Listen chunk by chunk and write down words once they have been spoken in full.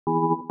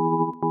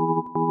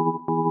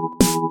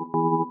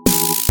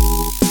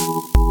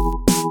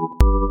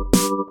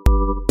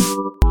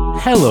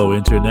Hello,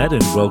 Internet,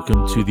 and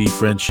welcome to the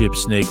Friendship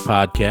Snake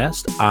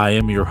Podcast. I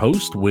am your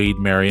host, Wade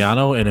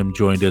Mariano, and I'm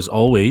joined as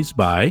always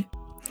by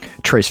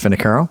Trace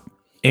Finicaro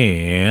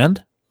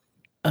and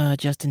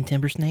Justin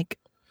Timbersnake.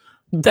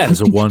 That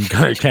is a one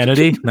gunner,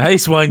 Kennedy.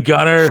 Nice one,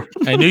 Gunner.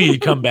 I knew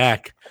you'd come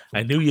back.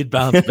 I knew you'd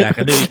bounce back.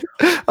 I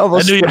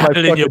knew you had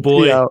it in you,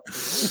 boy.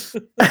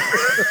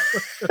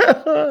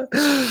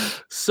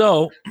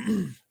 So,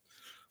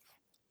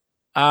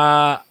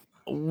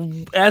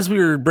 as we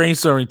were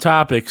brainstorming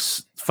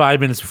topics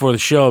 5 minutes before the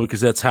show, because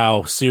that's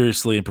how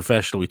seriously and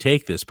professional we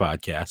take this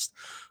podcast,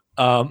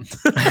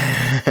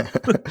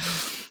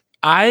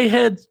 I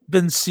had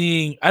been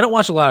seeing. I don't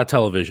watch a lot of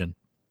television,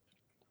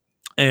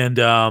 and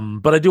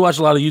but I do watch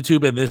a lot of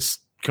YouTube, and this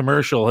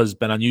commercial has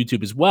been on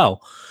YouTube as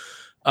well.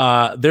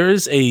 There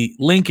is a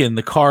Lincoln,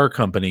 the car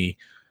company,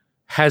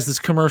 has this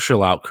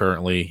commercial out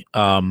currently.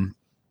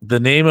 The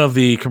name of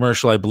the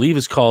commercial, I believe,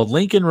 is called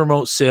Lincoln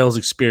Remote Sales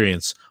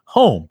Experience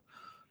Home.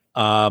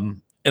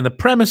 And the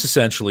premise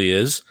essentially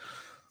is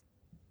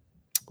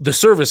the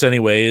service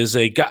anyway is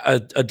a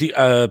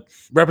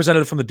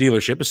representative from the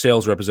dealership, a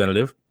sales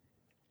representative,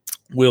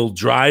 will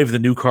drive the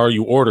new car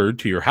you ordered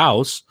to your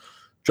house,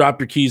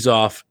 drop your keys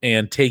off,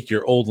 and take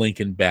your old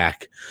Lincoln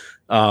back.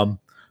 But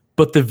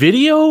the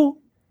video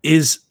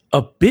is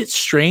a bit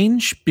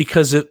strange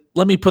because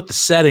let me put the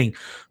setting.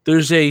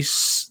 There's a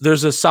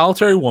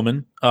solitary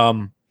woman.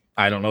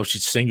 I don't know if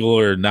she's single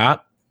or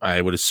not. I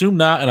would assume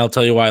not, and I'll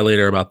tell you why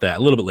later about that.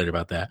 A little bit later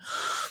about that.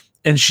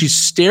 And she's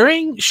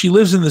staring. She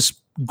lives in this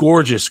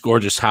gorgeous,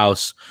 gorgeous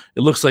house. It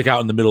looks like out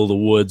in the middle of the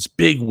woods.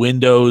 Big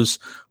windows.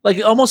 Like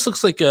it almost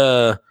looks like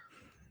a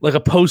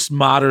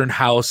postmodern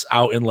house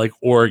out in like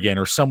Oregon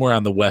or somewhere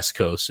on the West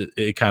Coast.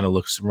 It kind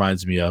of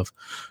reminds me of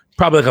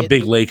probably like a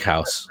big lake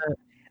house.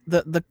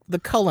 The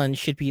Cullen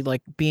should be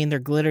like being their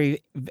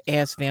glittery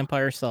ass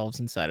vampire selves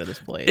inside of this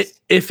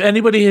place. If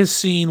anybody has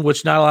seen,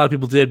 which not a lot of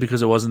people did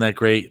because it wasn't that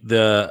great,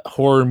 the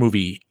horror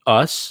movie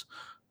Us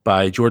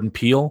by Jordan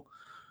Peele,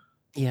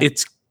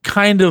 It's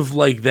kind of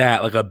like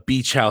that, like a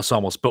beach house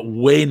almost, but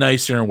way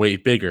nicer and way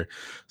bigger.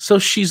 So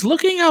she's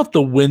looking out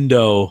the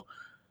window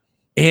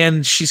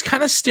and she's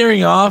kind of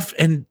staring off,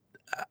 and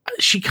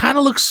she kind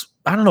of looks,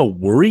 I don't know,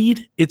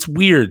 worried. It's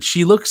weird.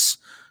 She's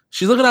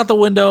looking out the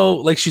window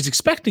like she's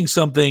expecting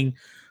something,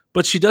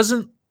 but she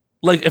doesn't.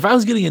 Like, if I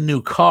was getting a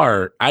new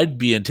car, I'd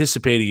be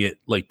anticipating it.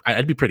 Like,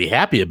 I'd be pretty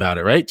happy about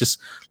it, right? Just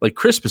like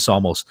Christmas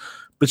almost.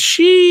 But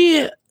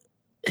she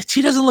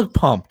doesn't look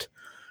pumped.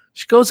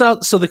 She goes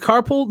out. So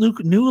the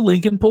new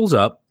Lincoln pulls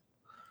up.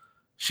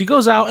 She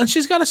goes out and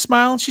she's got a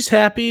smile and she's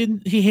happy.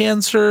 And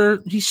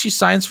she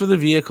signs for the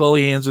vehicle.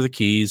 He hands her the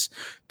keys,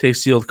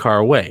 takes the old car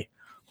away.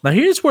 Now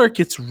here's where it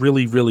gets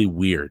really, really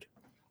weird.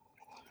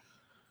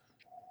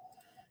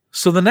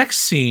 So the next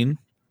scene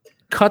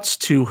cuts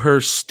to her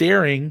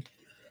staring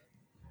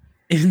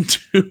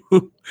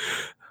into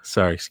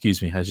sorry,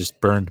 excuse me, I just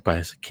burned by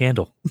a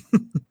candle.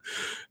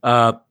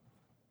 The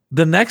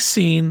next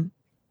scene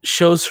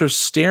shows her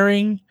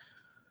staring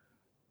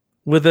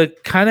with a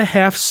kind of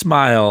half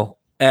smile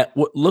at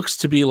what looks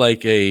to be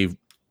like a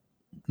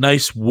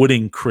nice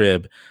wooden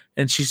crib,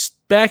 and she's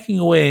backing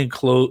away and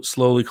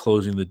slowly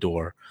closing the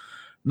door.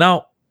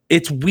 Now,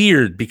 it's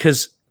weird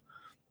because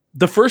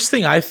the first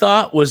thing I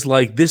thought was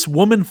like, this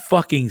woman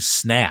fucking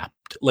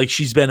snapped. Like,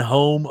 she's been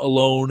home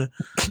alone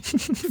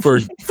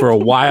for a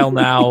while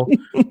now.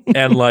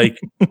 And like,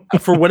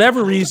 for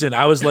whatever reason,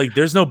 I was like,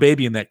 there's no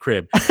baby in that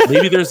crib.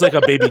 Maybe there's like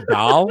a baby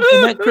doll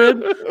in that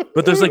crib,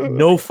 but there's like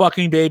no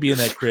fucking baby in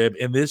that crib.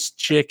 And this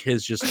chick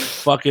has just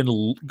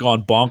fucking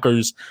gone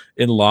bonkers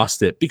and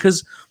lost it,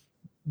 because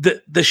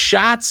the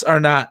shots are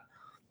not,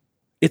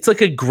 it's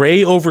like a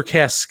gray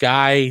overcast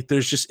sky.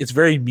 It's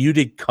very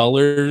muted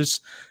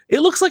colors.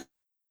 It looks like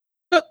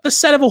the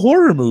set of a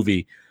horror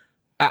movie.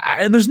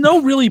 And there's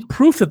no really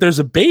proof that there's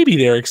a baby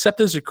there, except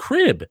there's a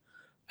crib.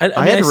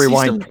 I had to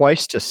rewind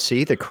twice to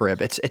see the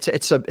crib.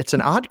 It's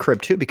an odd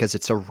crib too, because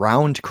it's a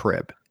round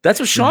crib. That's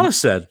what Shauna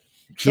said.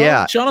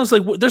 Shauna's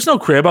like, there's no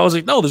crib. I was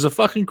like, no, there's a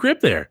fucking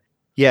crib there.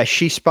 Yeah,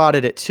 she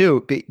spotted it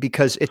too,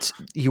 because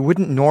you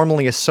wouldn't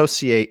normally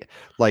associate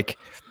like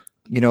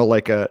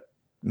a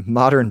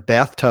modern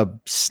bathtub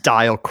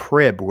style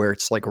crib where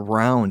it's like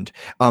round.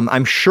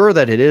 I'm sure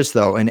that it is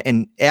though.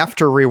 And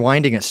after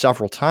rewinding it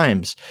several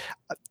times,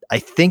 I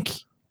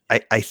think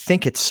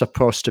it's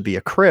supposed to be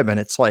a crib, and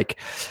it's like,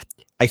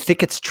 I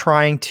think it's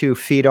trying to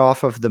feed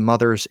off of the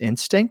mother's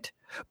instinct,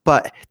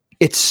 but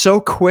it's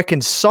so quick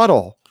and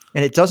subtle,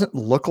 and it doesn't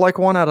look like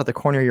one out of the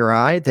corner of your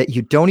eye that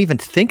you don't even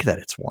think that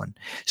it's one.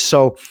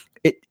 So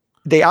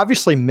they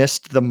obviously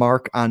missed the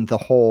mark on the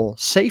whole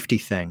safety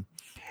thing.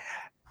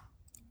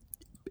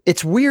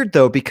 It's weird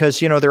though, because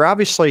they're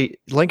obviously,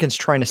 Lincoln's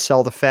trying to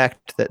sell the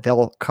fact that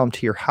they'll come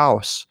to your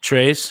house.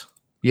 Trace,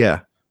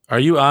 yeah, are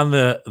you on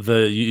the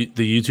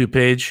YouTube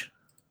page?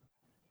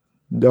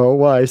 No,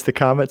 why? Is the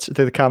comments?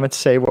 Do the comments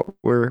say what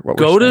we're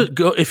saying?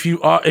 Go if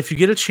you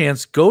get a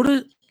chance, go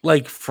to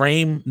like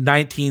frame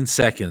 19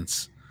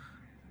 seconds.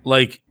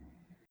 Like,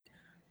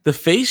 the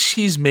face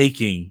she's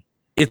making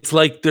it's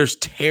like there's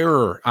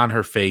terror on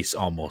her face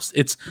almost.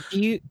 It's Do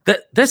you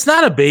that's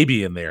not a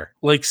baby in there.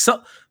 Like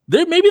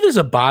maybe there's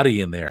a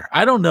body in there.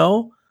 I don't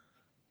know,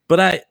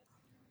 but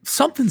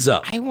something's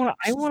up. I want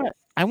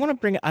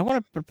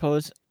to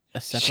propose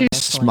a separate She's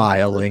explanation.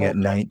 smiling at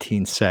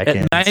 19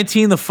 seconds. At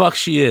 19, the fuck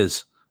she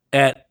is.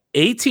 At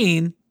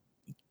 18,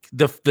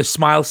 the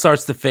smile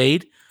starts to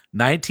fade.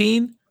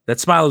 19, that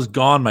smile is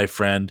gone, my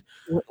friend.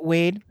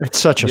 Wade, It's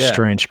such a Yeah.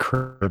 strange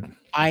crib.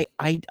 I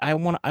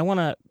want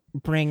to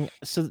bring,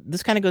 so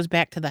this kind of goes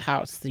back to the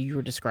house that you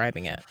were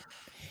describing it.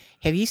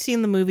 Have you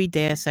seen the movie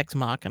Deus Ex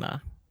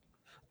Machina?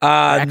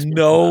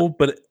 No,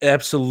 but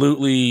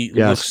absolutely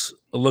Yes.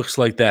 looks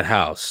like that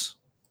house.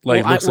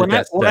 Like Well, looks like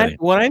that setting.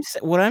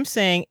 what I'm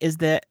saying is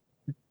that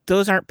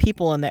those aren't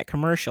people in that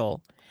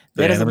commercial.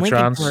 The That is a Lincoln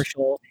animatrons?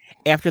 commercial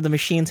after the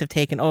machines have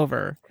taken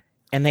over,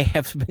 and they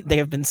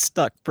have been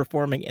stuck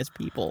performing as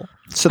people.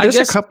 So I there's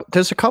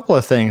guess- a couple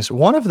of things.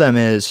 One of them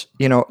is,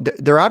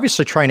 they're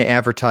obviously trying to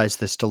advertise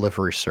this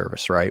delivery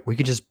service, right? We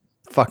could just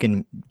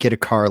fucking get a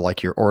car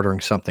like you're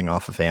ordering something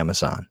off of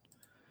Amazon.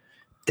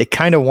 They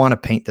kind of want to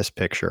paint this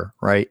picture,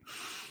 right?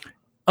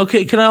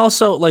 Okay, can I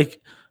also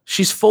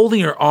she's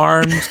folding her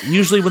arms.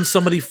 Usually when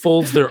somebody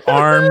folds their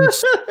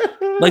arms,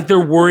 like they're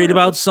worried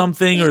about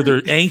something or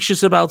they're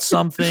anxious about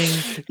something.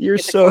 You're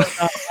so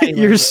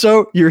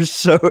you're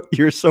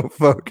so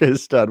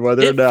focused on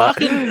whether or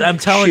not I'm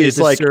telling you, it she's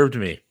like disturbed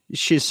me.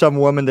 she's some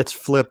woman that's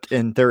flipped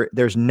and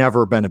there's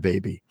never been a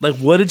baby. Like,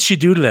 what did she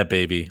do to that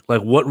baby?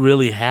 Like, what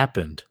really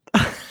happened?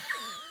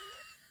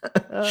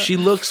 She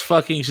looks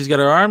she's got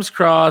her arms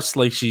crossed,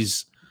 like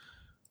she's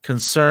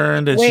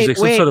concerned, and she's like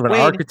some sort of an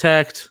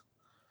architect.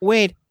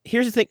 Wait,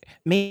 here's the thing.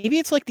 Maybe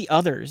it's like the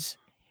others.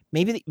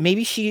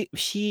 Maybe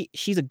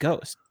she's a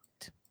ghost,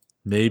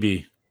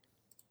 Maybe.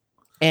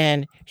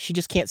 and she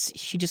just can't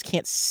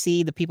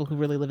see the people who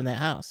really live in that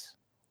house.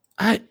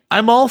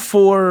 I'm all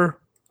for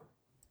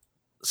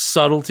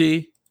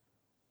subtlety,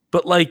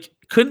 but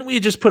couldn't we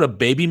just put a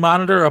baby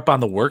monitor up on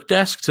the work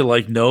desk to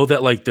know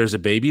that there's a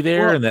baby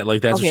there and that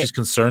that's what she's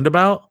concerned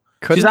about?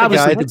 She's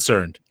obviously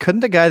concerned.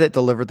 Couldn't the guy that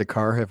delivered the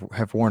car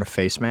have worn a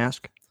face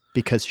mask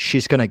because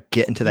she's gonna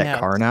get into that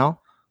car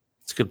now?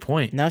 That's a good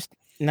point. Now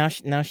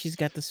she's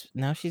got this.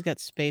 Now she's got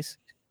space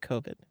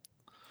COVID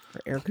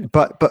or air COVID.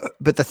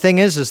 But the thing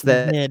is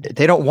that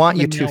they don't want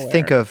you to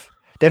think of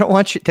they don't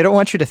want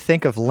you to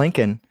think of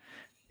Lincoln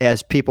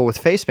as people with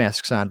face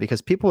masks on,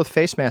 because people with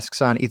face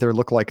masks on either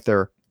look like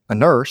they're a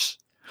nurse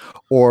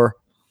or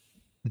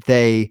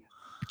they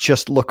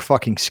just look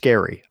fucking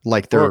scary,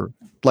 like they're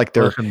like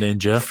a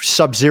ninja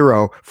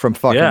Sub-Zero from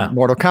fucking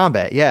Mortal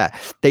Kombat. Yeah,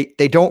 they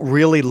don't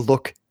really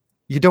look.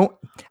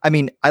 I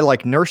mean, I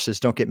like nurses,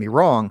 don't get me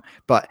wrong,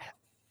 but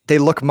they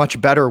look much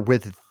better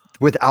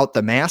without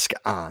the mask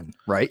on,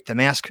 right? The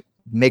mask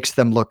makes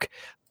them look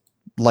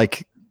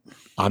like,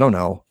 I don't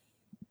know,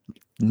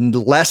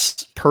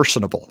 less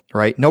personable,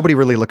 right? Nobody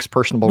really looks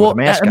personable with a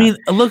mask on. I mean,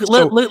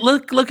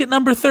 look at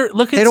number 13.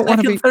 Look at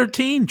second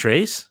 13,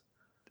 Trace.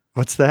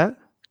 What's that?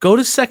 Go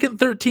to second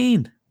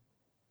 13.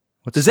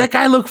 Does that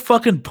guy look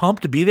fucking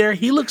pumped to be there?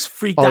 He looks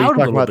freaked out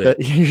a little bit.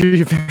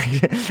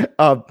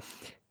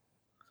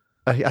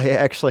 I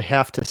actually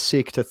have to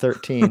seek to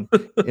 13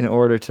 in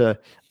order to.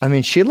 I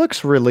mean, she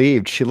looks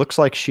relieved. She looks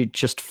like she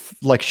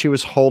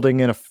was holding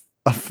in a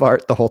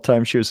fart the whole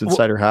time she was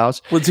inside her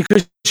house. Well, it's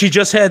because she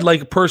just had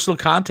personal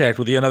contact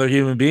with another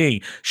human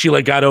being. She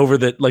got over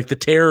that. The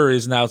terror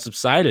is now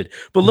subsided.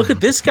 But look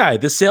at this guy.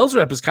 The sales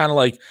rep is kind of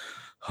like,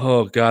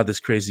 oh God, this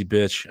crazy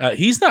bitch.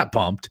 He's not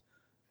pumped.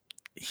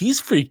 He's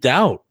freaked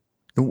out.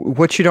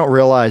 What you don't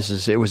realize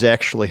is it was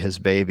actually his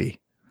baby.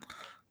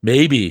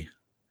 Maybe.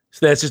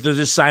 So they're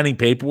just signing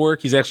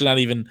paperwork. He's actually not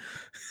even.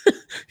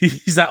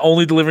 He's not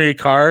only delivering a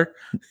car.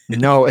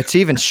 No, it's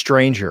even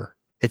stranger.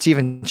 It's it's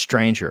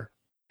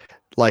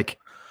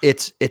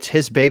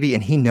his baby,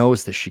 and he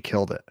knows that she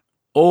killed it.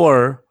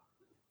 Or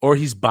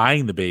he's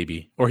buying the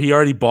baby, or he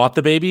already bought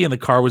the baby, and the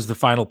car was the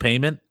final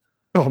payment.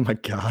 Oh my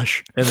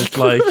gosh! And it's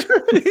like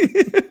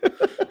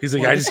he's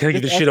like, I just gotta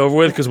get this shit over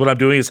with because what I'm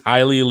doing is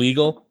highly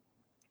illegal.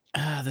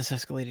 This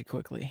escalated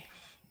quickly.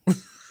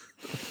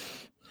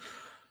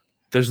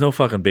 There's no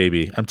fucking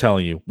baby. I'm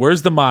telling you.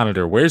 Where's the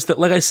monitor?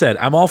 Like I said,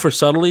 I'm all for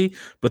subtlety,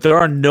 but there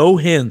are no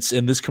hints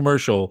in this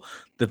commercial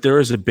that there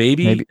is a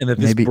baby and that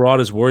this broad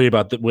is worried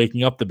about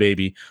waking up the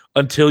baby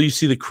until you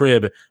see the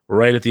crib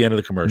right at the end of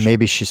the commercial.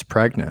 Maybe she's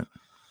pregnant.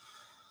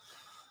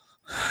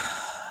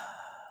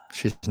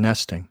 She's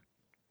nesting.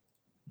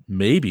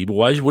 Maybe, but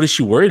what is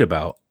she worried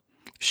about?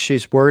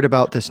 She's worried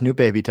about this new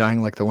baby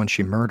dying like the one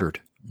she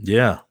murdered.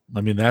 Yeah.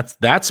 I mean,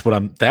 that's what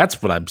I'm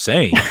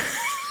saying.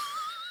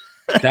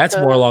 That's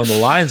more along the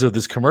lines of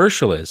this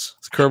commercial is.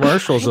 This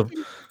commercial is a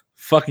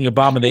fucking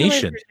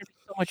abomination. There's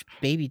so much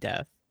baby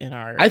death in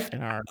our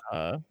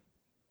well,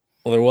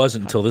 there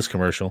wasn't until this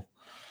commercial.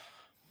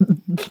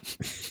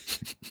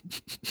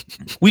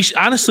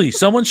 Honestly,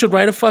 someone should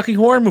write a fucking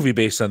horror movie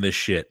based on this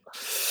shit.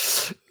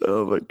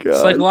 Oh my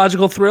God.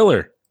 Psychological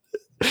thriller.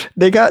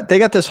 They got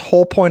this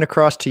whole point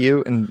across to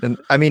you, and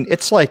I mean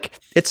it's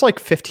like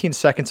 15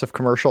 seconds of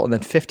commercial and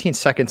then 15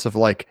 seconds of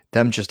like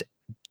them just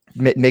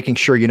making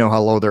sure you know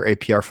how low their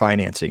APR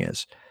financing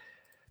is.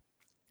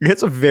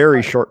 It's a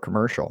very short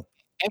commercial.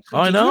 Actually,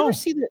 I know.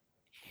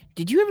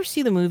 Did you ever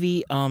see the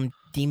movie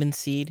Demon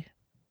Seed?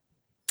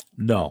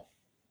 No.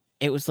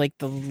 It was like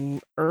the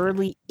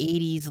early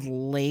 80s,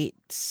 late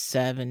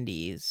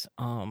 70s.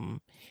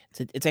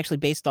 It's actually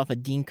based off a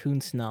Dean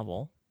Koontz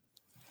novel.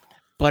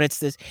 But it's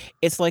this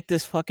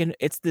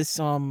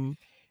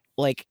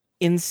like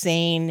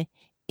insane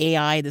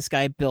AI this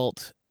guy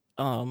built,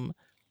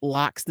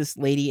 locks this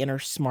lady in her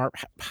smart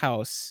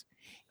house,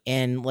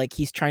 and like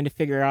he's trying to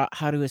figure out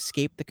how to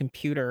escape the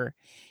computer,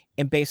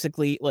 and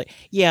basically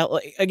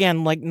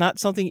again, like not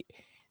something.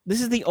 This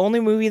is the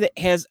only movie that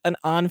has an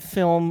on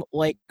film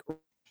like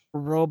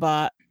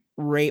robot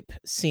rape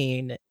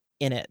scene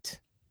in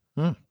it.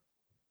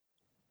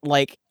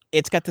 Like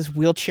it's got this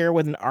wheelchair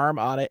with an arm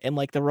on it, and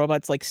like the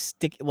robot's like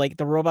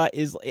the robot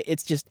is,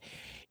 it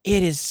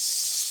is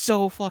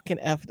so fucking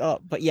effed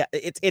up. But yeah,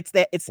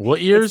 it's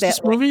what year is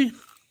this movie? You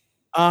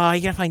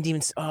gotta find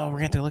Demons. Oh, we're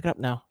gonna have to look it up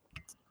now.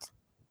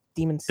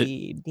 Demon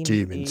Seed.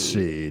 Demon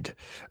Seed.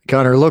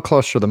 Connor, a little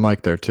closer to the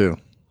mic there too.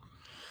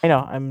 I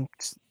know. I'm.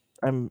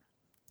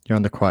 You're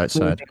on the quiet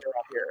side.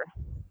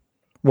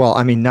 Well,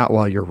 I mean, not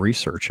while you're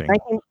researching.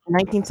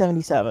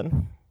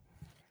 1977.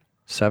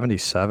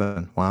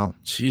 77. Wow.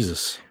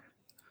 Jesus.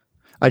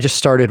 I just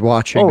started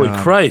watching. Holy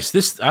Christ!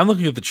 I'm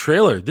looking at the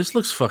trailer. This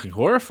looks fucking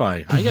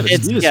horrifying. I gotta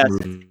see this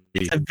movie.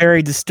 It's a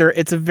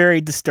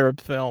very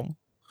disturbed film.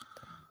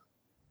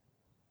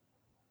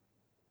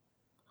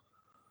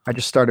 I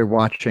just started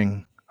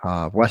watching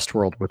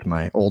Westworld with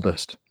my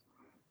oldest,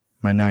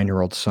 my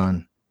 9-year-old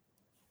son.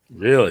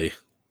 Really?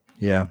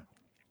 Yeah.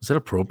 Is that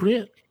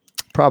appropriate?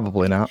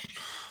 Probably not.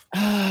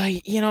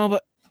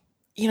 But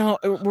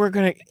we're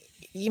gonna.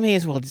 You may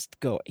as well just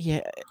go.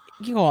 Yeah,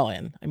 you go all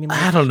in. I mean, like,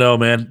 I don't know,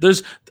 man.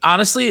 There's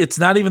honestly, it's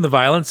not even the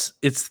violence.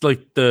 It's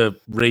like the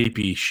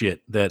rapey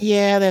shit that.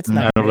 Yeah, that's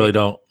not. I don't really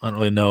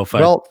know if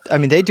Well, I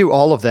mean, they do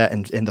all of that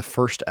in the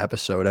first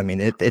episode. I mean,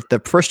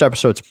 the first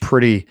episode's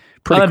pretty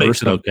that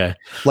makes gruesome. it okay.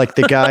 Like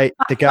the guy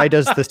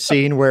does the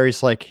scene where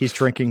he's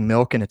drinking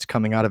milk and it's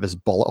coming out of his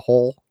bullet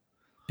hole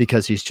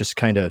because he's just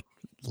kind of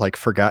like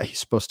forgot he's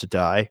supposed to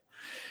die.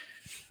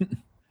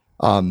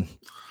 And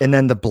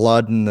then the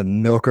blood and the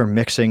milk are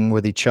mixing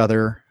with each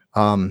other.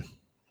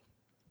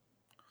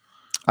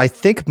 I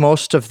think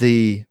most of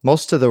the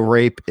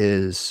rape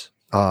is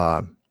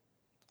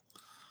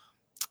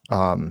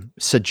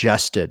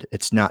suggested.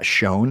 It's not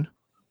shown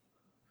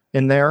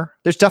in there.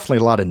 There's definitely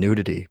a lot of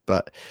nudity,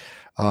 but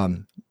I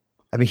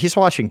mean, he's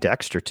watching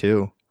Dexter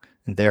too,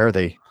 and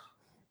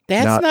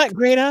that's not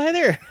great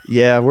either.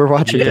 Yeah, we're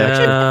watching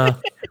Dexter.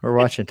 We're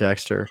watching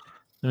Dexter.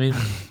 I mean,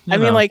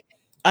 like,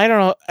 I don't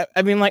know.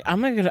 I mean, like, I'm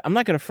not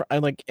gonna.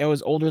 I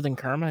was older than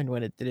Carmine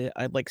when it did it.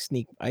 I'd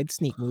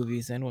sneak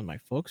movies in when my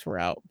folks were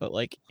out. But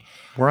like,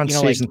 we're on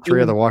season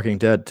 3 of The Walking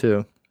Dead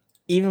too.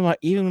 Even like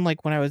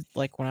when I was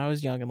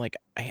young and like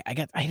I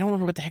don't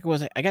remember what the heck it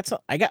was. I got to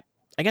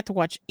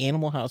watch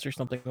Animal House or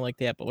something like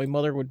that. But my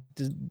mother would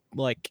just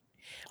like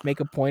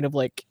make a point of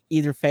like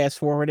either fast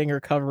forwarding or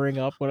covering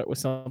up when it was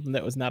something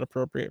that was not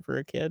appropriate for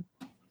a kid.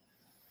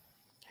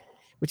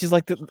 Which is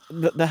like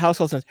the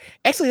household sense.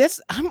 Actually,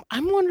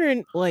 I'm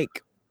wondering if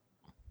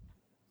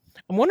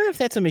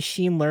that's a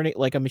machine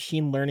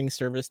learning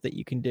service that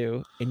you can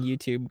do in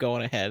YouTube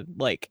going ahead.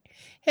 Like,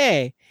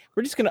 hey,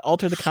 we're just going to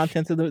alter the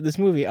contents of this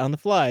movie on the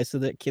fly so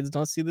that kids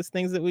don't see these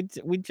things that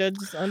we judge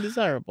as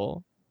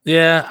undesirable.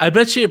 Yeah, I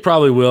bet you it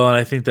probably will, and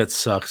I think that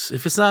sucks.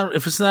 If it's not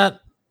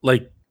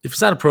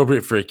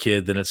appropriate for a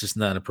kid, then it's just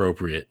not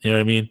appropriate. You know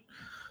what I mean?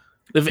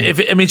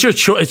 It's your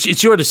choice.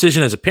 It's your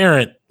decision as a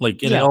parent.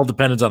 Like, it all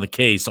depends on the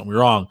case. Don't be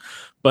wrong,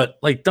 but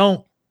like,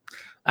 don't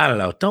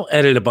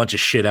edit a bunch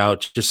of shit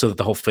out just so that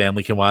the whole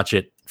family can watch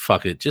it.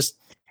 Fuck it. Just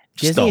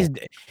don't.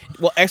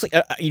 Well, actually,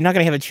 you're not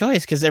gonna have a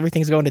choice because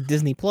everything's going to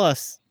Disney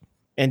Plus,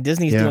 and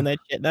Disney's doing that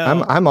shit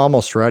now. I'm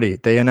almost ready.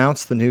 They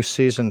announced the new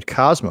season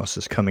Cosmos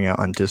is coming out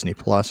on Disney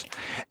Plus,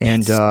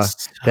 and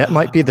that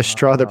might be the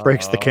straw that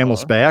breaks the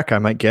camel's back. I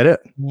might get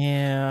it.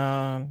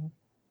 Yeah.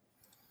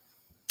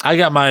 I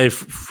got my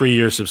free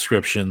year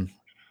subscription,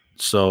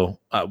 so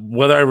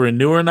whether I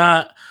renew or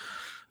not,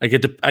 I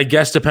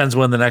guess depends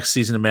when the next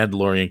season of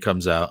Mandalorian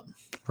comes out.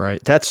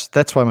 Right.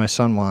 That's why my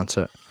son wants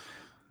it.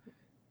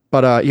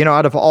 But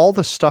out of all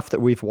the stuff that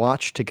we've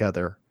watched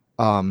together,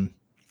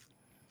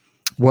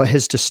 what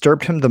has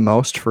disturbed him the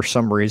most for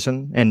some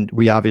reason, and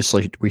we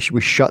obviously we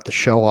shut the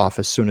show off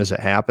as soon as it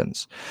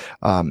happens.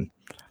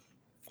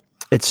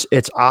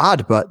 It's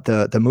odd, but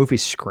the movie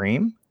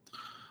Scream.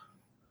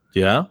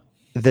 Yeah.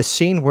 The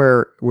scene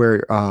where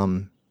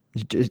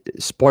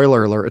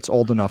spoiler alert, it's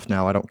old enough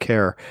now, I don't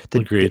care.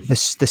 Agreed. The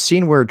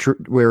scene where Drew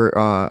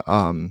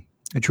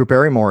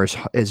Barrymore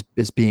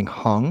is being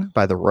hung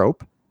by the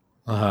rope.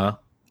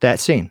 That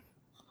scene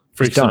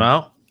freaks him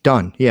out.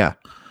 Done. Yeah.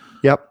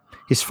 Yep.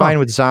 He's fine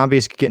with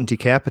zombies getting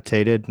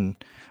decapitated, and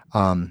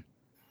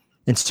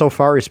And so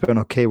far, he's been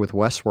okay with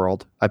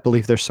Westworld. I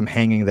believe there's some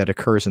hanging that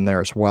occurs in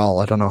there as well.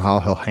 I don't know how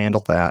he'll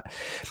handle that.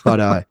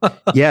 But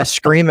yeah,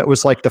 Scream, it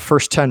was like the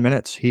first 10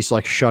 minutes. He's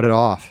like, shut it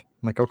off.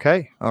 I'm like,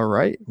 okay, all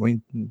right.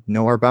 We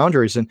know our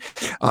boundaries. And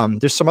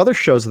there's some other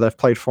shows that I've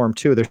played for him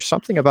too. There's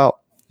something about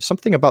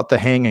the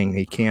hanging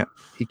he can't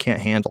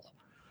handle.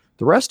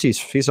 The rest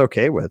he's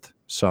okay with.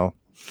 So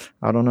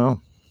I don't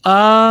know.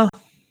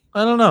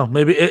 I don't know.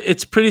 Maybe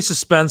it's pretty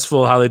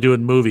suspenseful how they do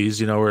in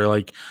movies, where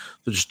like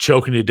they're just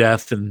choking to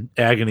death and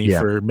agony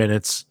for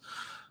minutes.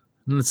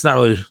 And it's not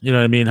really, you know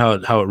what I mean, how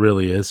it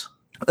really is.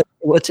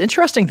 Well, it's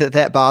interesting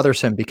that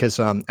bothers him because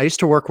I used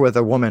to work with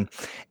a woman,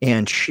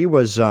 and she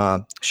was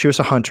a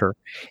hunter,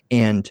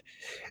 and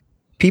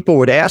people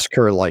would ask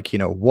her, like,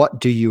 what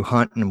do you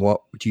hunt and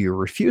what do you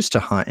refuse to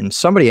hunt? And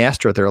somebody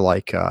asked her, they're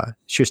like,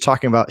 she was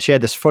talking about, she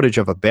had this footage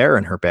of a bear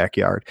in her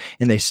backyard,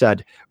 and they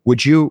said,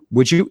 would you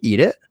eat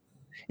it?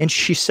 And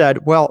she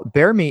said, well,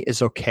 bear meat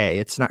is okay.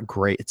 It's not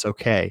great. It's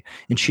okay.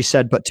 And she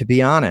said, but to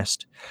be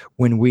honest,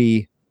 when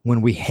we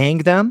hang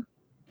them,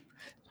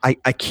 I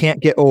can't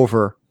get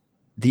over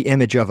the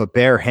image of a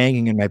bear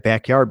hanging in my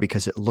backyard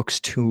because it looks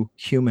too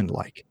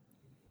human-like.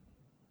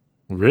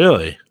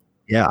 Really?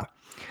 Yeah.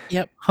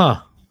 Yep.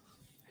 Huh.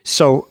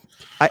 So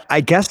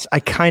I guess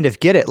I kind of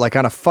get it. Like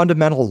on a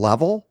fundamental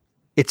level,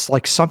 it's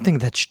like something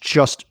that's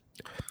just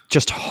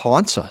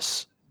haunts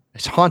us.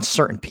 It haunts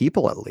certain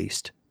people at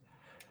least.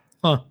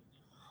 Huh.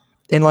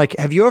 And like,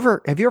 have you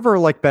ever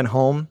like been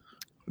home,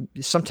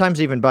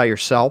 sometimes even by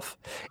yourself,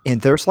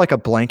 and there's like a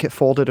blanket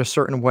folded a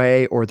certain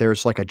way, or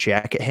there's like a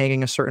jacket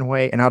hanging a certain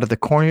way, and out of the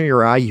corner of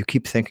your eye, you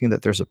keep thinking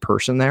that there's a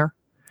person there?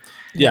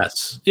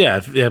 Yes. Yeah,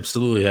 I've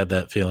absolutely had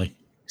that feeling.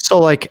 So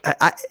like,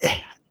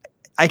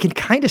 I can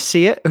kind of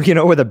see it,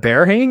 with a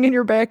bear hanging in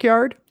your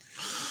backyard.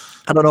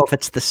 I don't know if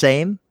it's the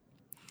same,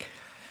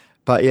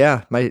 but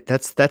yeah,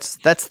 that's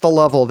the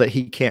level that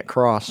he can't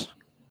cross.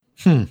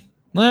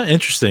 Well,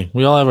 interesting.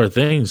 We all have our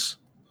things.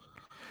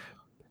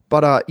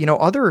 But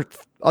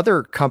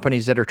other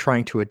companies that are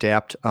trying to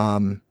adapt, I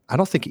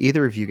don't think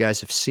either of you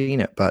guys have seen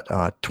it,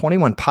 but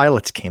 21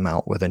 Pilots came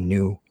out with a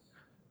new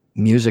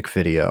music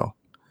video.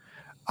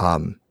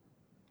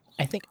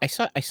 I think I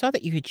saw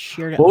that you had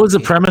shared it. What was the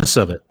premise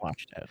of it?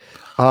 Watched it.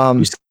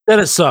 You said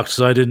it sucked,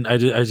 so I didn't.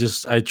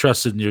 I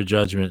trusted in your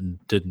judgment and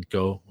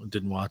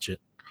didn't watch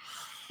it.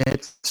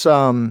 It's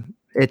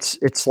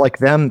like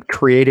them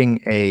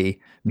creating a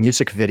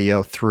music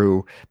video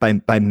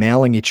by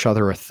mailing each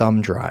other a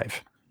thumb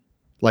drive,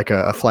 like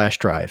a flash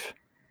drive.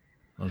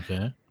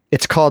 Okay.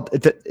 It's called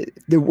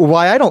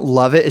why I don't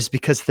love it is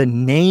because the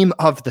name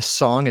of the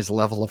song is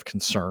Level of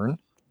Concern.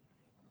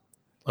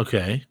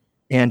 Okay.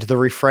 And the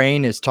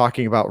refrain is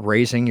talking about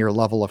raising your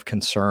level of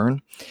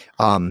concern.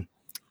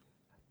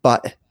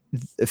 But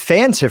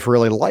fans have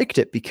really liked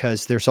it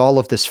because there's all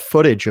of this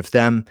footage of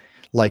them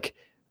like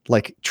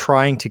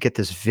trying to get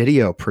this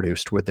video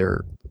produced with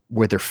their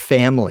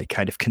family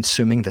kind of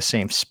consuming the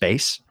same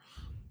space.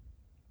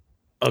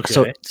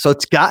 Okay. So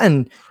it's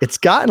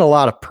gotten a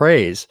lot of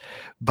praise,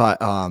 but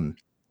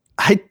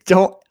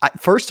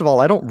first of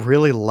all, I don't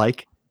really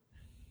like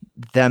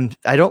them.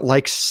 I don't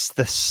like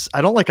this.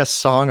 I don't like a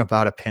song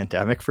about a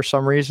pandemic for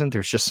some reason.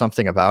 There's just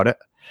something about it.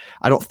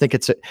 I don't think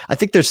I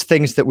think there's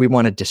things that we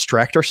want to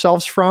distract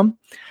ourselves from.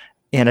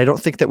 And I don't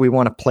think that we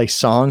want to play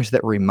songs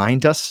that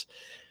remind us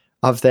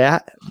of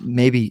that.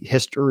 Maybe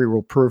history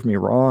will prove me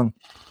wrong.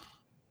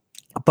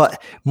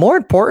 But more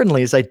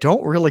importantly is I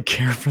don't really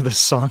care for the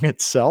song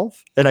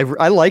itself. And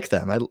I like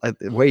them.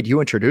 Wade,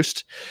 you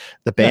introduced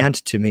the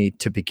band to me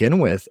to begin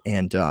with.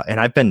 And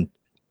I've been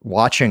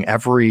watching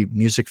every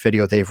music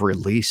video they've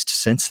released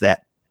since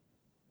that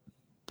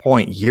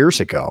point years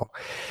ago.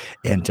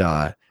 And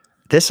I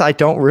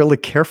don't really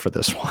care for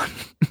this one.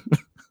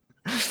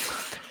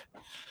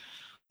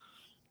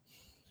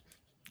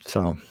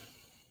 So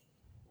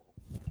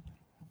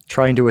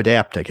trying to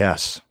adapt, I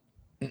guess.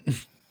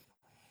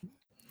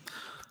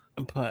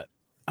 But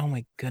oh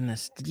my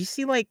goodness, did you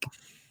see all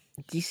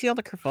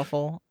the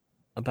kerfuffle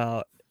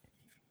about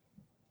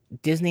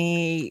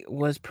Disney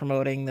was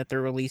promoting that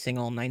they're releasing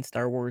all 9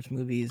 Star Wars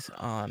movies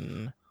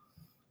on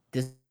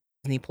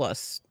Disney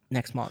Plus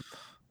next month?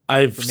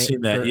 I've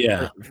seen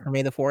that, for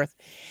May the 4th.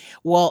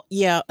 Well,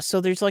 yeah,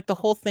 so there's like the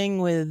whole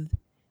thing with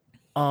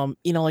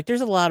like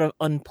there's a lot of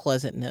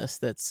unpleasantness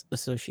that's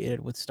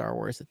associated with Star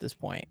Wars at this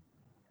point.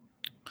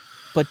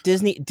 But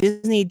Disney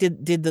did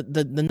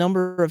the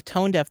number of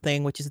tone deaf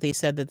thing, which is they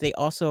said that they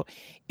also,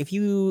 if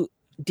you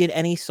did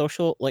any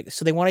social, like,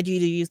 so they wanted you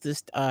to use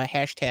this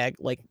hashtag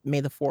like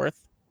May the 4th,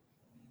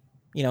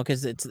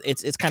 because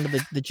it's kind of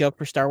the joke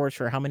for Star Wars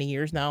for how many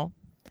years now.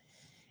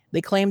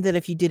 They claimed that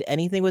if you did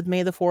anything with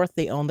May the 4th,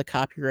 they own the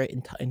copyright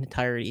in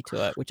entirety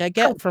to it, which I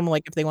get from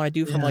like if they want to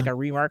do from like a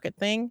remarket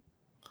thing,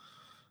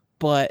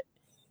 but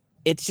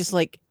it's just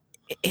like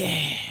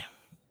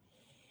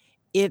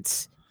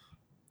it's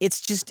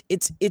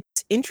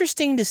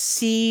interesting to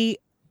see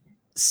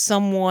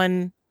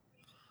someone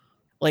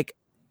like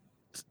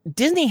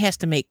Disney has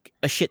to make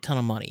a shit ton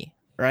of money,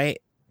 right?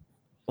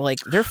 Like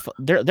they're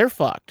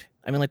fucked.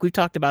 I mean, like we've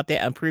talked about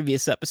that on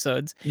previous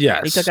episodes.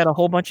 Yes. They took out a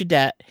whole bunch of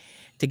debt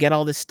to get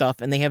all this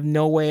stuff, and they have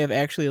no way of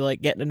actually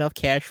like getting enough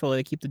cash flow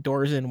to keep the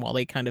doors in while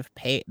they kind of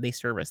they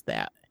service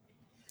that.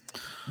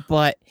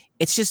 But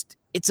it's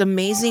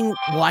amazing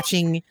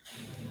watching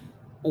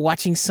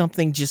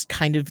something just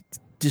kind of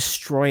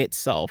destroy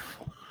itself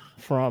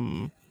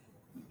from.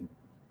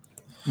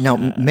 Now,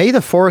 May the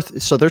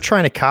 4th, so they're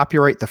trying to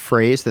copyright the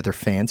phrase that their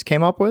fans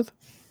came up with?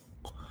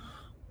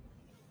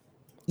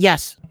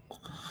 Yes.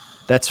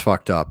 That's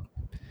fucked up.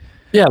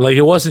 Yeah, like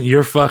it wasn't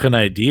your fucking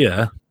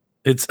idea.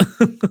 It's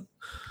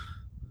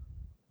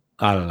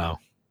I don't know.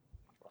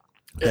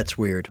 That's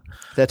weird.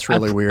 That's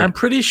really weird. I'm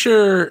pretty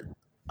sure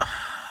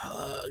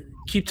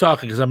keep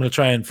talking because I'm going to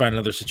try and find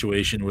another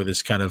situation where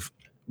this kind of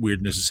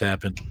weirdness has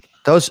happened.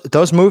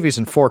 Those movies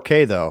in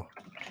 4K though,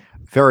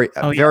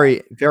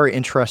 very very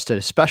interested,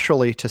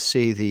 especially to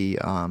see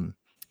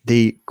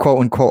the quote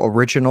unquote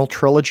original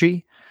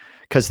trilogy,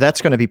 because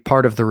that's going to be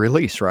part of the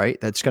release, right?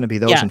 That's going to be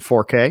those in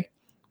 4K.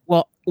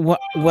 Well,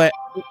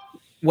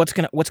 what's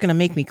gonna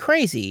make me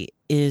crazy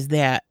is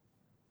that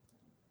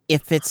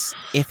if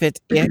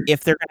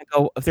they're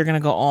gonna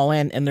go all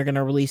in and they're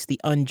gonna release the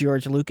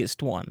un-George Lucas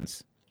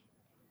ones,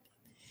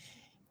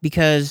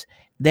 because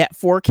that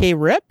 4K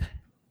rip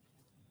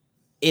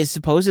is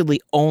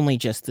supposedly only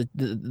just the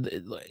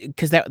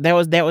because that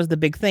was the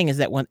big thing, is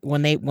that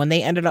when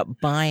they ended up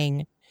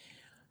buying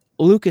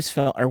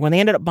Lucasfilm, or when they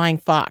ended up buying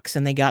Fox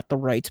and they got the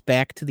rights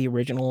back to the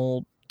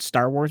original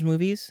Star Wars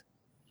movies,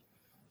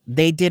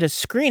 they did a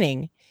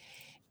screening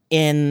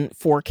in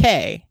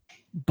 4K,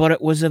 but it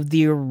was of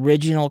the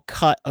original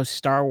cut of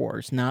Star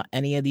Wars, not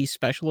any of these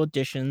special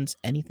editions,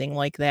 anything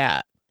like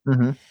that.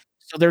 Mm-hmm.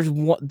 So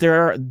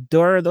there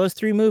are those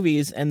 3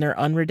 movies in their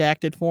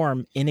unredacted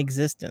form in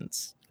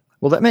existence.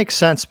 Well, that makes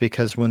sense,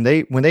 because when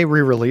they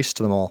re-released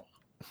them all,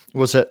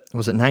 was it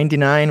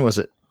 99?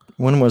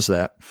 When was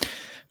that?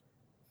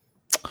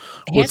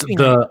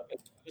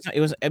 It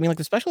was. I mean, like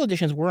the special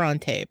editions were on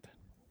tape.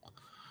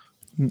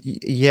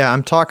 Yeah,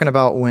 I'm talking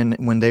about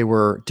when they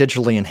were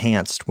digitally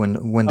enhanced,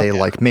 when they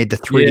like made the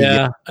 3D.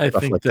 Yeah, I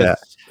think like that.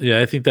 Yeah,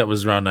 I think that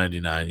was around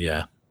 99.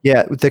 Yeah.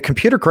 Yeah, the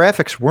computer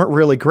graphics weren't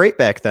really great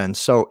back then,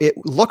 so it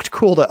looked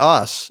cool to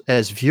us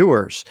as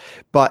viewers,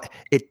 but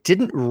it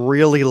didn't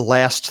really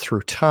last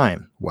through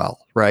time well,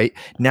 right?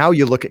 Now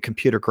you look at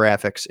computer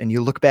graphics and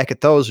you look back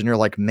at those and you're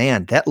like,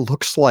 man, that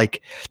looks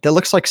like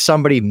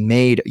somebody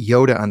made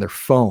Yoda on their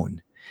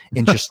phone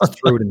and just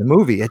threw it in the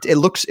movie. It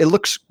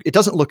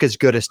doesn't look as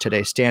good as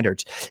today's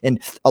standards. And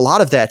a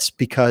lot of that's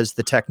because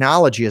the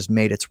technology has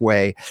made its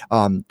way.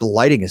 The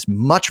lighting is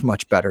much,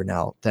 much better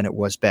now than it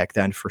was back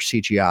then for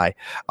CGI.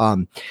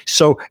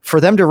 So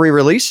for them to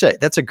re-release it,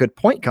 that's a good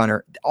point,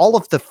 Gunnar. All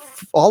of that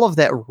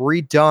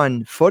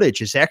redone footage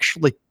is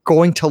actually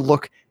going to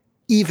look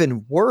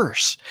even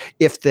worse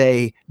if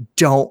they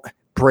don't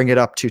bring it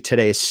up to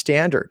today's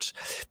standards.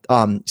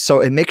 So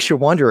it makes you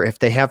wonder if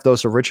they have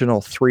those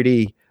original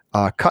 3D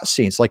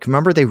cutscenes. Like,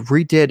 remember they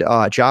redid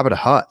Jabba the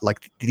Hutt,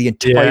 like the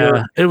entire.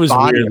 Yeah, it was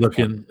weird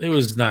looking. It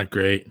was not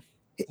great.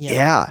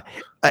 Yeah.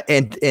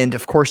 And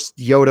of course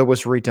Yoda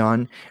was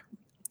redone.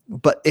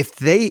 But if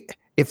they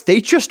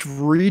just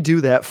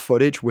redo that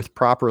footage with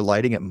proper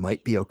lighting, it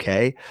might be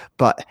okay.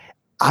 But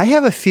I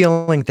have a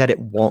feeling that it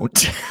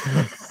won't.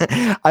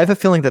 I have a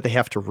feeling that they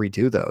have to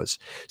redo those.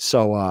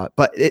 So,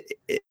 but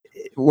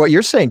what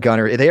you're saying,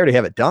 Gunnar, they already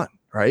have it done,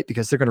 right?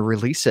 Because they're going to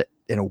release it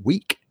in a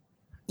week.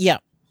 Yeah.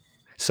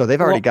 So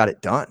they've already got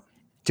it done.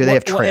 Do they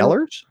have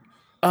trailers?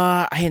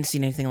 I hadn't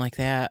seen anything like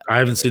that. I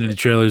haven't seen any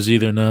trailers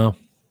either. No.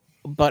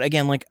 But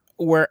again, like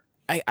where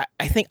I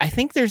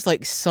think there's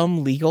like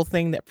some legal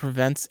thing that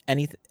prevents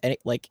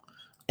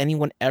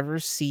anyone ever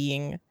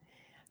seeing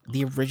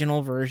the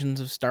original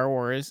versions of Star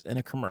Wars in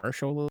a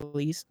commercial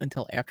release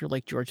until after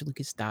like George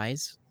Lucas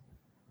dies.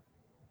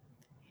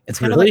 It's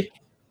kind of like.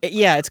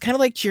 Yeah, it's kind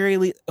of like Jerry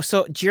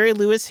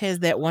Lewis has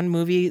that one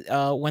movie,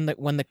 when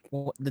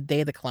the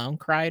day the clown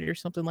cried or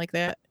something like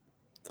that.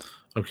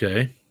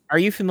 Okay. Are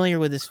you familiar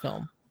with this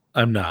film?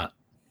 I'm not.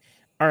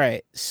 All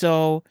right.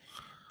 So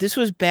this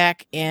was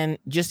back in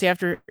just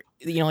after,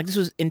 like this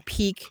was in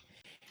peak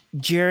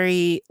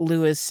Jerry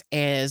Lewis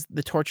as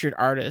the tortured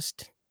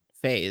artist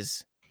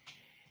phase.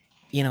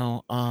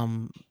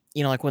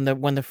 Like when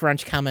the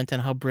French comment on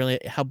how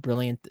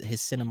brilliant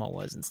his cinema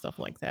was and stuff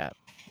like that.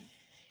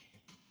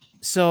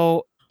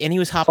 So, and he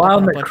was hopping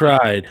Clown that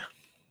cried.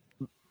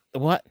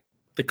 What?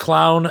 The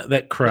clown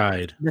that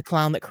cried. The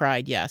clown that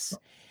cried. Yes,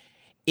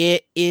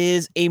 it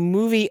is a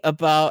movie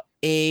about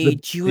a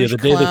Jewish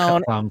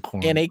clown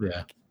in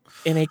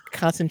a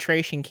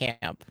concentration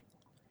camp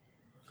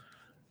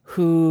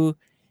who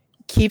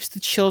keeps the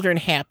children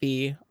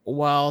happy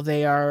while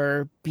they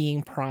are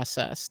being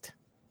processed.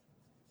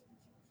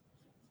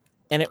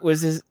 And it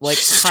was his like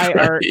high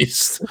art.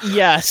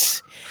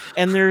 Yes.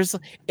 And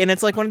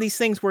it's like one of these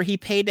things where he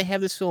paid to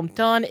have this film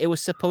done. It was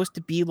supposed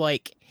to be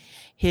like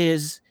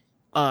his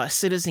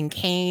Citizen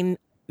Kane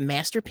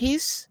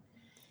masterpiece.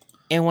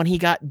 And when he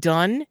got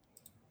done,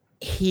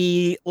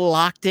 he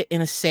locked it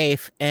in a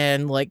safe,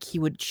 and like he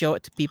would show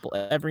it to people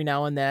every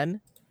now and then.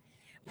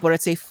 But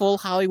it's a full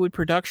Hollywood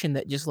production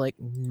that just like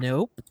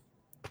nope.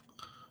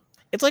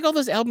 It's like all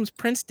those albums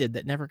Prince did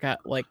that never got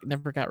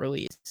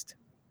released.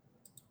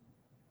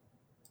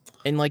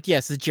 And like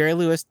yes, the Jerry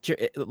Lewis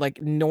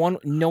like no one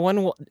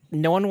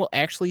will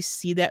actually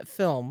see that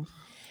film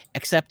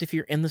except if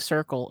you're in the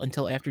circle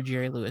until after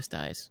Jerry Lewis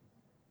dies.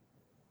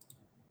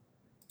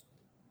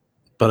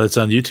 But it's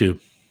on YouTube.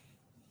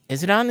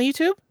 Is it on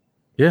YouTube?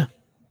 Yeah.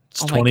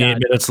 It's 28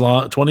 minutes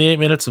long, 28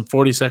 minutes and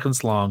 40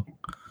 seconds long.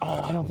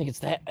 Oh, I don't think it's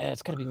that.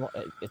 It's gotta be.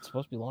 It's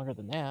supposed to be longer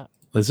than that.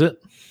 Is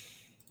it?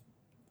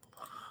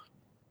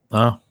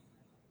 Oh,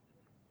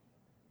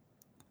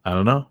 I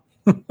don't know.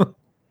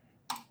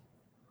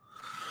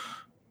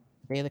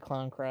 Day the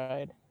Clown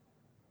Cried.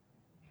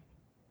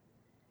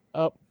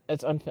 Oh,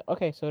 it's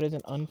okay. So it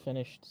isn't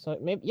unfinished. So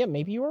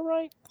maybe you were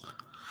right.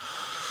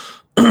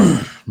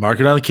 Mark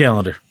it on the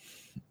calendar.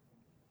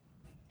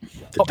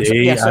 The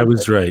day I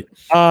was right.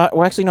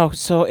 Well, actually, no.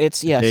 So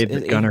it's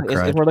David Gunner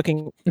cried.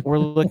 We're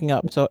looking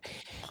up. So,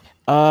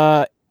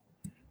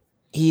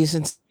 he's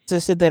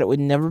insisted that it would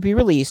never be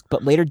released,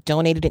 but later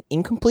donated an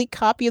incomplete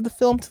copy of the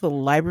film to the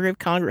Library of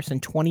Congress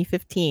in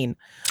 2015.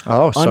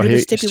 Oh, under the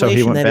he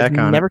stipulation went that back it's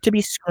on never it. to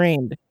be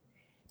screened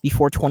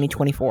before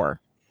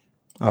 2024.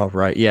 Oh,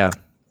 right. Yeah.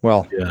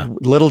 Well, Yeah.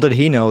 little did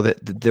he know that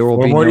there will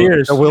be more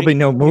years. there will be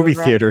no movie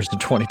right. theaters in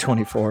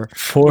 2024.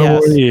 4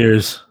 Yes. more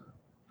years.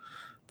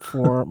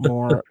 4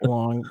 more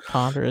long,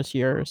 ponderous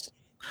years.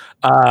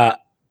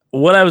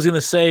 What I was going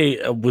to say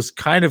was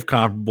kind of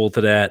comparable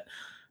to that,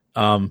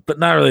 but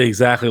not really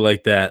exactly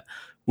like that,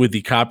 with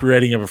the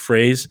copywriting of a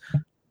phrase.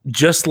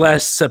 Just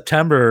last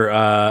September,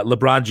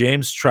 LeBron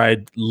James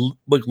tried,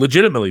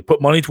 legitimately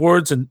put money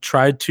towards and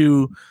tried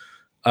to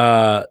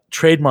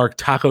trademark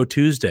Taco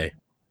Tuesday.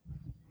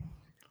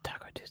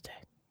 Taco Tuesday.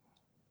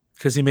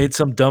 Because he made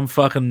some dumb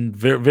fucking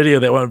video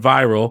that went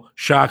viral.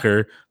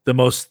 Shocker. The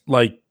most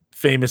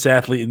famous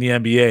athlete in the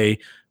NBA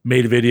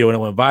made a video and it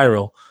went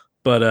viral.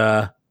 But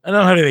I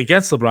don't have anything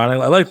against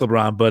LeBron. I like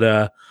LeBron,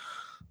 but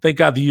thank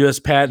God the U.S.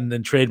 Patent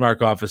and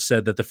Trademark Office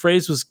said that the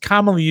phrase was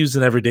commonly used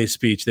in everyday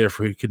speech,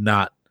 therefore he could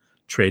not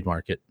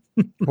trademark it.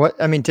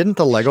 What? I mean, didn't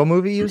the Lego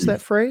movie use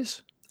that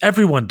phrase?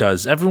 Everyone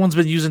does. Everyone's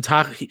been using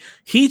taco.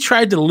 He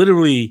tried to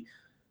literally,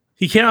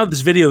 he came out with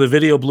this video, the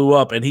video blew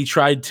up, and he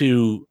tried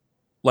to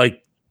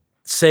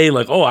say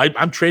oh,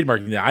 I'm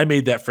trademarking that. I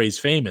made that phrase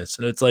famous.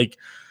 And it's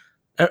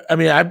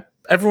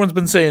everyone's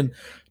been saying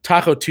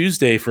Taco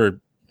Tuesday for,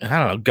 I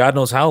don't know, God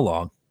knows how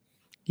long.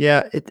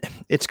 Yeah,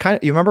 it's kind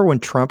of. You remember when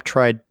Trump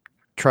tried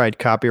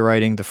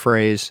copywriting the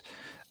phrase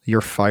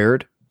 "You're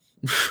fired"?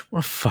 What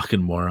a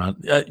fucking moron.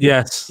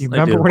 Yes. You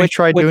remember when he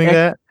tried doing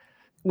that?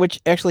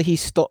 Which actually he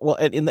stole. Well,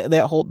 in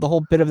the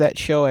whole bit of that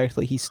show,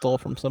 actually he stole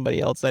from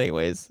somebody else,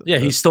 anyways. Yeah,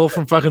 he stole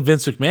from fucking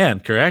Vince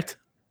McMahon, correct?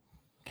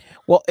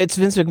 Well, it's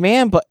Vince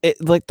McMahon, but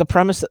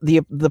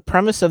the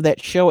premise of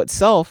that show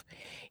itself,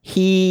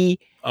 the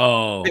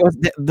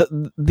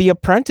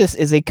Apprentice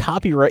is a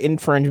copyright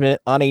infringement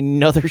on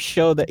another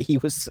show that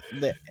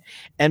that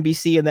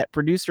NBC and that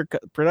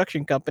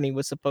production company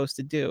was supposed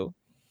to do.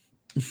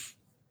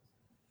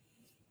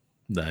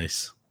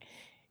 Nice.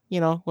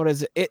 What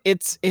is it?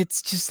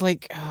 It's just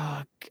like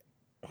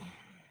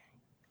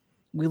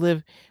we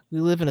live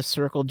in a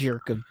circle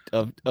jerk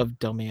of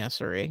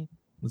dumbassery.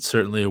 It's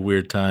certainly a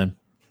weird time.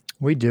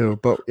 We do,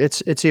 but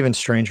it's even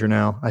stranger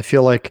now. I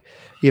feel like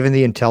even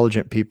the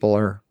intelligent people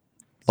are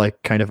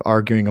kind of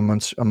arguing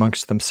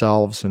amongst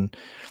themselves and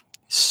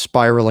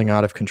spiraling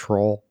out of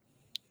control.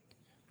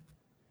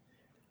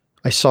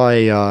 I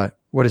saw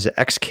what is it?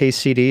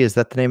 XKCD? Is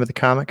that the name of the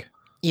comic?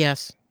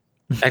 Yes.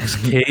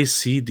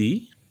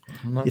 XKCD?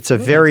 It's a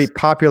very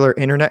popular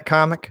internet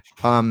comic.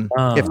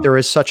 If there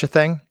is such a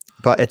thing,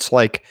 but it's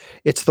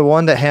the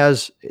one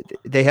that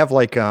they have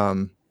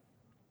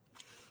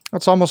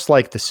it's almost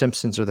like The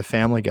Simpsons or The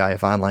Family Guy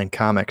of online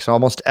comics.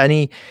 Almost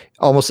anything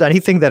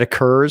that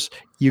occurs,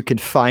 you can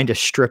find a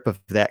strip of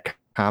that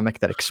comic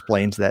that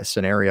explains that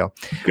scenario.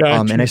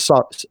 Gotcha. And I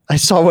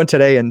saw one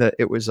today, and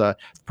it was the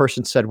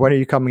person said, "When are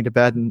you coming to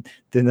bed?" And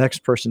the next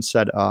person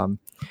said,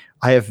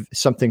 "I have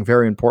something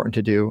very important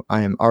to do.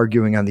 I am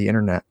arguing on the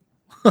internet."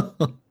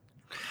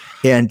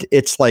 And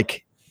it's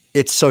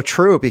so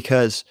true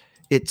because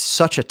it's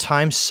such a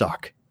time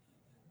suck.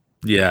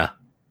 Yeah.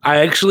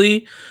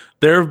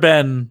 There have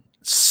been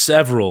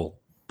several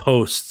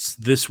posts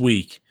this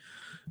week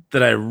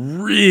that I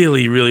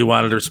really, really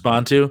wanted to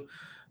respond to.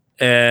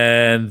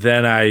 And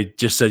then I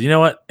just said, you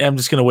know what? I'm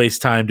just going to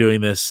waste time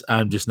doing this.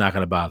 I'm just not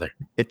going to bother.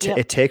 It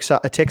takes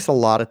a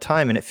lot of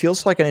time, and it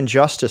feels like an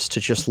injustice to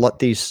just let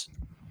these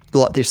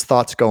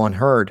thoughts go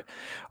unheard.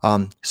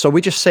 So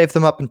we just save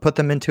them up and put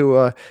them into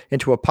a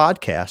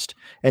podcast,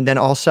 and then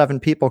all 7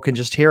 people can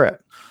just hear it.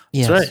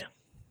 Yes. That's right.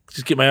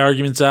 Just get my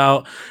arguments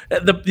out.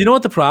 You know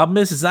what the problem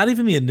is? It's not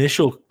even the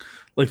initial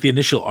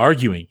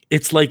arguing.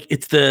 It's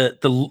the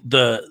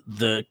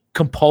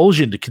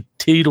compulsion to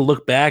continue to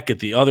look back at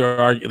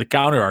the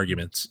counter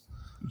arguments.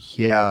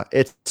 Yeah,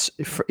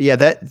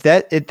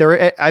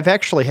 I've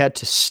actually had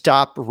to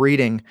stop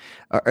reading,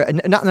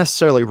 not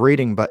necessarily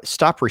reading, but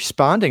stop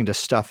responding to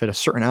stuff at a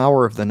certain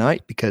hour of the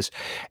night because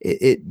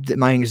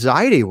my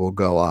anxiety will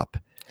go up,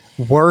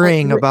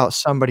 worrying about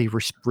somebody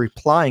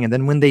replying, and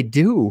then when they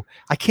do,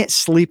 I can't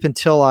sleep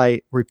until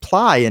I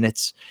reply, and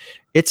it's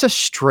a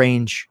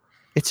strange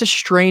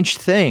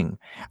thing.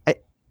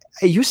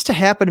 It used to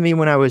happen to me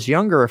when I was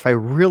younger if I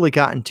really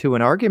got into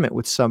an argument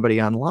with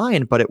somebody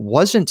online, but it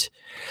wasn't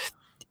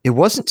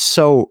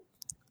so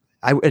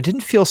I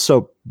didn't feel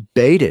so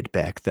baited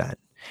back then.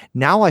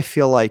 Now I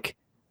feel like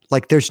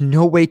there's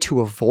no way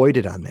to avoid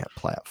it on that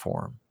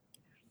platform.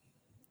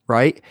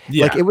 Right?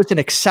 Yeah. Like it was an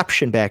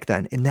exception back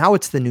then, and now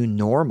it's the new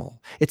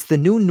normal. It's the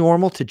new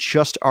normal to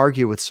just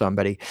argue with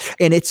somebody.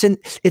 And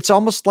it's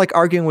almost like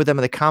arguing with them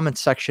in the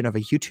comments section of a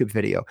YouTube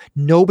video.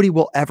 Nobody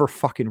will ever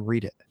fucking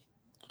read it.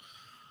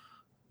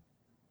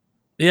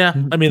 Yeah,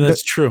 I mean,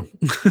 that's true.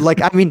 Like,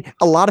 I mean,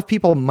 a lot of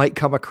people might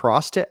come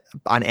across it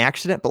on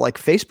accident, but like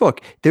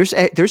Facebook,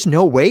 there's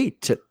no way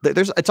to,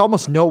 it's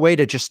almost no way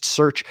to just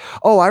search,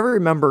 oh, I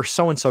remember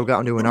so-and-so got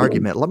into an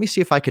argument. Let me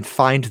see if I can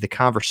find the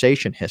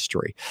conversation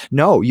history.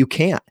 No, you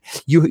can't.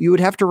 You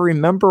would have to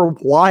remember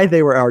why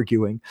they were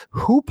arguing,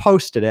 who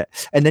posted it,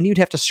 and then you'd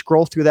have to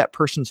scroll through that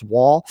person's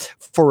wall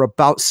for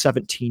about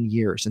 17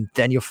 years, and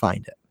then you'll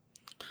find it.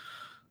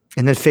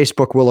 And then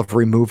Facebook will have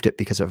removed it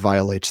because it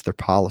violates their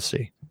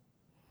policy.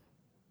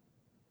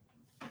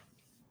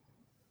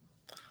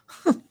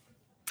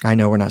 I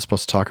know we're not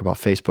supposed to talk about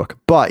Facebook,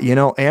 but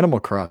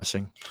Animal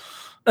Crossing.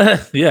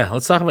 Yeah,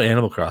 let's talk about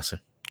Animal Crossing.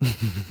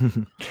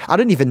 I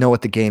don't even know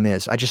what the game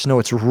is. I just know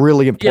it's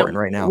really important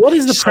right now. What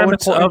is the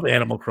premise of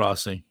Animal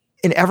Crossing?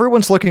 And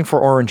everyone's looking for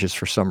oranges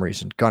for some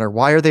reason. Gunnar,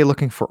 why are they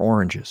looking for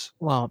oranges?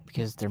 Well,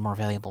 because they're more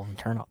valuable than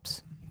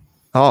turnips.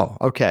 Oh,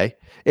 okay.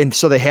 And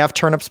so they have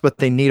turnips, but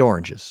they need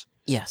oranges.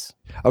 Yes.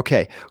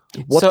 Okay.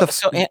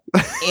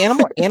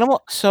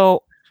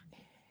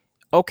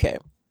 Okay.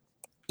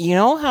 You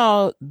know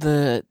how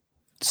The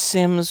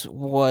Sims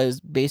was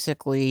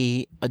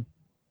basically a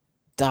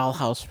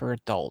dollhouse for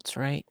adults,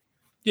 right?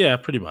 Yeah,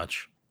 pretty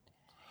much.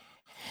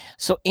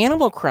 So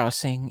Animal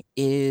Crossing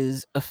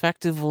is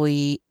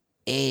effectively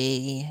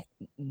a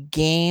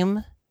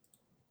game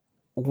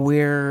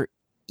where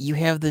you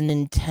have the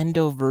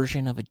Nintendo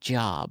version of a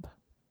job.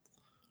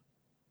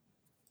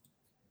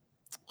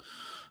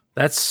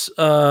 That's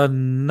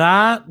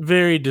not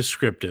very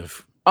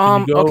descriptive.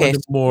 Okay.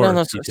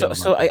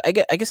 So I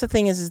guess the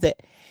thing is that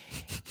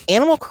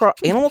Animal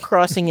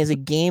Crossing is a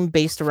game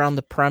based around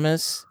the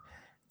premise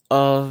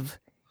of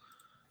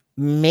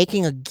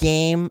making a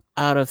game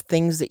out of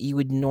things that you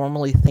would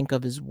normally think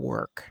of as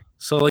work.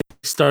 So like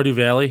Stardew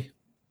Valley?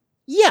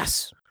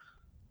 Yes.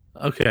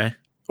 Okay.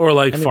 Or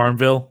like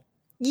Farmville?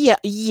 Yeah,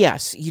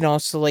 yes.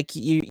 So like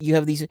you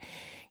have these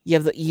you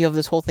have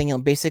this whole thing.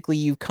 Basically,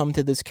 you come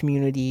to this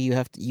community. You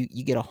have to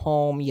you get a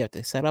home. You have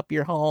to set up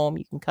your home.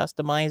 You can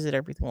customize it,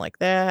 everything like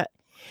that.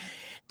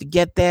 To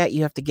get that,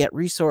 you have to get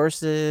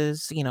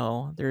resources. You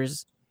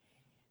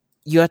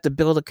have to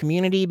build a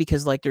community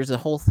because like there's a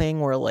whole thing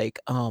where like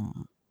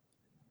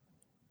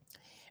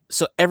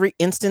so every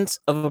instance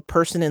of a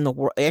person in the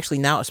world, actually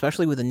now,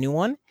 especially with a new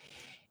one,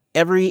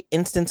 every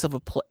instance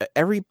of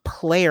every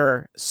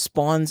player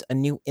spawns a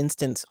new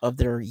instance of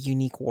their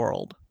unique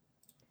world.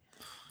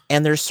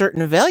 And there's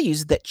certain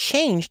values that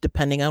change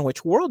depending on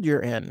which world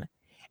you're in,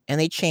 and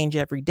they change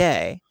every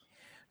day.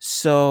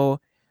 So,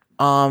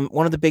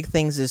 one of the big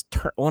things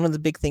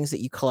that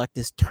you collect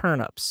is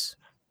turnips,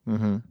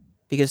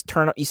 because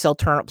you sell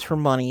turnips for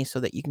money so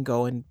that you can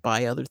go and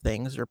buy other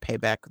things or pay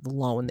back the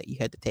loan that you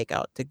had to take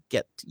out to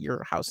get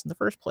your house in the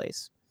first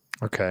place.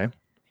 Okay,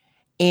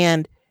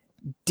 and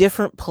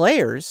different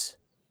players.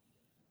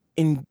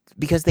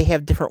 Because they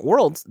have different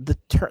worlds, the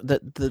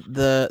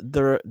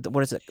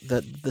what is it,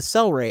 the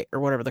sell rate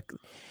or whatever,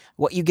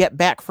 what you get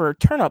back for a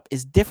turnip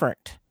is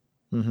different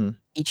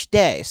each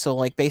day. So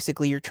like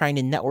basically you're trying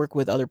to network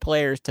with other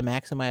players to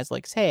maximize,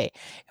 like, hey,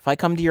 if I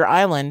come to your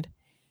island,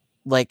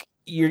 like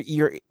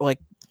you're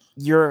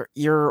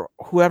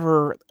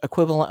whoever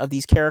equivalent of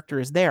these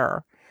characters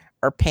there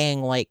are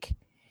paying like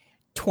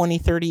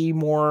 20-30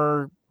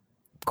 more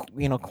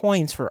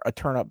coins for a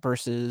turnip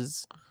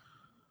versus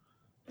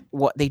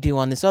what they do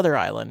on this other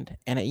island.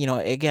 And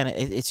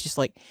it's just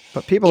like,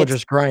 but people are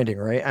just grinding,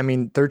 right? I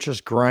mean, they're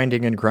just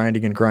grinding and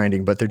grinding and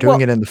grinding, but they're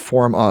doing it in the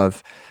form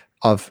of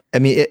I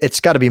mean, it's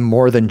got to be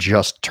more than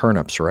just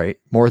turnips, right?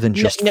 More than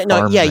just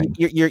farming. Yeah,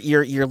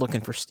 you're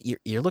looking for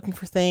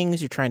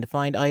things, you're trying to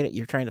find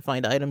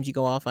items, you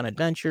go off on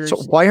adventures. So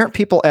why aren't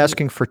people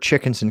asking for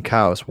chickens and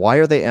cows? Why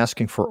are they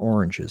asking for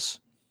oranges?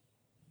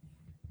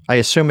 I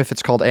assume if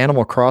it's called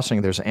Animal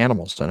Crossing, there's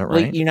animals in it,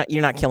 right? Well,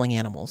 you're not killing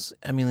animals.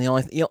 I mean, the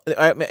only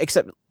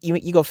except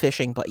you go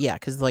fishing, but yeah,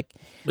 because like,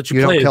 but you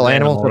don't kill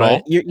animals at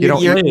all. You don't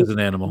play as an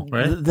animal,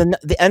 right?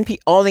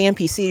 All the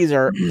NPCs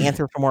are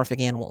anthropomorphic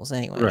animals,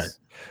 anyways. Right.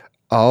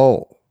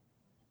 Oh,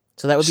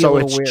 so that would be a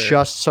little weird.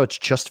 It's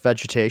just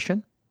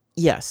vegetation.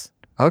 Yes.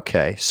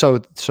 Okay,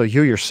 so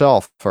you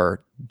yourself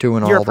are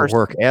doing You're a all the person.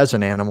 work as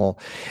an animal,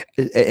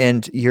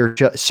 and you're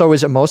just so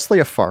is it mostly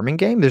a farming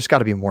game? There's got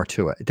to be more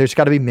to it. There's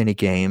got to be mini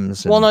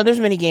games. Well, And no, there's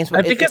many games, I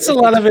but think it's a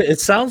lot of it. It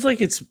sounds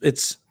like it's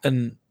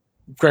and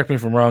correct me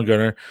if I'm wrong,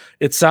 Gunnar.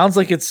 It sounds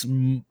like it's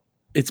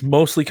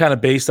mostly kind of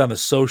based on the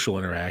social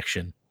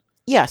interaction.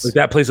 yes. Like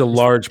that plays a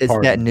large is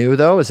part. that new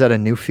though? Is that a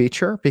new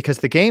feature? Because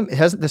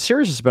the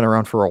series has been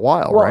around for a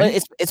while, Well,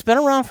 right? it's been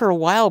around for a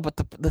while, but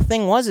the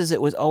thing is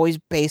it was always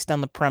based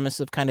on the premise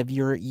of kind of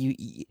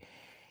you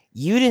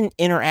didn't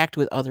interact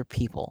with other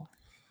people,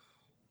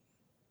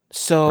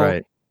 so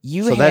Right.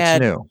 you So that's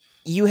new.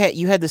 you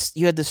had the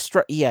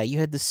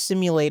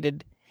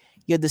simulated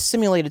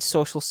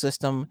social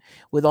system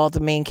with all the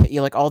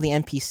all the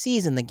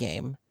NPCs in the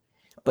game,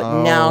 but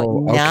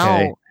Oh,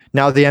 okay.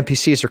 Now the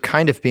NPCs are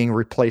kind of being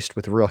replaced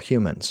with real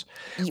humans.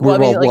 well, I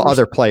mean, like,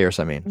 Other players,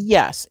 I mean.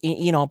 yes,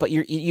 but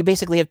you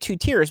basically have two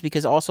tiers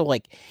because also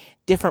like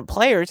different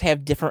players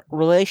have different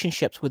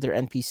relationships with their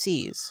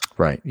NPCs.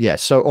 Right. Yeah.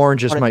 So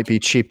oranges But might be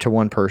cheap to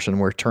one person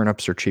where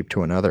turnips are cheap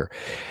to another.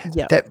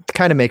 yeah, That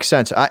kind of makes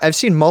sense. I've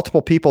seen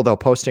multiple people though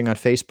posting on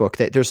Facebook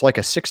that there's like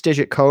a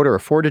 6-digit code or a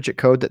 4-digit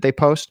code that they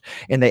post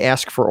and they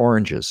ask for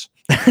oranges.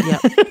 Yeah.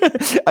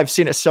 I've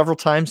seen it several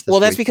times. Well,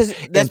 that's week.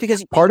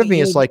 because Part of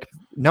me is like,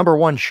 number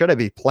one, should I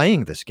be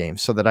playing this game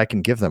so that I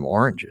can give them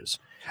oranges?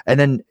 And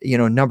then,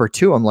 number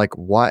two, I'm like,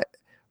 what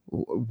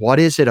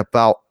is it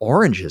about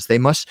oranges? They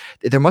must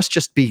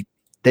be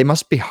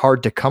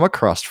hard to come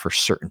across for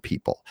certain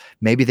people.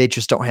 Maybe they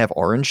just don't have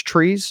orange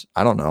trees.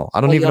 I don't know.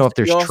 I don't even know if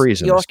there's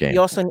trees in this game.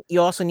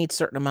 You also need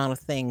certain amount of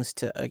things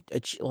to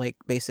like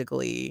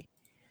basically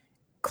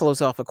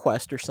close off a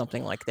quest or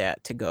something like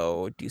that to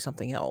go do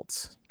something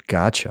else.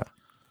 Gotcha.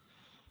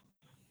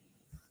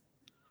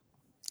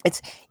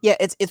 It's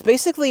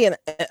basically a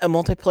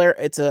multiplayer.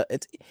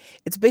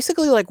 It's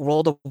basically like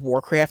World of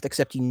Warcraft,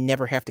 except you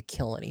never have to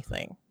kill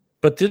anything.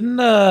 But didn't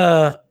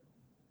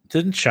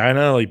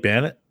China like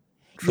ban it?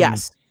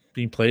 Yes,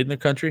 being played in the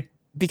country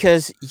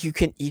because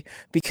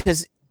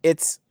because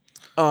it's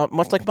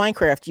much like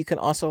Minecraft. You can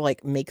also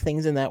like make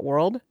things in that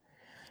world.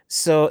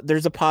 So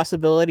there's a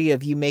possibility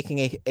of you making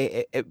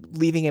a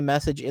leaving a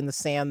message in the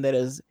sand that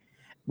is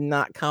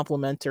not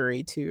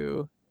complimentary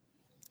to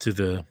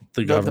the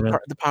government,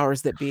 the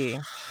powers that be,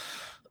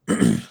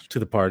 to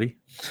the party.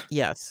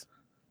 Yes.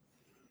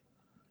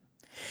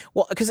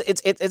 Well, because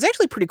it's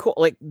actually pretty cool.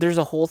 Like, there's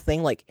a whole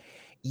thing like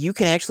you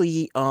can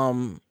actually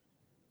one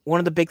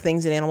of the big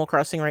things in Animal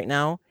Crossing right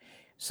now.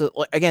 So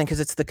again,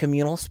 because it's the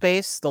communal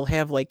space, they'll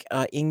have like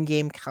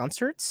in-game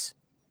concerts,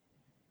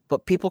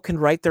 but people can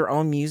write their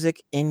own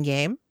music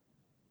in-game.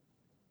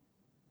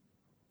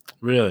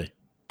 Really?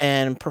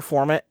 And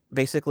perform it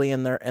basically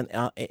in their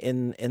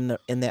in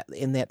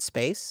that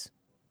space.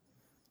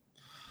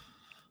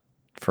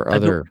 For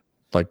other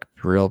like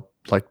real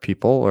like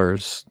people or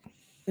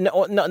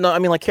no, I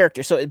mean like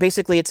characters. So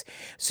basically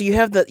you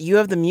have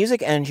the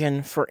music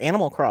engine for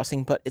Animal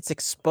Crossing, but it's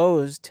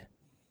exposed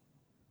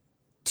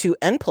to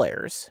end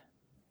players.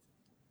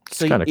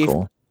 So kind of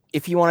cool.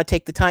 If you want to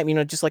take the time,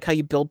 just like how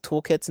you build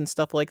toolkits and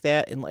stuff like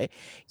that, and like,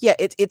 yeah,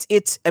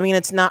 it's. I mean,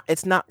 it's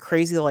not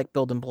crazy to like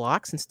building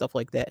blocks and stuff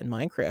like that in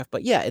Minecraft,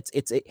 but yeah,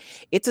 it's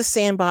a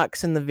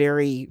sandbox in the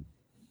very.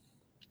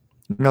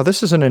 Now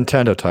this is a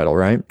Nintendo title,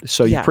 right?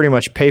 So you pretty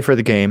much pay for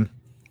the game,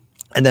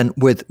 and then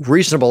with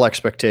reasonable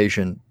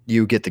expectation,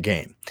 you get the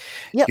game.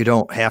 Yep. You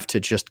don't have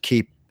to just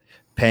keep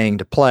paying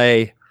to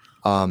play.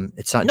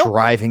 It's not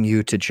driving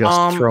you to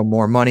just throw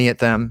more money at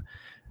them.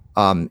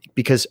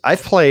 Because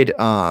I've played.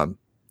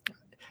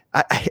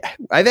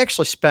 I've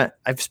spent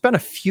a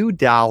few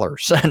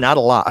dollars, not a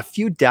lot, a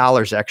few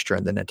dollars extra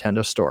in the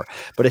Nintendo store,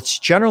 but it's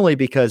generally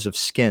because of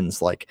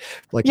skins. Like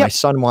my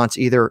son wants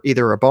either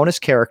a bonus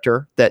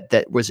character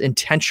that was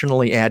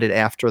intentionally added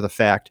after the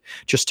fact,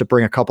 just to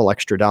bring a couple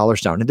extra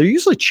dollars down, and they're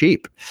usually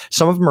cheap.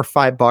 Some of them are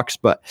 $5,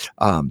 but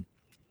I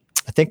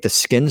think the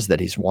skins that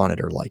he's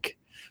wanted are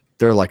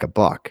they're like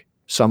 $1.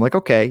 So I'm like,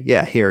 okay,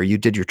 yeah, here, you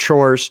did your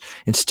chores.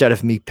 Instead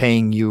of me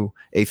paying you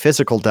a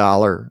physical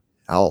dollar,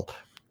 I'll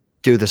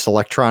do this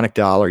electronic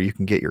dollar. You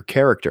can get your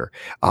character.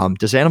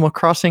 Does Animal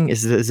Crossing,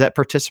 does that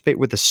participate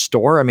with the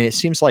store? I mean, it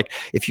seems like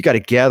if you got to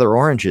gather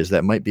oranges,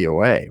 that might be a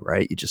way,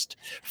 right? You just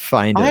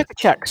find I have to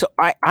check. So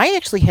I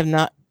actually have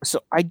not. So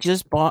I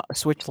just bought a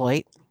Switch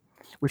Lite,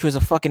 which was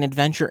a fucking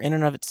adventure in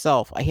and of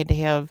itself. I had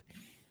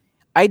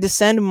to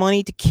send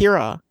money to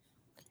Kira,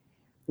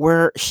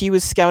 where she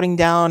was scouting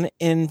down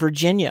in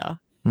Virginia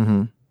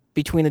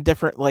between the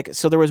different,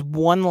 so there was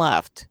one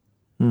left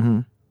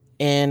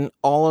in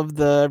all of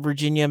the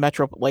Virginia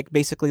metro, like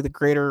basically the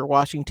greater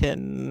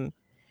Washington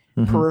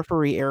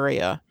periphery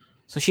area.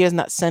 So she has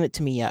not sent it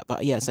to me yet,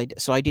 but yes, I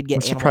did. So I did get.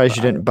 I'm surprised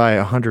you didn't buy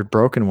 100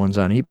 broken ones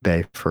on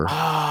eBay for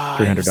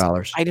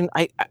 $300. I didn't.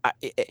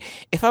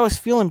 If I was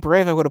feeling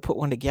brave, I would have put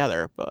one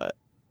together, but.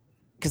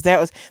 Because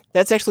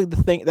that's actually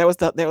the thing. That was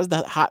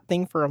the hot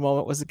thing for a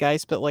moment. Was the guy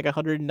spent like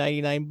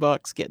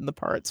 $199 getting the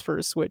parts for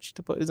a Switch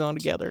to put his own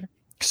together.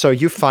 So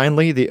you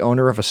finally the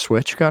owner of a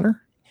Switch,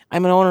 Gunner?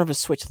 I'm an owner of a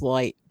Switch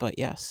Lite, but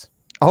yes.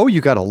 Oh,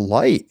 you got a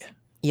light.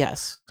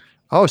 Yes.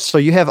 Oh, so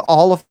you have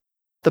all of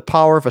the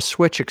power of a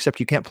Switch, except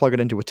you can't plug it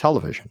into a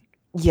television.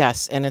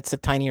 Yes, and it's a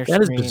tinier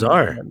That is screen.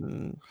 bizarre. I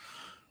know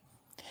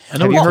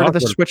Have we've you heard of talked the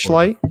about it Switch before.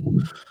 Lite?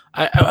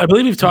 I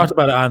believe we've talked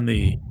about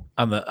it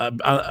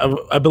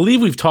I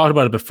believe we've talked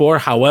about it before.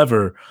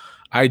 However,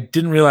 I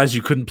didn't realize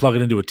you couldn't plug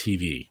it into a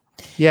TV.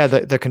 Yeah,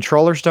 the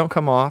controllers don't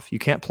come off. You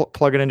can't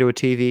plug it into a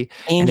TV,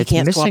 And you it's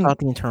can't missing. swap out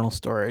the internal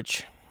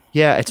storage.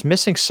 Yeah, it's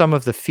missing some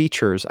of the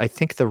features. I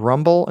think the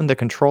rumble and the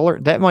controller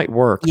that might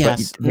work.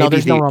 Yes. but No, maybe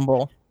there's no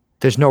rumble.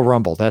 There's no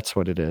rumble. That's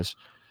what it is.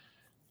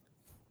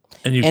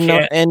 And you And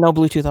can't no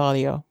Bluetooth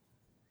audio.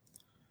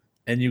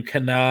 and you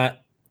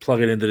cannot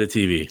plug it into the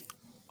TV.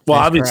 Well,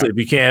 That's obviously, correct.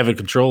 if you can't have a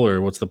controller,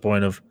 what's the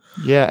point of?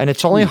 Yeah, and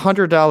it's only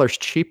 $100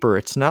 cheaper.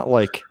 It's not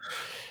like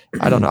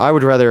I don't know. I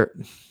would rather.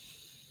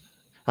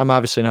 I'm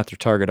obviously not their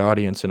target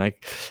audience, and I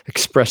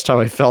expressed how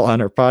I felt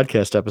on our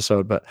podcast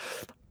episode, but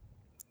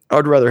I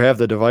would rather have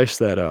the device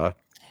that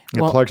it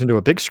Well, plugs into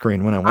a big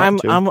screen when I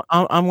want to.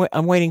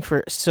 I'm waiting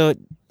for. So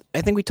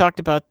I think we talked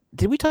about.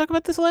 Did we talk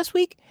about this last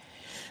week?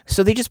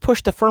 So they just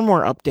pushed the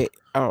firmware update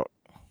out,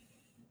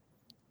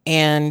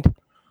 and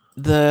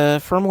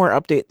the firmware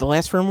update, the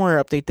last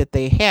firmware update that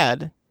they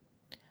had,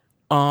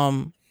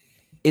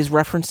 is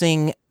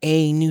referencing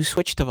a new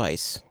Switch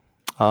device.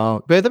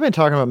 But they've been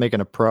talking about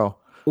making a Pro.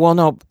 Well,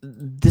 no,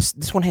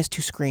 this one has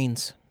 2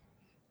 screens.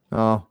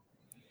 Oh,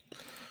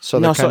 so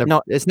No, they're so- kind of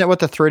no. Isn't that what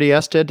the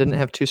 3DS did? Didn't it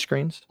have 2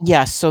 screens?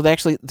 Yes, so they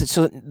actually,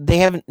 so they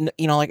haven't,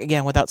 like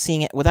again, without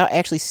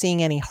actually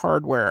seeing any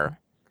hardware,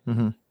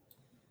 Mm-hmm.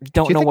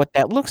 don't you know think- what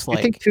that looks I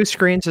like. think 2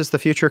 screens is the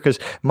future because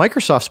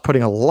Microsoft's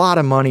putting a lot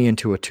of money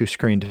into a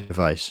 2-screen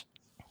device.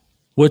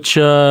 Which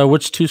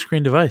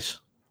 2-screen device?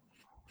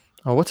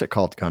 Oh, what's it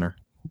called, Gunnar?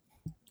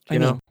 I You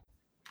know, mean,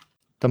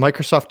 the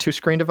Microsoft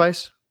 2-screen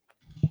device?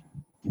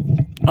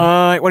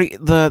 what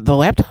the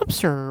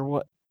laptops or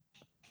what?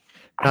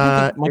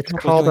 I don't think It's Microsoft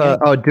was called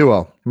doing it.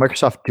 Duo.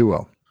 Microsoft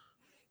Duo.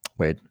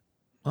 Wait,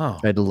 Oh,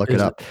 I had to look Is it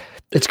it- up.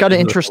 It's got an is it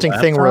a interesting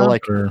thing where laptop,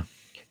 like or-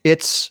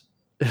 it's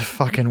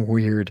fucking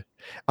weird.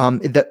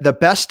 The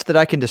best that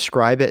I can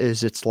describe it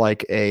is it's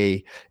like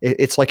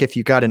if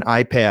you got an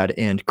iPad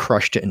and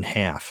crushed it in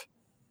half.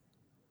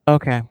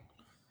 Okay.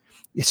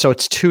 So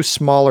it's 2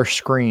 smaller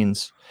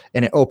screens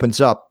and it opens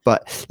up,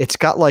 but it's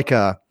got like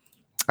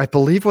I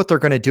believe what they're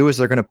going to do is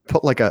they're going to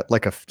put like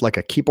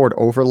a keyboard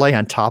overlay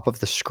on top of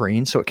the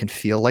screen so it can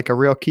feel like a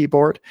real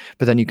keyboard,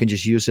 but then you can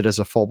just use it as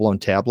a full-blown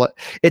tablet.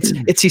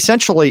 It's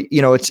essentially,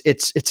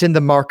 it's in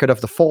the market of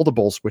the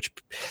foldables, which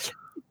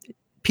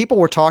people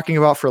were talking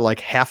about for like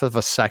half of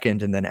a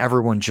second, and then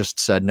everyone just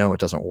said no, it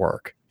doesn't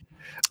work.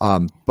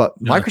 But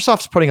Yeah.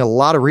 Microsoft's putting a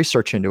lot of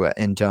research into it,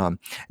 and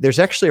there's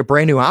actually a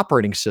brand new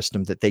operating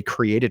system that they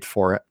created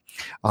for it,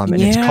 and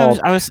it's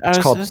called I was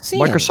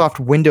seeing. Microsoft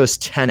Windows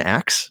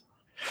 10X,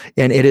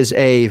 and it is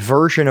a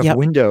version of Yep.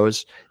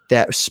 Windows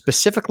that's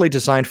specifically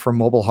designed for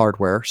mobile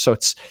hardware. So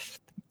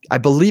I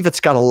believe it's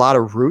got a lot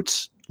of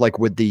roots, like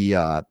with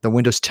the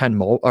Windows 10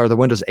 or the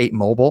Windows 8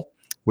 mobile,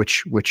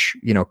 which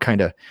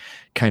kind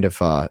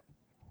of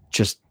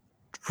just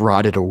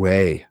rotted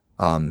away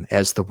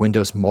as the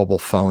Windows mobile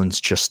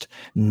phones just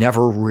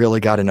never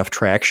really got enough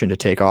traction to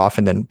take off.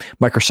 And then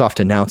Microsoft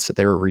announced that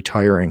they were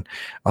retiring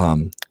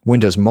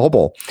Windows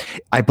Mobile.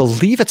 I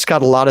believe it's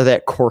got a lot of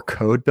that core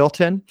code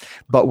built in.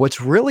 But what's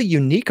really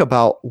unique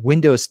about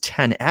Windows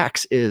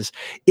 10X is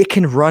it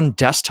can run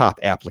desktop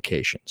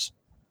applications.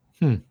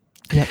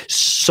 Yep.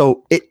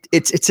 So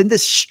it's in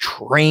this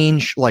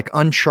strange, like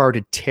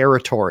uncharted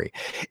territory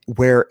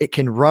where it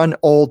can run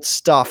old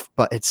stuff,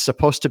 but it's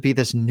supposed to be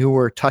this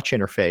newer touch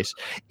interface.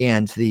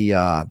 And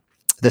the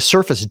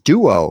Surface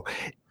Duo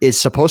is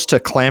supposed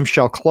to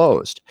clamshell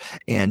closed.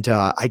 And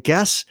I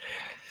guess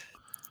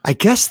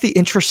the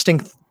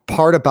interesting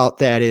part about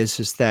that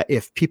is that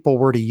if people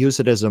were to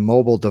use it as a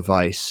mobile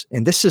device,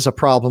 and this is a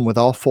problem with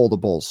all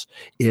foldables,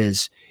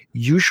 is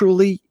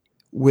usually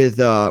with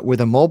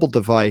a mobile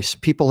device,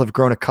 people have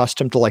grown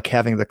accustomed to like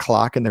having the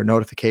clock and their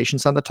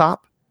notifications on the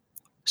top.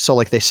 So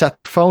like they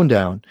set the phone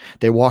down,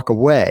 they walk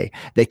away,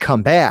 they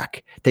come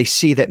back, they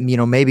see that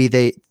maybe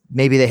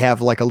they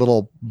have like a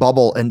little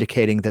bubble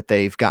indicating that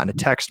they've gotten a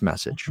text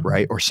message,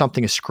 right? Or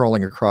something is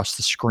scrolling across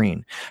the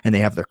screen and they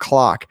have their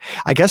clock.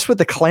 I guess with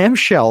the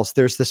clamshells,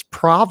 there's this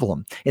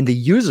problem, and the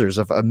users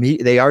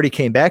they already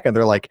came back and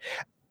they're like,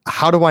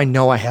 how do I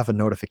know I have a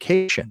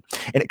notification?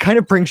 And it kind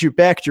of brings you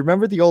back. Do you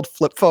remember the old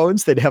flip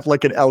phones? They'd have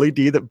like an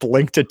LED that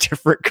blinked a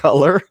different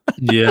color,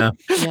 Yeah.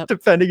 Yep.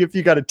 depending if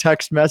you got a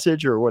text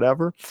message or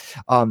whatever.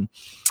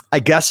 I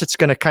guess it's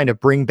going to kind of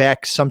bring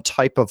back some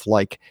type of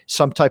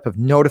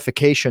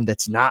notification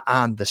that's not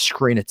on the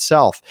screen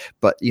itself,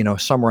 but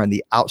somewhere on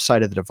the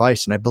outside of the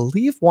device. And I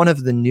believe one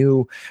of the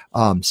new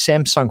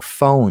Samsung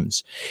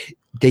phones,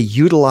 they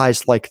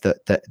utilize like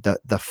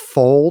the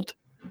fold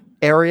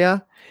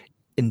area,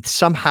 and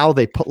somehow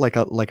they put like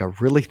a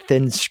really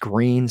thin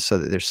screen so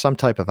that there's some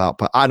type of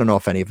output. I don't know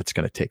if any of it's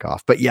going to take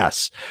off, but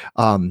yes,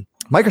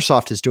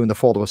 Microsoft is doing the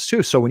foldables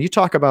too. So when you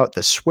talk about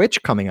the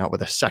Switch coming out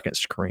with a second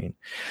screen,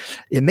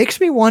 it makes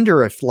me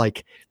wonder if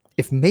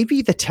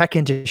maybe the tech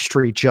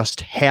industry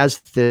just has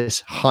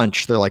this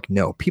hunch. They're like,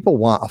 no, people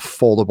want a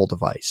foldable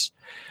device.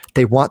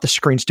 They want the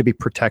screens to be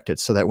protected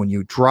so that when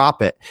you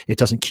drop it, it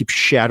doesn't keep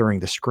shattering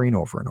the screen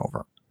over and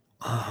over.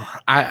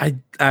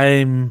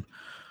 I'm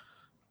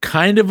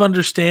kind of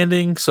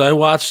understanding. So I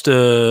watched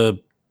a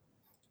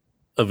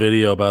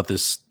video about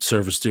this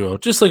Surface Duo,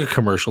 just like a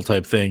commercial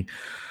type thing.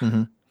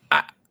 Mm-hmm.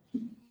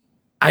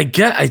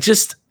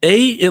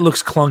 It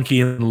looks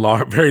clunky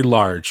and very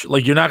large.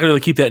 Like you're not going to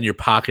keep that in your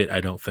pocket,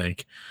 I don't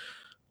think.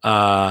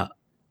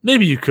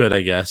 Maybe you could,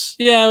 I guess.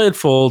 Yeah, it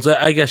folds.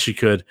 I guess you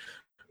could.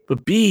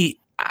 But B,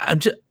 I'm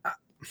just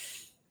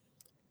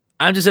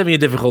having a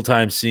difficult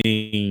time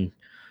seeing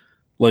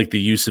like the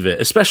use of it,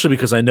 especially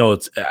because I know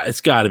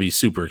it's got to be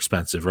super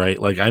expensive,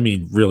 right? Like I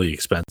mean, really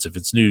expensive.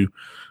 It's new.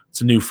 It's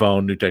a new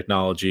phone, new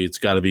technology. It's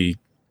got to be.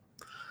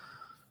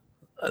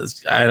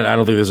 I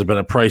don't think there's been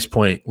a price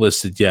point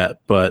listed yet,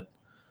 but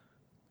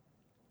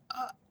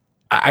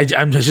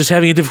I'm just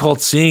having a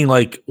difficult seeing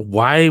like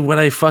why would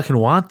I fucking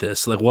want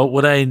this? Like what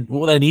would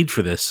I need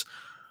for this?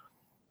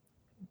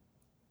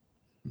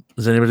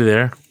 Is anybody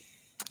there?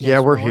 Yeah,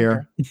 we're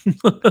here.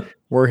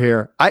 We're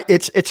here.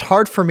 It's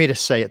hard for me to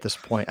say at this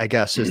point, I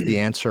guess, is the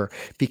answer,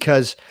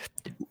 because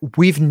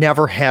we've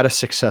never had a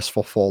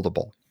successful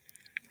foldable.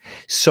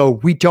 So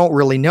we don't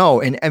really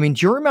know. And I mean,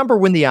 do you remember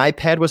when the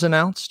iPad was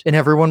announced and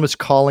everyone was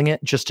calling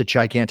it just a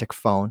gigantic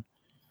phone?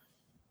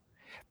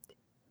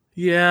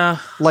 Yeah.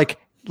 Like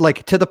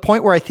to the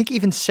point where I think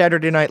even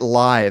Saturday Night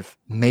Live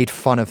made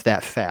fun of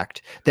that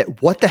fact,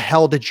 that what the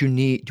hell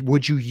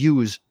would you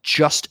use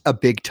just a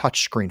big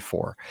touchscreen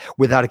for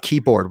without a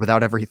keyboard,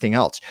 without everything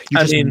else?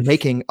 You're just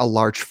making a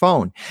large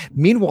phone.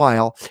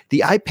 Meanwhile,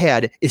 the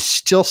iPad is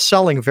still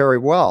selling very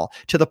well,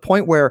 to the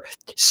point where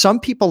some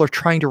people are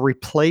trying to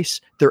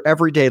replace their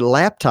everyday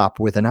laptop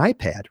with an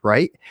iPad,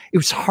 right? It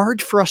was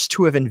hard for us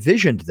to have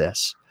envisioned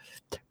this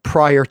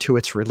prior to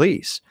its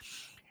release.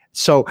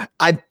 So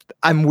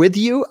I'm with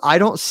you. I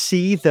don't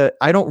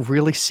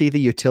really see the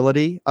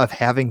utility of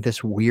having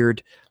this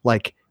weird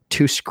like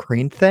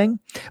 2-screen thing.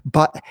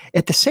 But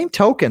at the same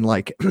token,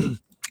 like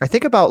I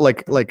think about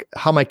like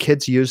how my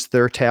kids use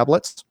their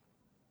tablets.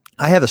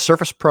 I have a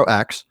Surface Pro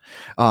X,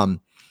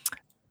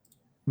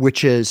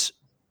 which is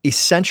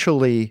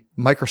essentially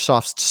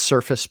Microsoft's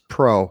Surface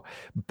Pro,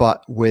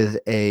 but with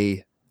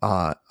a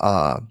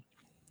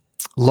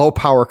low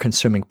power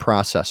consuming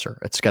processor.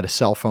 It's got a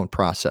cell phone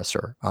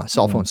processor,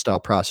 cell phone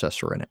style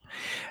processor in it.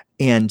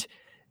 And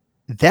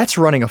that's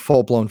running a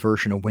full blown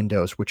version of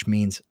Windows, which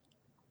means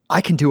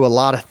I can do a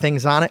lot of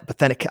things on it, but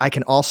then I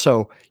can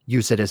also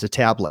use it as a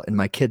tablet. And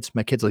my kids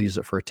will use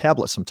it for a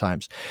tablet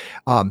sometimes.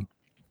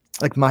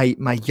 Like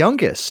my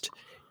youngest,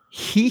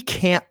 he's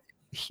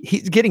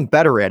getting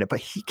better at it, but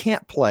he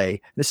can't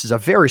play. This is a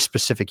very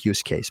specific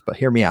use case, but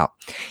hear me out.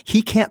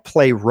 He can't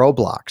play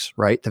Roblox,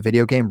 right? The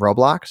video game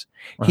Roblox.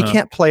 He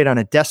can't play it on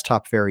a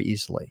desktop very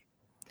easily.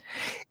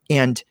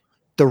 And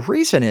the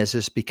reason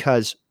is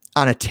because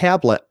on a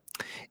tablet,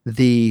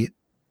 your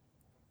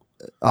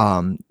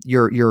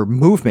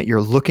movement,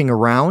 your looking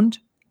around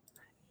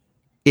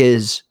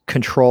is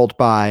controlled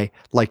by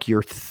like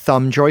your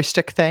thumb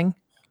joystick thing.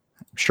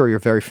 I'm sure you're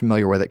very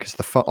familiar with it because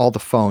all the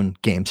phone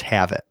games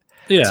have it.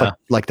 Yeah. It's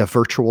like the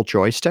virtual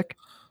joystick.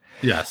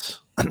 Yes.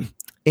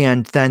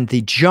 And then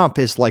the jump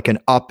is like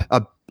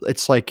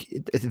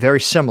it's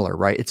very similar,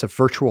 right? It's a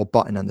virtual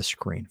button on the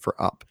screen for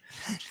up.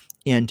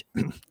 And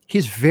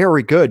he's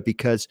very good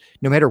because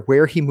no matter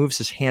where he moves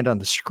his hand on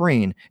the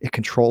screen, it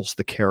controls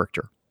the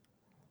character.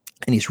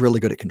 And he's really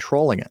good at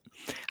controlling it.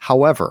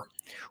 However,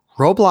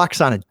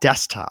 Roblox on a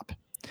desktop,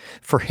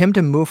 for him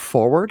to move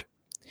forward,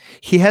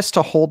 he has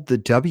to hold the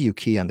W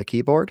key on the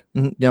keyboard.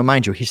 Now,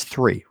 mind you, he's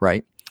 3,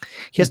 right?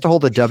 He has to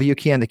hold the W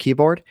key on the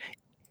keyboard.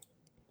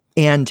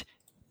 And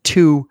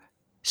to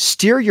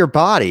steer your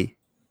body,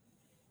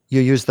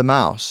 you use the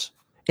mouse.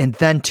 And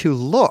then to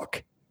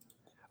look,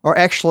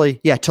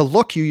 to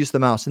look, you use the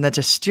mouse. And then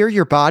to steer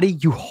your body,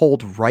 you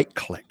hold right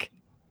click.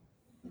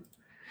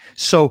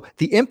 So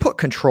the input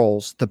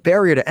controls, the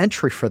barrier to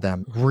entry for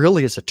them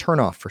really is a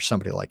turnoff for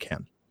somebody like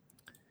him.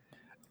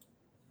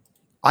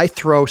 I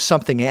throw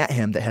something at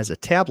him that has a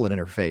tablet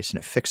interface and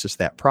it fixes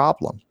that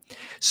problem.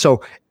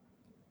 So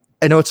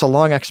I know it's a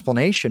long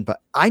explanation, but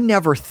I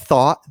never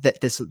thought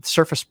that this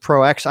Surface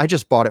Pro X, I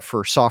just bought it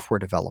for software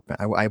development.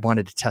 I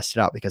wanted to test it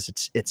out because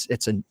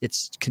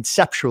it's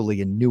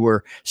conceptually a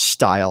newer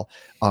style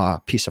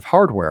piece of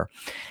hardware.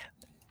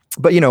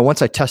 But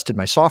once I tested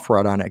my software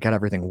out on it, I got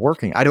everything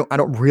working. I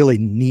don't really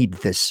need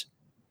this,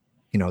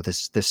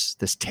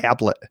 this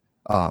tablet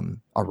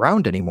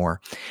around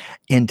anymore.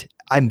 And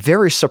I'm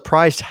very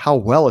surprised how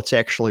well it's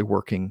actually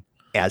working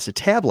as a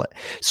tablet.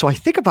 So I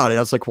think about it. I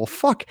was like, well,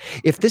 fuck,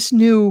 if this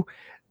new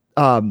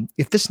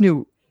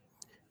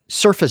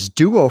Surface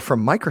Duo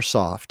from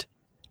Microsoft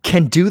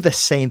can do the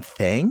same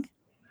thing,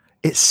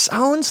 it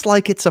sounds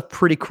like it's a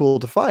pretty cool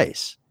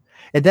device.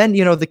 And then,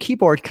 the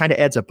keyboard kind of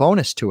adds a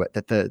bonus to it,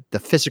 that the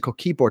physical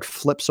keyboard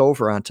flips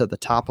over onto the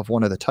top of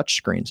one of the touch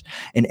screens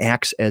and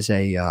acts as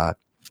a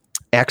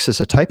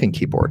typing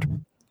keyboard.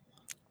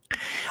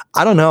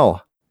 I don't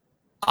know.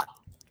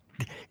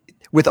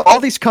 With all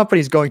these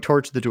companies going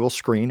towards the dual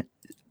screen,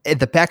 at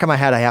the back of my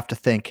head, I have to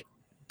think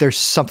there's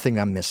something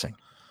I'm missing.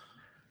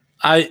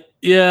 And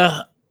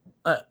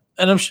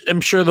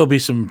I'm sure there'll be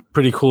some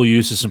pretty cool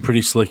uses, some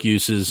pretty slick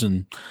uses,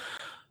 and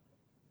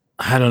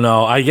I don't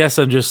know. I guess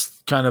I'm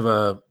just kind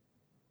of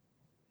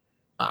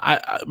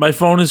my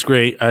phone is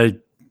great. I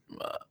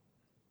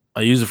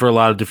use it for a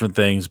lot of different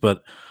things,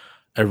 but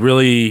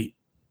anything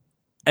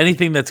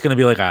that's going to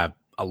be like a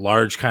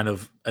large kind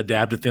of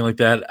adaptive thing like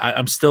that,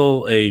 I'm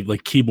still a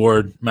like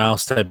keyboard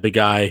mouse type of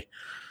guy.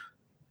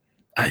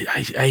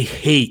 I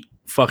hate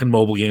fucking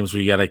mobile games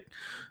where you gotta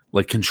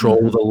like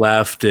control the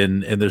left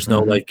and there's no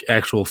like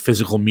actual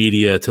physical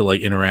media to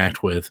like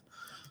interact with.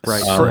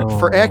 Right.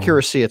 For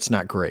accuracy, it's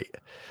not great.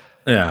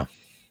 Yeah.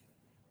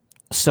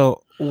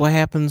 So what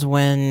happens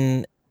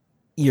when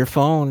your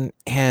phone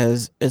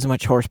has as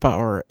much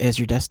horsepower as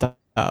your desktop?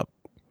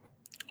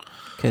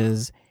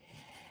 Because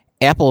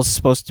Apple's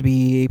supposed to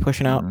be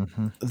pushing out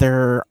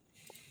their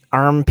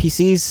ARM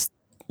PCs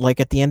like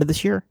at the end of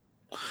this year.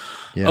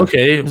 Yeah.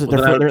 Okay. Well,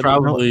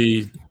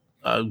 then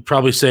I'd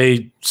probably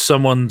say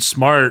someone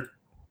smart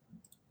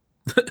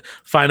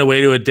find a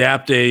way to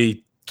adapt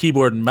a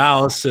keyboard and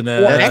mouse. And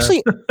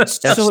actually,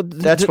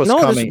 that's what's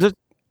coming.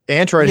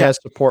 Android has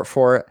support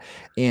for it,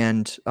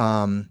 and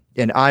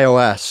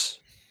iOS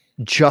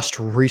just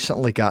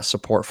recently got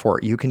support for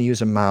it. You can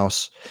use a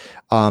mouse.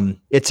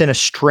 It's in a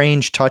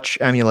strange touch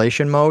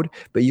emulation mode,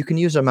 but you can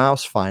use a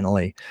mouse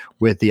finally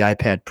with the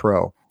iPad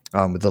Pro,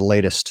 with the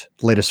latest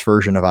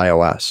version of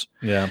iOS.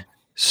 Yeah.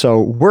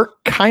 So we're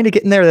kind of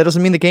getting there. That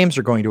doesn't mean the games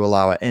are going to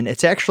allow it. And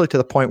it's actually to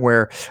the point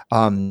where,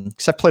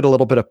 because I played a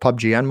little bit of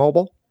PUBG on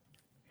mobile.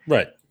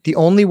 Right. The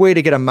only way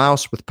to get a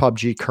mouse with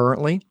PUBG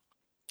currently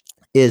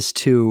is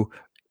to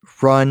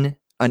run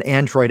an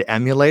Android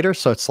emulator.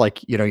 So it's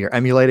like, you're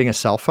emulating a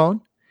cell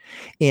phone.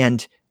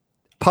 And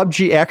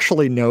PUBG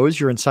actually knows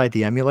you're inside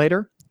the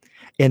emulator.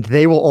 And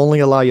they will only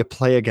allow you to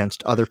play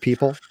against other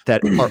people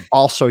that are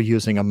also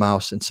using a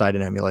mouse inside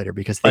an emulator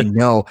because they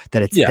know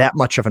that it's that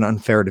much of an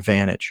unfair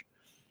advantage.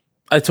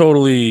 I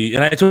totally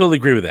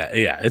agree with that.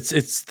 Yeah,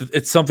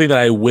 it's something that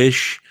I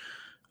wish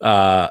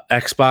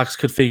Xbox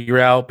could figure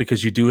out,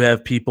 because you do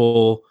have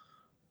people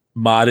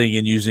modding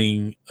and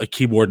using a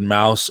keyboard and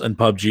mouse in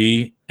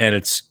PUBG, and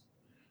it's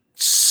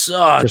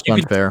just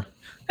unfair.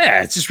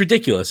 It's just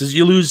ridiculous.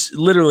 You lose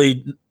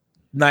literally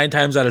 9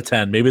 times out of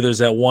 10. Maybe there's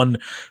that one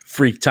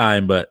freak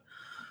time, but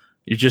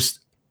you just,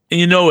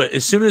 and it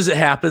as soon as it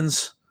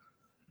happens,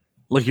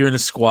 like you're in a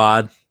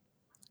squad,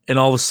 and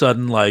all of a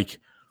sudden, like,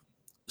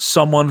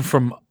 someone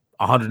from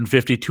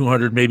 150,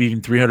 200, maybe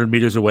even 300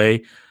 meters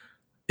away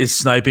is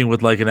sniping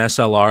with like an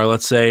SLR,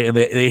 let's say, and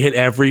they hit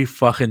every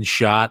fucking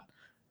shot,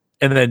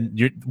 and then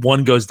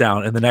one goes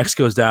down and the next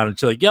goes down,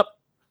 and you're like, yep,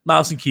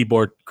 mouse and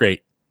keyboard,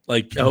 great.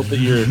 Like, I hope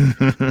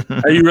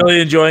that are you really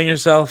enjoying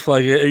yourself?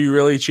 Like, are you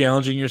really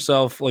challenging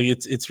yourself? Like,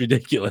 it's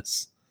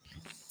ridiculous.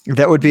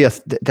 That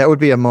would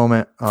be a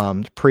moment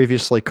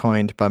previously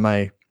coined by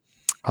my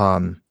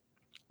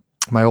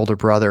older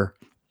brother.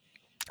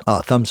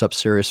 Thumbs up,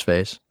 serious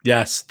face.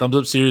 Yes, thumbs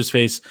up, serious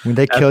face. When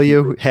they kill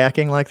you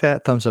hacking like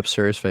that, thumbs up,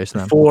 serious face.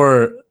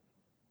 Before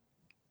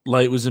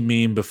Light was a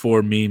meme,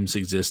 before memes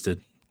existed.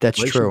 That's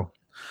true.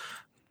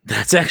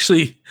 That's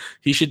actually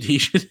he should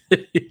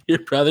your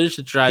brother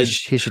should try.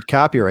 He should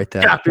copyright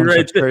that.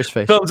 Copyright serious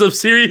face. Thumbs up,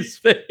 serious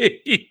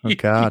face. Oh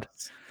God,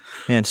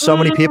 man! So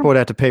many people would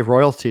have to pay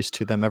royalties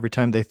to them every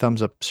time they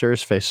thumbs up,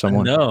 serious face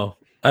someone. No,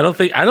 I don't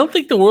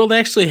think the world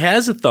actually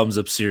has a thumbs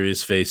up,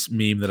 serious face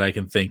meme that I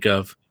can think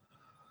of.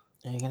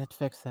 You're gonna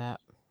fix that.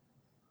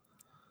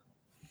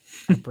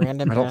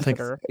 Brand ambassador. I don't think.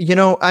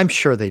 I'm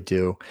sure they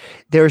do.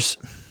 There's,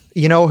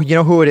 you know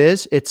who it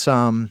is. It's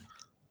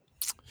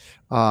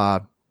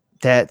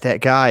that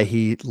guy.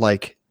 He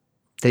like,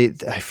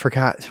 I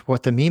forgot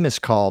what the meme is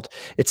called.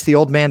 It's the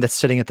old man that's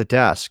sitting at the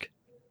desk.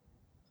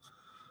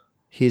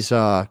 He's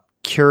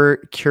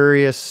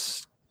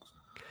curious.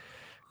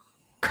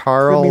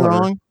 Carl. Prove me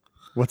wrong.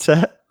 What's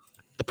that?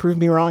 The prove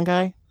me wrong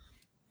guy.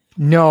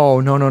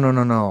 No.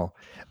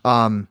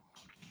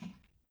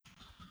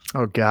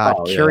 Oh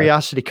God,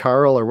 Curiosity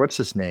Carl, or what's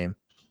his name?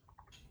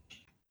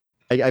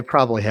 I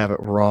probably have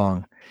it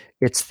wrong.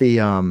 It's the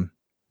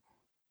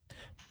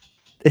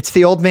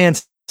old man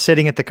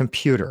sitting at the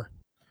computer.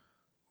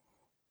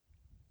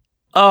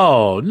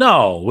 Oh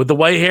no, with the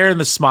white hair and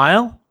the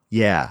smile?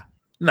 Yeah.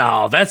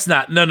 No, that's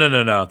not. No.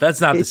 That's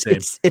not the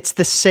same. It's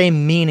the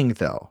same meaning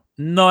though.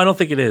 No, I don't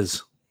think it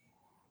is.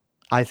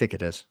 I think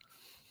it is.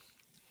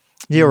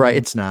 You're right.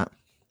 It's not.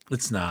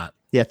 It's not.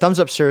 Yeah. Thumbs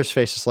up, serious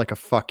face is like a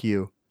fuck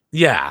you.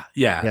 Yeah.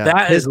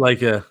 That is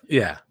like a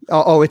yeah.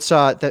 Oh, it's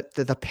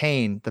the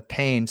pain,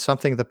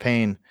 something, the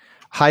pain,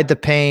 hide the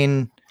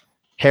pain,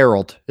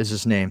 Harold is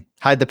his name.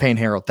 Hide the Pain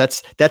Harold.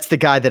 That's the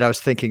guy that I was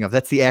thinking of.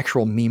 That's the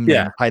actual meme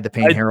Yeah. name. Hide the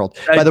Pain Harold.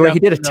 I By the way, he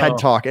did a definitely TED know.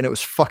 talk and it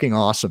was fucking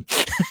awesome.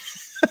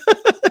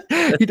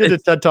 He did a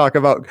TED talk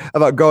about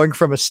going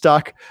from a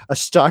stock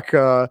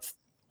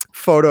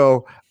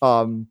photo.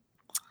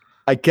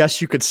 I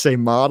guess you could say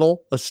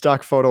a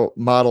stock photo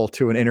model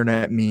to an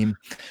internet meme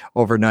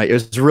overnight. It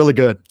was really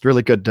good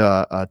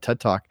TED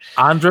talk.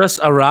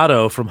 Andres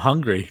Arado from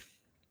Hungary.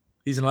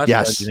 He's an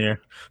electrical Yes. engineer.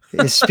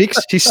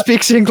 He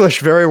speaks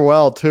English very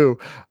well too.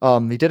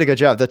 He did a good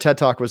job. The TED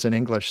talk was in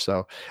English.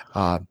 So,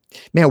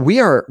 man,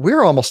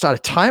 we're almost out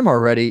of time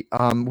already.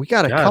 We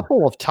got a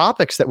couple of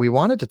topics that we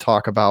wanted to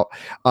talk about.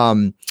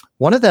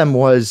 One of them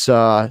was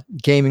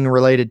gaming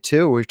related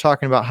too. We were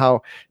talking about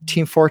how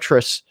Team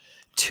Fortress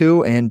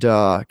 2 and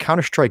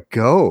Counter-Strike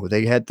Go,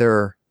 they had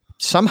the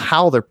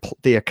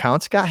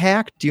accounts got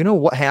hacked. Do you know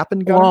what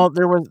happened, Gunnar? Well,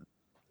 there was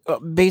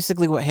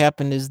basically what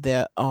happened is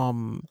that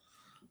you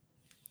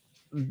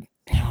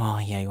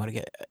want to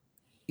get,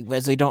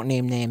 as they don't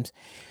name names.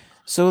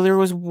 So there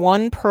was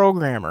one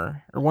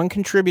programmer or one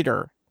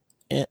contributor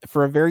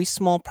for a very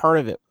small part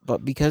of it,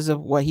 but because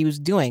of what he was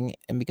doing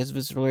and because of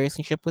his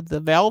relationship with the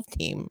Valve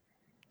team,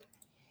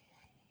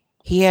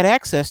 he had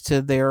access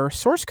to their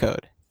source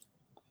code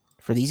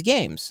for these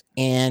games,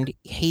 and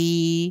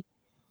he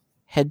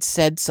had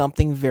said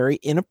something very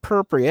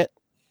inappropriate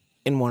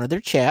in one of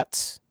their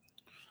chats.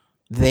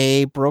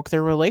 They broke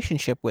their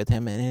relationship with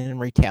him, and in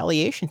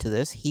retaliation to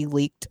this, he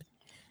leaked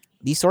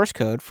the source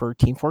code for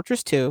Team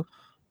Fortress 2,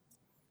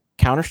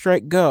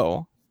 Counter-Strike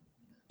Go,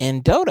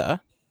 and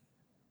Dota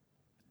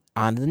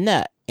onto the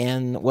net.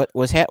 And what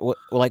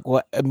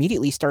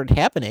immediately started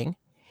happening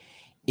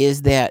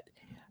is that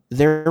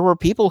there were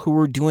people who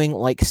were doing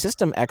like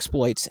system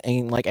exploits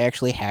and like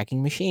actually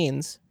hacking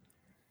machines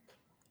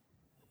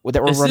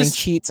that were running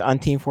cheats on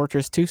Team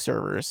Fortress 2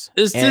 servers.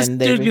 Is this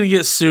dude gonna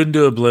get sued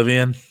into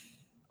oblivion?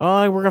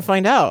 Oh, we're gonna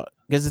find out,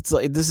 because it's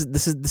like this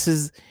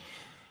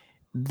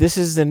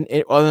is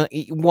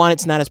one.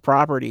 It's not his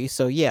property,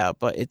 so yeah.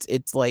 But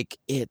it's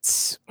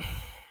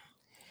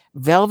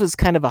Valve is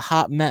kind of a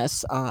hot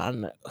mess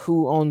on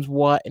who owns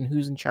what and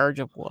who's in charge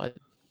of what.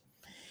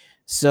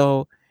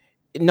 So,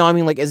 no, I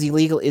mean, like, is he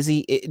legal?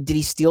 Did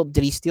he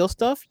steal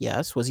stuff?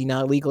 Yes. Was he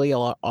not legally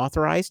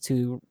authorized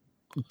to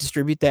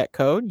distribute that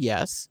code?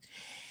 Yes.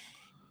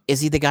 Is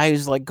he the guy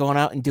who's like going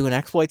out and doing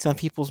exploits on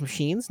people's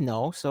machines?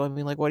 No. So I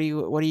mean, like, what are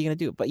you gonna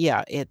do? But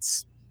yeah,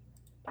 it's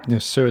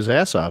sue his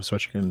ass off. Is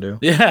what you can do.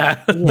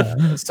 Yeah.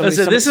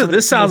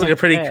 This sounds like a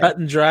pretty cut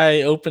and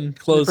dry, open,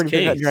 closed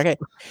case.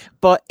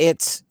 But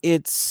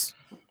it's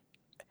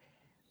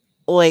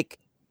like,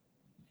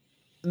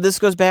 this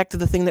goes back to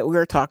the thing that we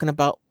were talking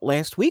about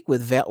last week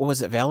with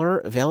was it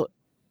Valor?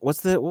 What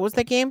was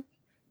that game?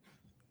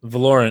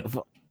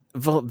 Valorant.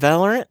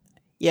 Valorant?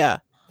 Yeah,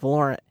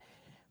 Valorant.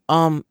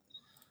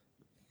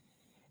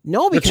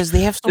 No, because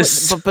they have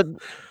so much, but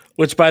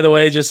which, by the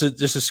way, just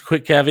a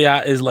quick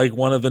caveat, is like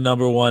one of the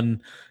number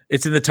one.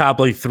 It's in the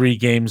top like 3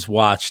 games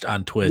watched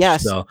on Twitch.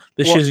 Yes. So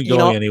this isn't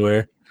going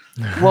anywhere.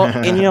 Well,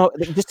 and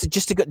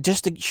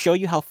just to show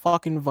you how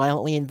fucking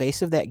violently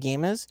invasive that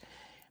game is,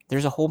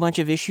 there's a whole bunch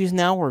of issues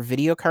now where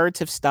video cards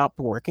have stopped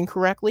working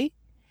correctly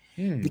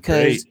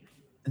because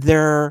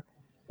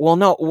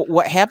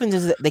what happens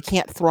is that they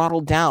can't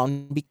throttle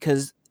down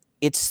because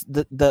it's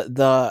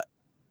the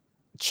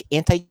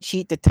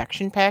anti-cheat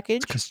detection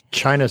package, because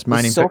China's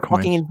mining so Bitcoin.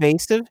 Fucking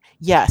invasive.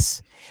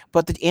 Yes,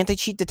 but the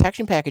anti-cheat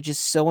detection package is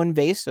so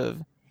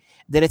invasive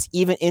that it's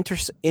even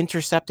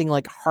intercepting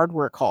like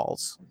hardware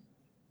calls.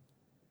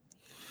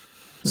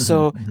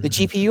 So the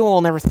GPU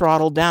will never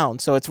throttle down,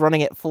 so it's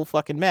running at full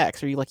fucking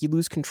max, or you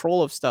lose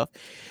control of stuff.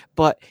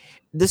 But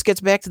this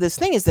gets back to this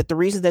thing, is that the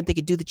reason that they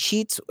could do the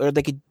cheats, or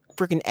they could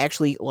freaking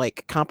actually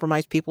like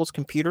compromise people's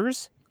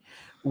computers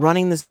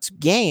running this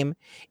game,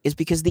 is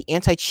because the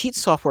anti-cheat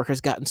software has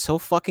gotten so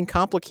fucking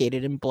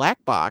complicated and black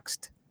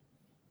boxed.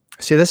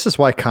 See, this is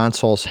why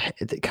consoles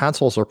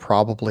are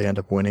probably end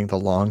up winning the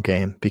long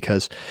game,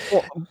 because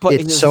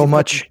it's so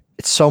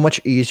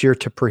much easier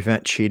to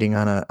prevent cheating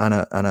on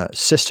a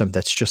system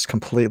that's just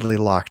completely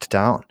locked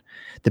down.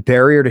 The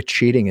barrier to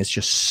cheating is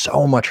just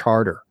so much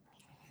harder.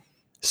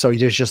 So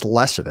there's just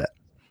less of it.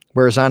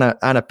 Whereas on a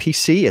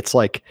PC, it's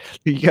like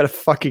you got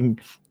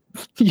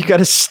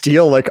to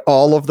steal like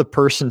all of the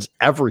person's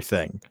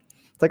everything.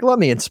 Like, let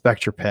me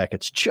inspect your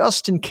packets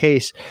just in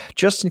case.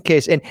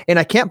 And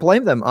I can't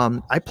blame them. I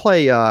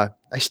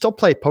still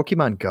play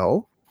Pokemon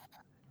Go,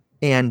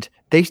 and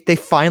they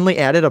finally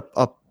added a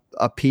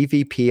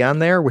PvP on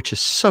there, which is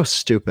so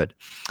stupid.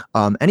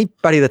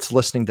 Anybody that's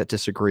listening that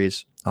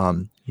disagrees,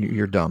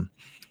 you're dumb.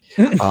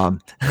 No,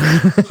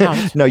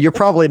 you're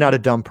probably not a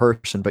dumb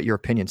person, but your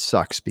opinion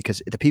sucks,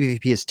 because the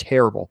PvP is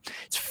terrible.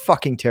 It's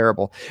fucking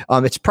terrible.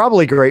 It's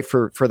probably great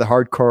for the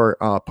hardcore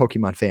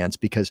Pokemon fans,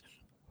 because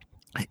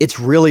it's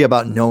really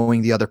about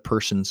knowing the other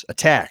person's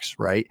attacks,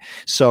 right?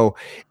 So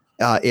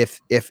if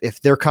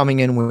they're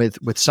coming in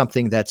with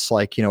something that's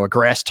like, a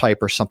grass type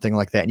or something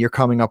like that, and you're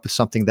coming up with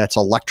something that's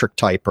electric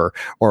type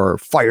or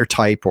fire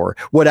type or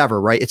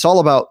whatever, right? It's all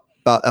about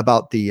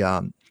about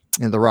the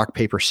the rock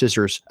paper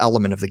scissors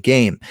element of the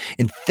game,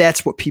 and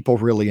that's what people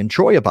really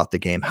enjoy about the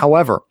game.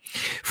 However,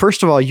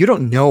 first of all, you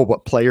don't know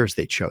what players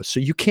they chose, so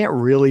you can't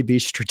really be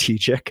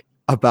strategic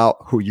about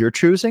who you're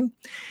choosing.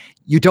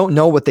 You don't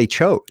know what they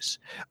chose.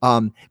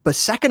 But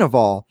second of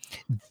all,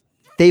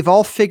 they've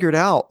all figured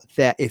out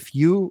that if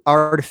you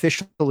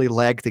artificially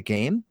lag the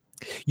game,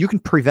 you can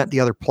prevent the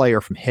other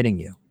player from hitting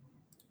you.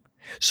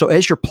 So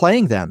as you're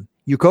playing them,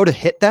 you go to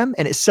hit them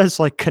and it says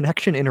like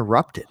connection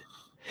interrupted.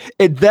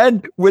 And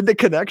then when the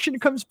connection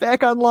comes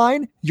back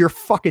online, you're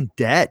fucking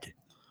dead.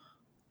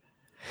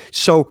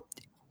 So,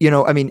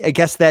 I mean, I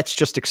guess that's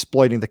just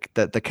exploiting the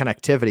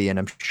connectivity, and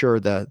I'm sure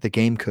the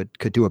game could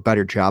do a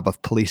better job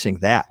of policing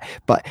that.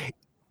 But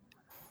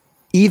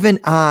even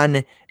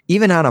on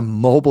a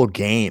mobile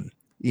game,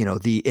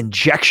 the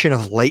injection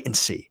of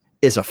latency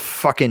is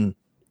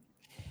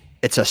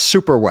it's a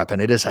super weapon.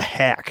 It is a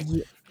hack.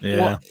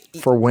 Yeah.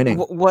 For winning.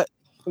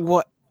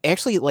 What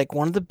actually, like,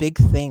 one of the big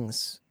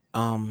things,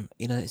 I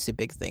say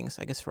big things,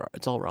 I guess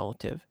it's all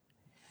relative.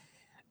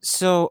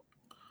 So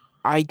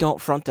I don't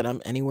front that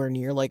I'm anywhere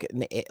near like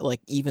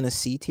even a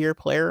C tier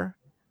player,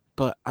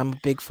 but I'm a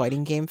big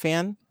fighting game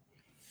fan.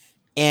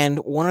 And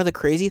one of the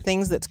crazy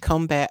things that's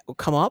come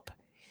up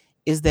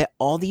is that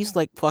all these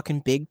like fucking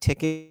big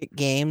ticket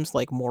games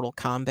like Mortal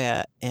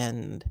Kombat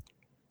and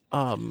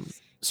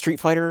Street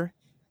Fighter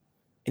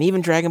and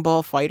even Dragon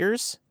Ball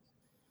Fighters,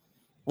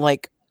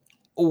 like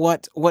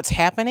what's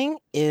happening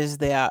is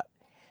that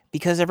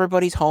because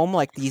everybody's home,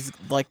 like these,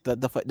 like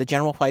the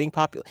general fighting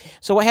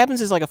So what happens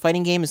is like a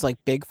fighting game is like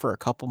big for a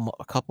couple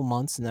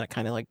months, and then it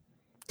kind of like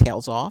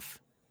tails off.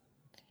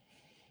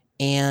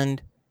 And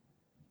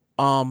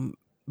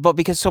but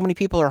because so many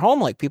people are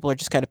home, like people are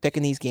just kind of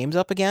picking these games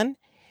up again.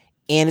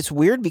 And it's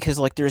weird because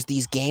like there's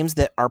these games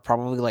that are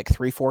probably like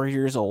 3-4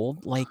 years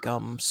old, like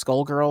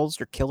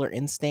Skullgirls or Killer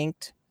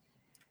Instinct,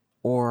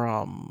 or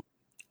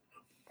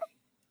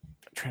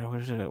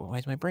why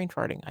is my brain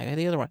farting? I had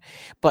the other one,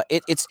 but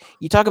it's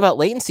you talk about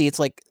latency. It's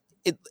like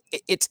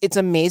it's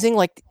amazing.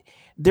 Like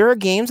there are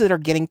games that are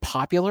getting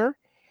popular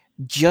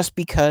just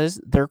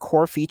because their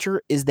core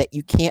feature is that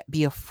you can't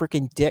be a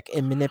freaking dick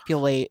and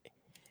manipulate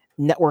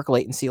network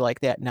latency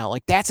like that now.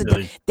 Like that's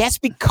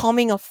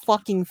becoming a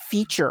fucking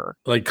feature.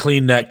 Like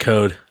clean net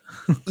code.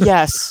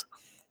 Yes.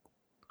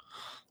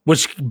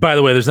 Which, by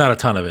the way, there's not a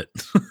ton of it.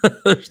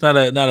 There's not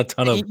a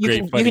ton of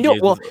great fighting games.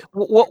 Well,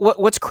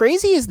 what's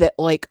crazy is that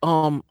like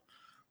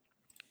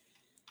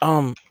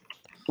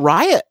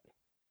Riot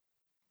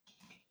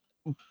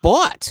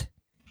bought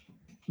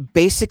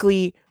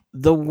basically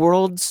the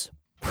world's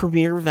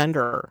premier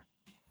vendor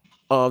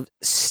of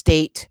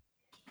state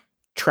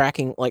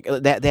tracking, like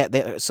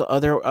that. So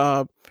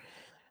other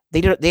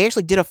they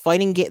actually did a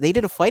fighting game. They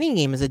did a fighting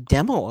game as a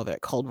demo of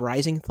it called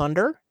Rising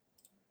Thunder,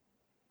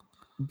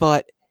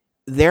 but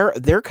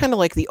they're kind of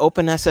like the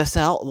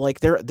OpenSSL, like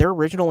their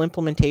original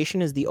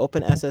implementation is the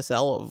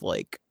OpenSSL of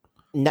like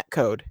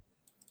netcode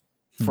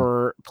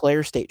for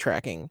player state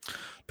tracking.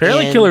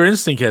 Apparently Killer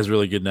Instinct has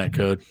really good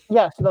netcode.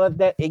 Yeah, so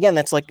that again,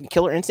 that's like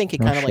Killer Instinct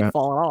had kind of like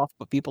fallen off,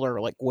 but people are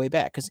like way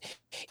back because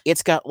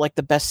it's got like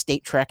the best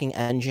state tracking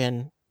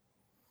engine,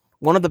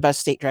 one of the best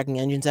state tracking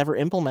engines ever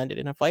implemented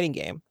in a fighting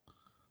game.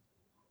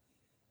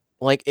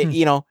 Like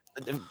Skullgirls,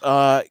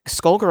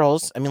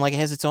 I mean, like it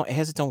has its own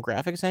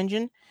graphics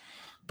engine.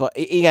 But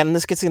again,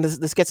 this gets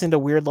into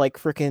weird like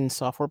freaking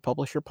software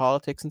publisher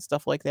politics and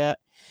stuff like that.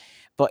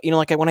 But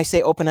like when I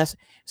say OpenS,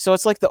 so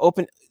it's like like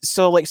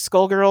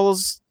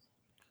Skullgirls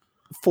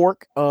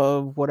fork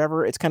of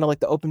whatever. It's kind of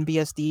like the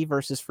OpenBSD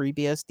versus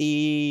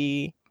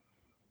FreeBSD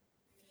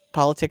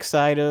politics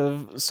side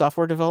of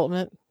software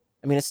development.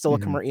 I mean, it's still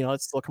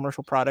it's still a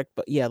commercial product,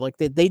 but yeah, like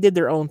they did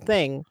their own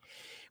thing.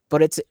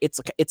 But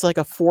it's like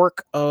a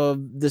fork of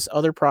this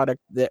other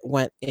product that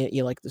went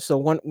so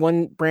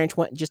one branch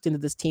went just into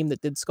this team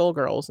that did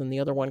Skullgirls, and the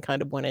other one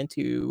kind of went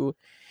into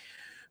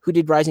who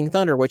did Rising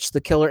Thunder, which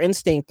the Killer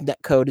Instinct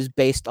netcode is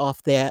based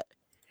off that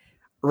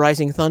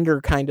Rising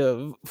Thunder kind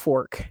of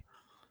fork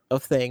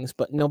of things.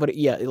 But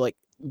nobody, like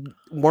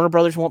Warner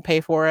Brothers won't pay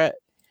for it,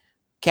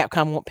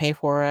 Capcom won't pay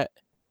for it,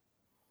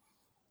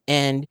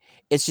 and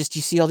it's just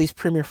you see all these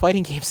premier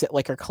fighting games that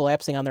like are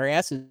collapsing on their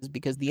asses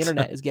because the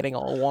internet is getting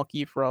all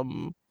wonky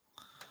from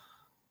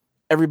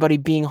everybody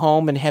being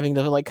home and having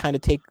to like kind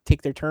of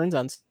take their turns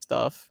on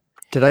stuff.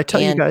 Did I tell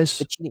you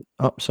guys?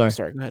 Oh, sorry.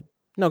 Sorry, go ahead.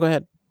 No, go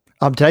ahead.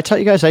 Did I tell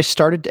you guys I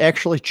started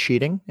actually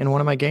cheating in one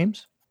of my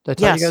games? Did I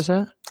tell you guys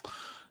that?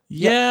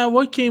 Yeah,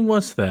 what game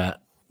was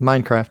that?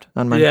 Minecraft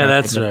on Minecraft. Yeah,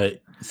 that's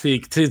right. See,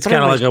 it's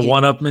kind of like a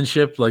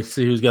one-upmanship. Like,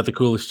 see who's got the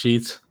coolest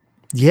cheats.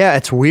 Yeah,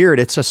 it's weird.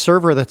 It's a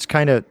server that's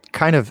kind of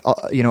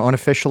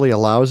unofficially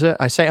allows it.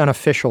 I say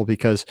unofficial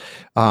because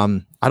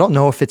I don't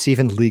know if it's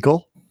even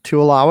legal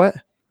to allow it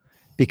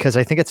because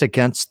I think it's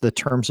against the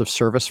terms of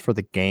service for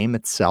the game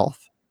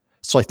itself.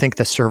 So I think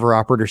the server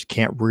operators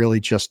can't really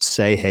just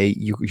say, "Hey,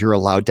 you're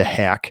allowed to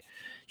hack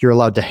you're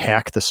allowed to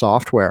hack the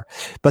software.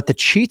 But the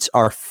cheats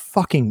are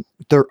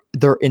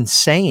they're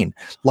insane.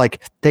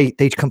 Like they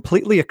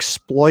completely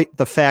exploit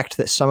the fact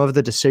that some of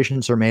the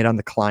decisions are made on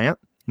the client,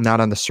 not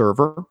on the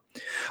server.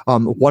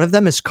 One of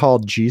them is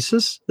called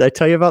Jesus. Did I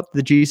tell you about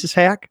the Jesus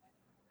hack?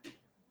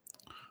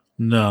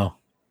 No.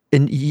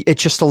 And it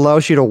just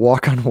allows you to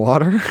walk on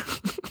water.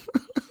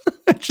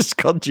 It's just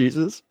called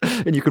Jesus,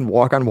 and you can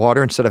walk on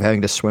water instead of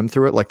having to swim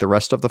through it like the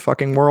rest of the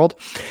fucking world.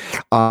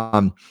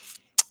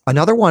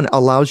 Another one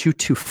allows you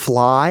to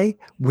fly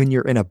when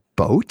you're in a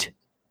boat.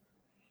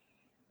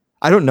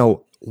 I don't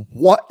know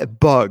what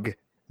bug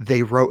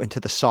they wrote into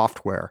the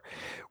software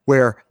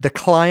where the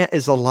client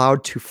is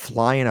allowed to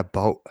fly in a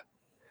boat,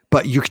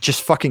 but you could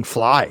just fucking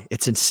fly.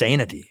 It's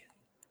insanity.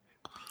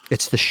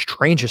 It's the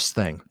strangest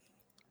thing.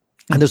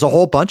 And there's a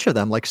whole bunch of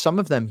them. Like some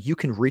of them you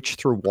can reach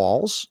through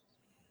walls.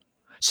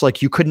 So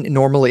like you couldn't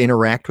normally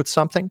interact with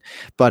something,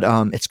 but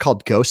it's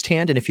called Ghost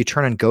Hand. And if you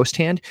turn on Ghost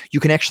Hand, you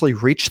can actually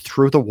reach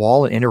through the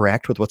wall and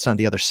interact with what's on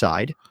the other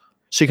side.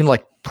 So you can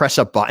like press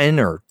a button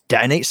or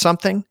detonate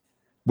something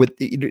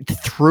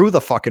through the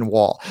fucking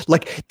wall.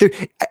 Like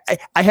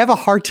I have a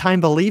hard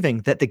time believing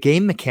that the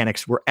game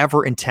mechanics were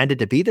ever intended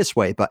to be this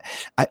way. But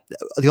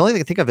the only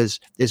thing I think of is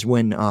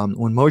when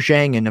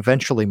Mojang and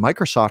eventually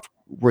Microsoft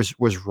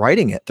was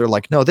writing it, they're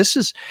like, no, this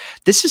is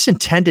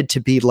intended to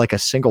be like a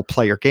single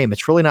player game.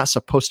 It's really not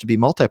supposed to be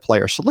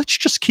multiplayer. So let's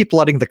just keep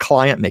letting the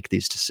client make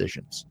these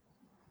decisions.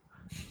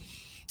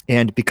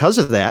 And because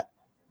of that,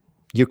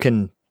 you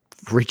can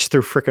reach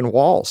through freaking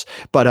walls.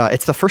 But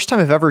it's the first time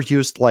I've ever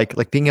used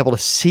like being able to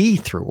see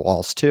through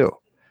walls too.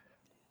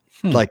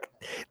 Like,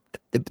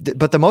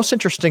 but the most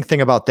interesting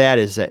thing about that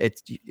is that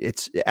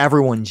it's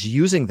everyone's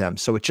using them,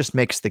 so it just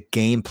makes the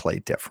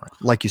gameplay different.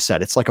 Like you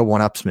said, it's like a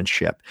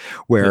one-upsmanship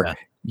where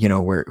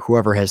where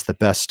whoever's the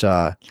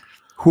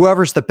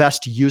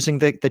best using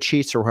the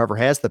cheats, or whoever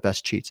has the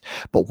best cheats.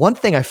 But one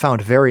thing I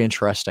found very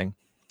interesting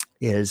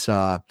is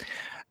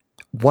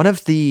one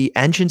of the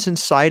engines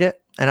inside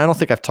it, and I don't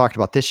think I've talked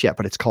about this yet,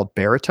 but it's called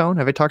Baritone.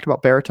 Have I talked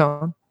about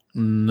Baritone?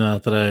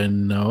 Not that I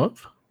know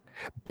of.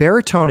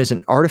 Baritone is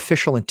an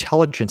artificial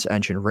intelligence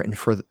engine written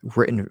for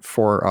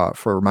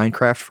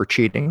Minecraft for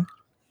cheating.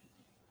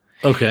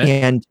 Okay.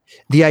 And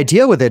the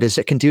idea with it is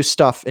it can do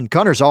stuff, and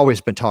Gunner's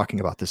always been talking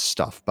about this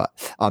stuff, but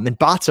and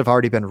bots have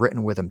already been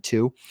written with him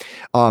too.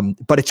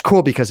 But it's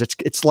cool because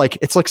it's like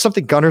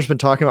something Gunner's been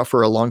talking about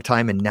for a long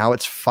time, and now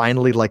it's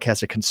finally like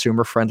has a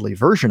consumer friendly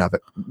version of it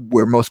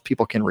where most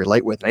people can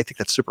relate with. And I think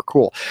that's super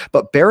cool.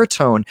 But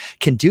Baritone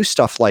can do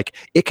stuff like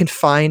it can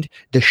find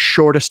the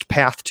shortest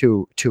path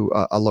to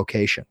a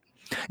location.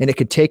 And it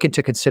can take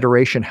into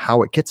consideration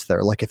how it gets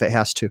there. Like if it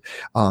has to,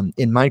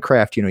 in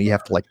Minecraft, you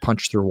have to like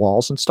punch through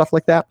walls and stuff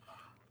like that.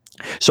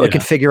 So it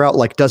can figure out,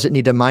 like, does it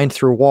need to mine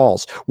through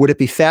walls? Would it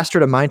be faster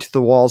to mine through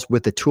the walls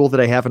with the tool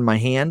that I have in my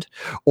hand?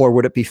 Or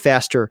would it be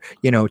faster,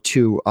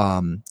 to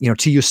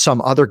use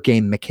some other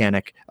game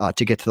mechanic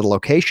to get to the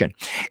location?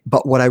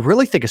 But what I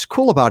really think is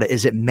cool about it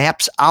is it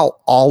maps out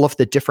all of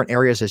the different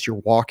areas as you're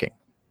walking.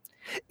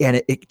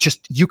 And it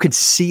just, you can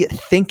see it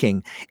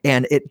thinking,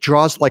 and it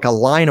draws like a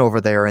line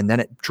over there, and then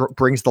it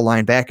brings the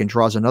line back and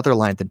draws another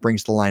line that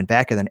brings the line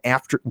back. And then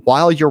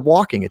while you're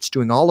walking, it's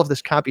doing all of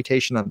this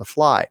computation on the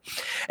fly,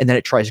 and then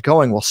it tries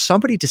going. Well,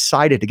 somebody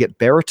decided to get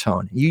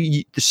Baritone.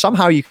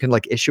 Somehow you can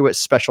like issue it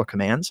special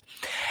commands,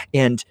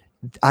 and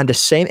on the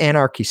same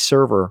Anarchy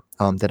server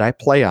that I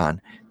play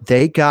on,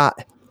 they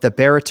got the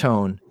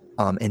Baritone,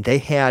 and they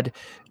had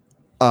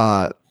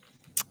a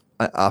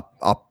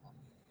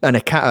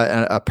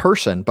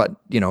person, but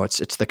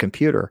it's the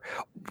computer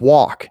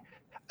walk.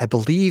 I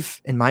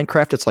believe in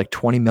Minecraft it's like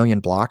 20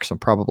 million blocks. I'm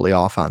probably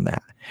off on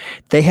that.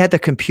 They had the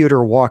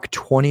computer walk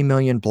 20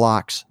 million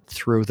blocks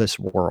through this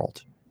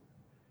world,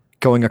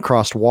 going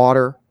across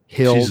water,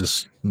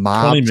 hills,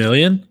 mobs. 20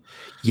 million?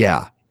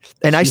 Yeah.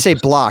 And I say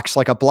blocks,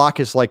 like a block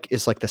is like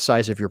the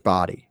size of your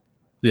body.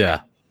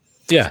 Yeah.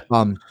 Yeah.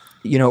 And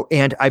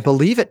I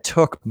believe it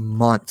took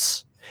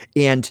months.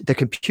 And the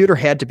computer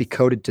had to be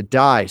coded to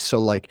die. So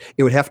like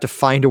it would have to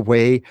find a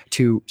way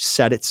to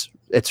set its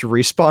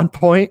respawn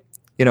point,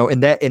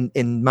 and that in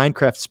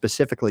Minecraft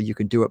specifically, you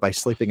can do it by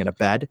sleeping in a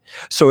bed.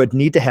 So it'd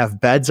need to have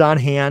beds on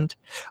hand.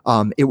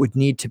 It would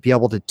need to be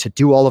able to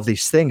do all of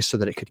these things so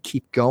that it could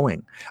keep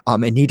going.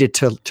 It needed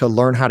to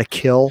learn how to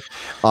kill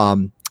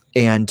and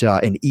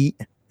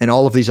eat and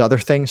all of these other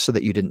things so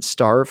that you didn't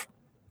starve.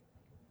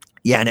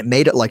 Yeah. And it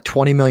made it like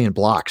 20 million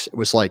blocks. It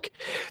was like,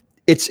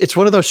 it's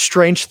one of those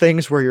strange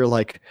things where you're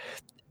like,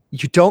 I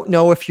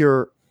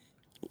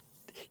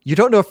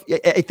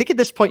think at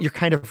this point you're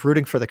kind of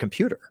rooting for the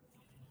computer,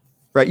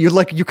 right? You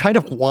kind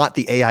of want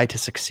the AI to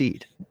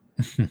succeed,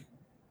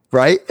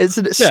 right?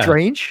 Isn't it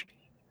strange?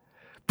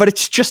 But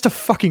it's just a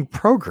fucking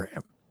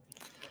program.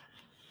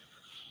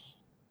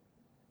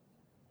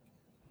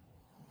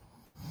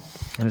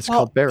 And it's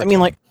called Baritone.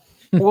 Is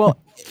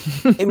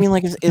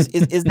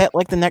that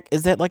like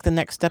the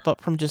next step up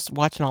from just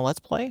watching a Let's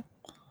Play?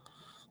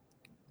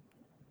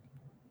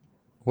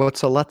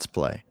 What's a Let's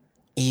Play?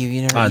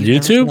 You've never On seen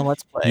YouTube? a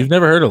Let's Play. You've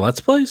never heard of Let's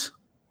Plays?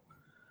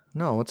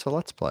 No, what's a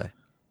let's play?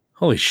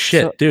 Holy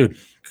shit, So- dude!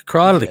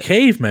 Crawl out of the Yeah.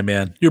 cave, my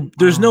man.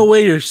 There's no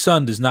way your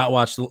son does not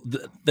watch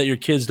that. Your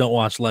kids don't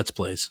watch Let's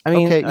Plays. I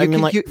mean,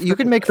 Okay, you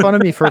can make fun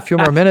of me for a few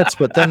more minutes,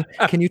 but then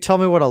can you tell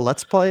me what a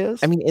let's play is?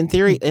 I mean, in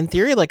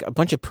theory, like a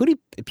bunch of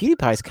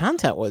PewDiePie's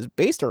content was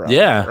based around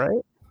Yeah. that,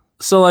 right?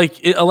 So like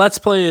a Let's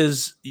Play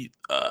is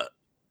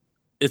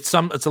it's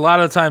a lot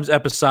of times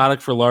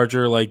episodic for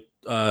larger like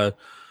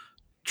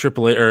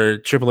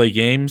AAA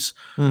games,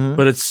 Mhm.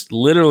 but it's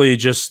literally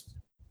just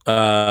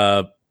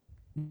a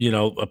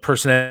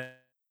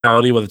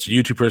personality, whether it's a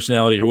YouTube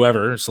personality,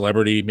 whoever,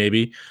 celebrity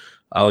maybe,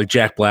 like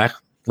Jack Black.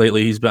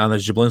 Lately, he's been on the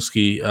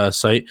Jablinski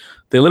site.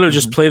 They literally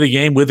just play the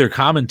game with their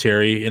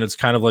commentary, and it's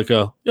kind of like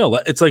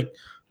it's like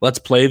let's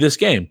play this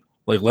game.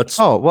 Like let's.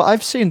 Oh well,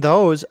 I've seen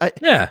those.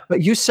 Yeah,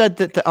 But you said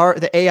that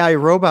the AI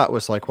robot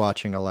was like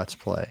watching a let's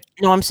play.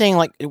 No, I'm saying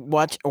like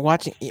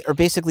watching or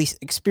basically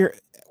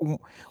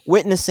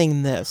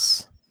witnessing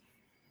this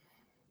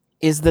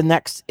is the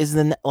next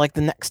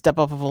step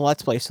up of a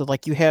let's play. So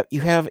like you have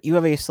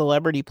a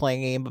celebrity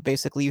playing a game, but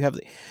basically you have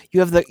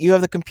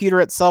the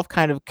computer itself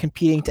kind of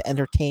competing to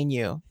entertain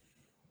you.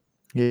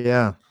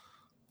 Yeah,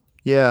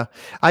 yeah.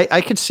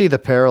 I could see the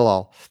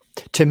parallel.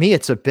 To me,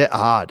 it's a bit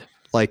odd.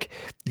 Like,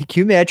 can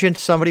you imagine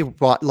somebody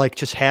like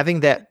just having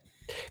that?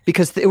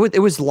 Because it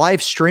was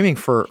live streaming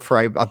for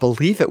I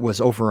believe it was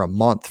over a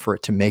month for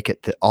it to make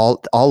it all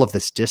of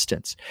this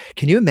distance.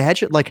 Can you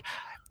imagine? Like,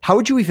 how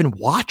would you even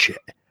watch it?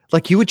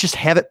 Like, you would just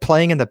have it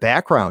playing in the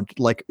background,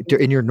 like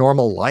in your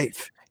normal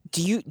life.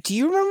 Do you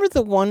remember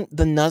the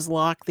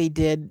Nuzlocke they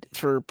did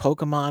for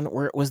Pokemon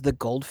where it was the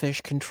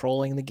goldfish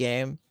controlling the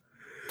game?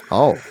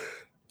 Oh,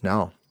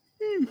 no.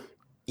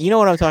 You know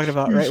what I'm talking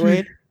about, right,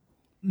 Wade?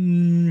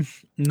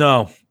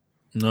 No,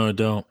 I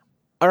don't.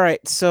 All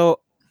right, so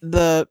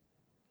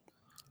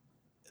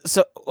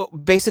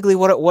basically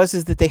what it was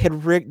is that they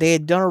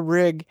had done a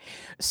rig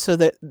so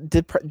that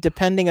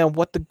depending on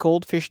what the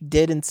goldfish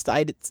did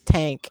inside its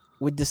tank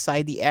would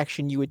decide the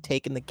action you would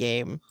take in the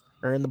game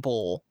or in the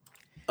bowl.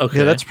 Okay,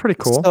 Yeah, that's pretty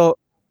cool. So,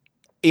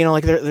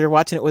 like they're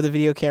watching it with a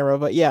video camera,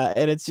 but yeah,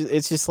 and it's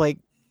just like,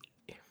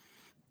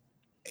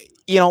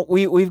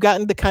 we've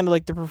gotten to kind of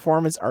like the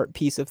performance art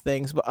piece of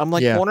things, but I'm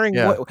like wondering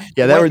what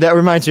that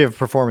reminds me of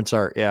performance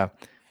art. Yeah.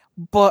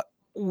 But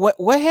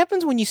what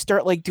happens when you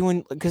start like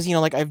doing, because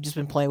like I've just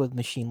been playing with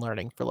machine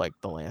learning for like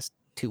the last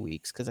 2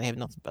 weeks because I have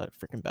nothing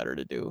freaking better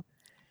to do.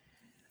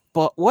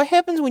 But what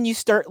happens when you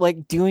start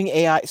like doing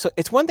AI? So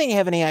it's one thing to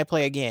have an AI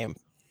play a game,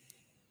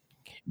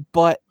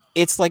 but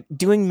it's like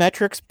doing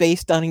metrics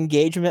based on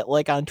engagement,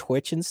 like on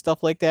Twitch and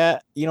stuff like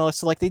that.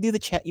 So like they do the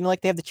chat,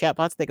 like they have the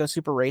chatbots that go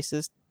super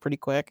racist pretty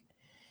quick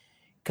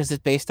because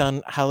it's based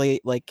on how they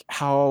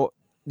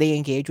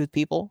engage with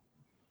people.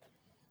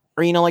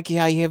 Or like you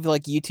have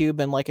like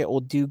YouTube and like it will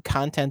do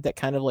content that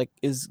kind of like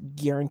is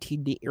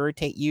guaranteed to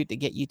irritate you to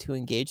get you to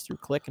engage through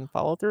click and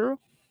follow through.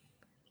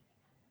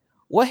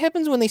 What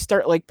happens when they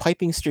start like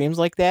piping streams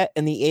like that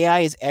and the AI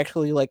is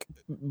actually like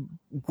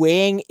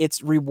weighing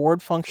its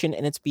reward function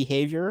and its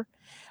behavior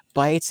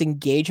by its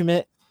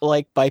engagement,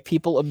 like by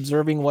people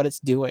observing what it's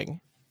doing?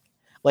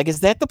 Like, is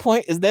that the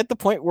point? Is that the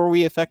point where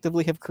we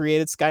effectively have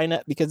created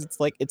Skynet? Because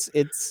it's like it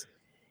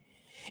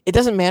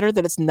doesn't matter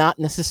that it's not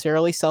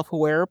necessarily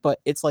self-aware, but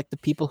it's like the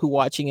people who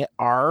watching it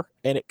are,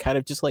 and it kind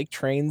of just like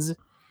trains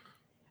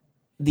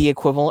the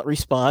equivalent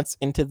response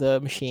into the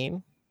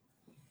machine.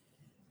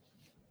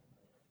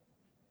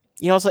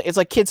 It's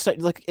like kids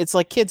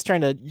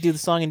trying to do the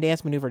song and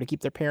dance maneuver to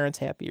keep their parents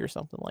happy or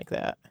something like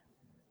that.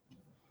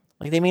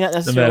 Like they may not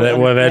necessarily. And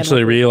then it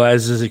eventually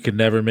realizes it could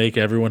never make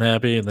everyone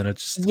happy, and then it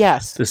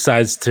just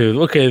decides to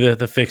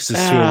the fix is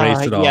to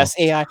erase it all. Yes,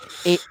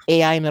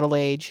 AI middle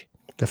age.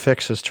 The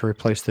fix is to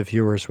replace the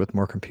viewers with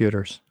more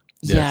computers.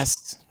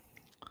 Yes.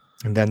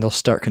 And then they'll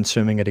start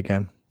consuming it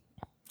again.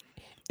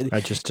 I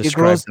just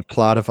described the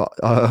plot of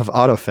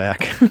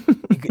AutoFac.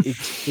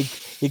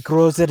 It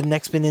grows at an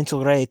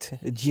exponential rate,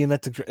 a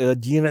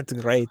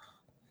geometric rate.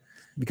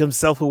 Becomes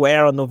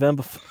self-aware on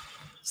November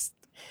 1st.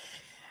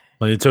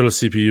 My internal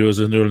CPU is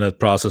a neural net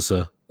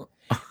processor.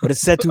 But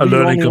it's set to read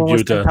only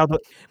computer.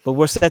 But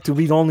we're set to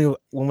read only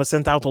when we're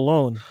sent out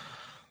alone.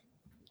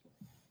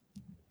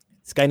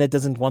 Skynet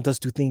doesn't want us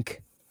to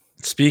think.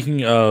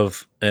 Speaking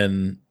of,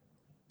 and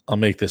I'll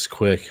make this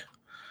quick,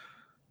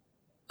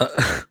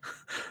 of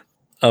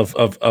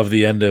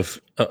the end of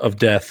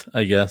death,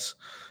 I guess.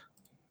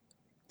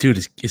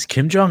 Dude, is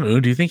Kim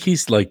Jong-un, do you think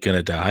he's like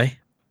gonna die?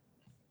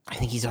 I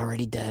think he's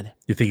already dead.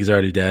 You think he's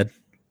already dead?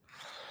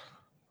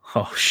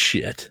 Oh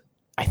shit.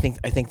 I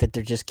think that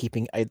they're just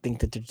keeping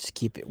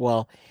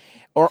well,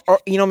 or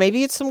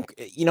maybe it's some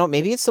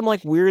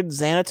like weird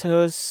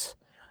Xanatos.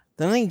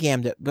 Then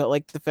Gambit, but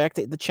like the fact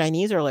that the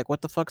Chinese are like,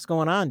 what the fuck's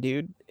going on,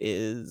 dude?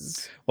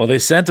 Well, they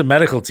sent a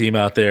medical team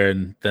out there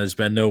and there's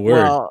been no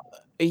word. Well,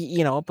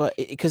 but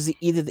because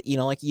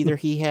either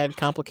he had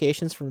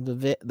complications from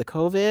the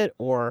COVID,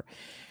 or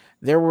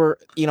there were,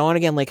 and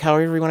again, like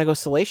however you want to go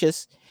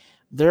salacious,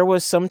 there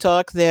was some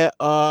talk that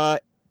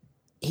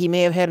he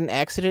may have had an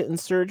accident in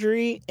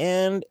surgery,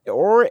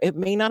 or it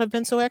may not have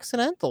been so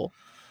accidental.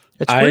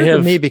 It's weird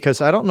to me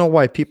because I don't know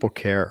why people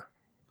care.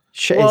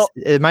 Well,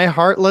 am I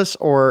heartless,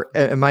 or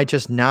am I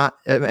just not?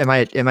 Am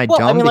I Well,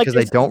 dumb I mean, like,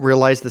 because I don't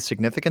realize the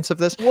significance of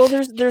this? Well,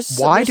 there's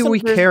Why do we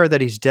care that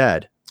he's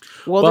dead?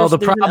 Well, the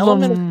there's an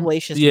element of problem,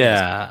 fallaciousness.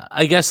 yeah,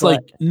 I guess but-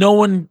 like no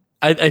one.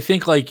 I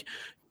think like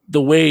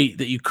the way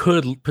that you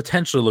could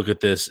potentially look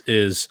at this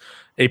is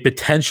a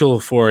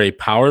potential for a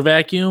power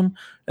vacuum,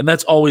 and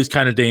that's always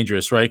kind of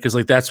dangerous, right? Because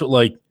like that's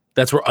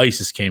where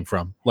ISIS came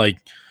from, like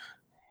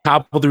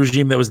toppled the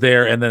regime that was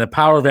there, and then a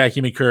power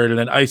vacuum occurred, and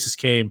then ISIS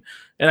came,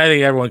 and I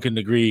think everyone can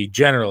agree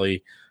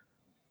generally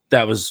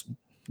that was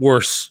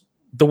worse.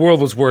 The world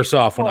was worse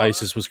off when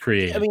ISIS was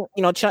created. I mean,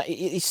 you know,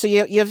 so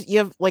you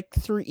have like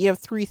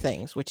three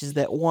things, which is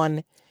that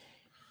one,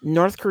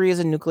 North Korea is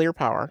a nuclear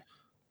power.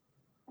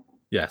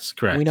 Yes,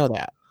 correct. We know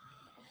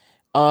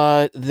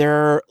that.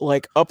 They're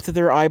like up to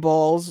their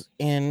eyeballs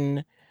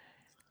in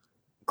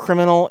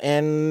criminal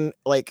and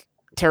like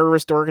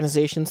terrorist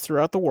organizations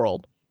throughout the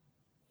world,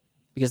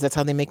 because that's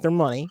how they make their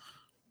money.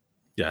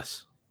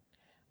 Yes.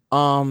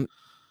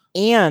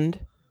 And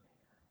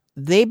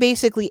they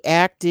basically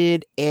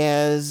acted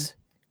as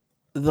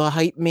the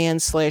hype man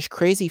 /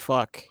 crazy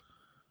fuck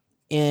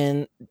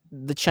in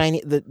the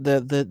Chinese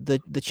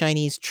the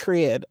Chinese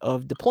triad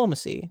of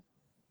diplomacy.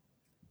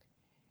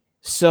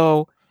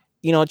 So,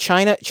 you know,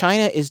 China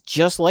is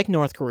just like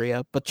North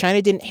Korea, but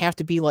China didn't have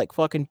to be like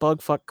fucking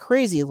bug fuck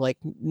crazy like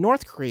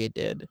North Korea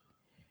did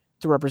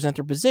to represent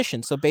their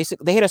position. So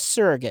basically, they had a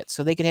surrogate,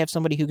 so they could have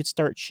somebody who could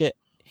start shit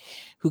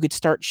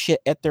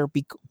at their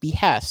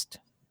behest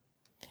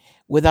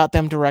without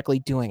them directly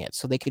doing it.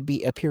 So they could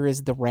appear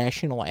as the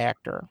rational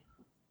actor.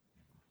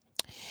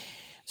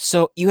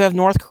 So you have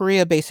North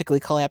Korea basically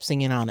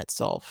collapsing in on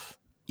itself.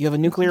 You have a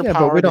nuclear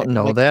power. But we don't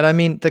know that. I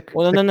mean,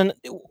 no.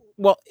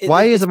 Well,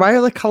 why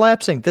are they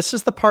collapsing? This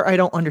is the part I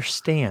don't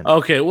understand.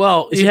 Okay,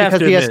 well, is it because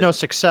he has no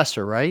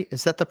successor, right?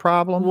 Is that the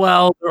problem?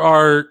 Well,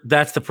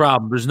 that's the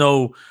problem. There's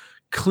no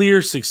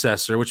clear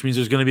successor, which means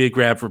there's going to be a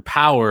grab for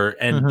power,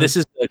 and this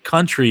is a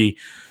country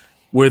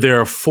where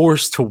they're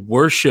forced to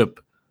worship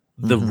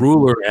the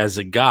ruler as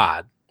a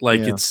god.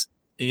 Like it's,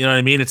 you know what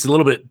I mean? It's a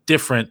little bit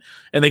different,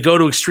 and they go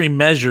to extreme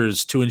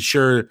measures to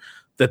ensure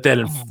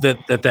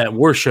that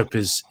worship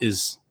is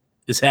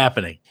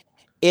happening.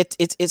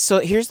 It's so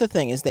here's the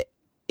thing is that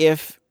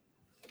it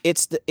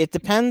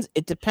depends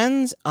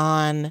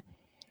on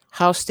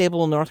how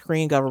stable the North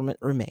Korean government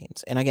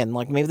remains. And again,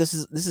 like maybe this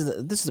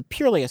is a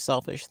purely a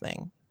selfish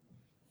thing.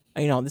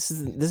 You know, this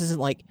isn't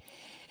like,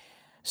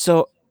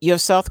 so you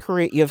have South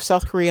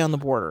Korea on the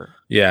border.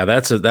 Yeah,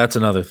 that's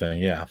another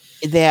thing. Yeah.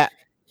 That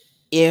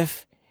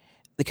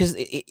because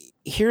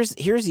here's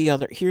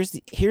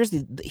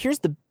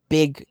the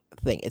big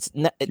thing. You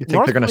think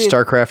they're going to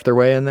StarCraft their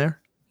way in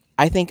there?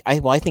 I think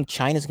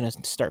China's going to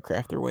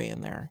StarCraft their way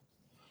in there.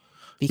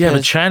 Yeah,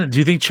 but China. Do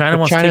you think China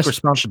wants to take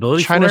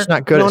responsibility? China's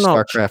not good at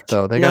StarCraft,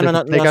 though. They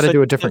got to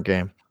do a different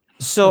game.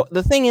 So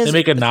the thing is,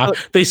 they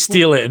make they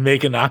steal it and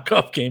make a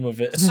knockoff game of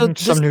it. So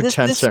some new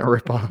 10-cent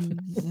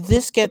ripoff.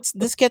 This gets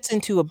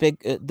into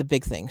the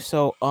big thing.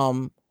 So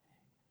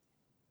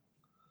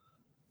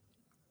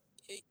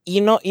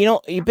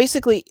you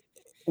basically,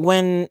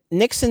 when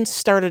Nixon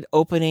started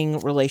opening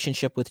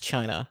relationship with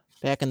China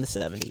back in the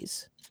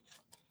 70s,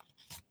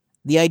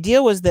 the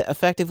idea was that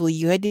effectively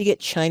you had to get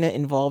China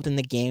involved in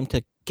the game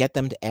to get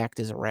them to act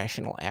as a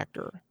rational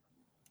actor.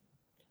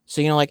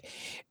 So, you know, like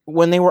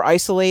when they were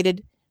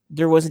isolated,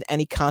 there wasn't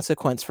any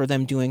consequence for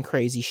them doing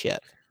crazy shit.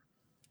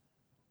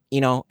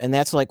 You know, and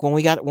that's like when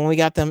we got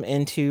them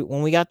into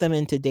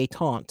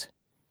détente,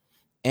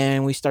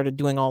 and we started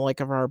doing all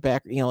like of our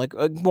back, you know, like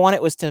one,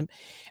 it was to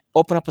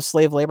open up a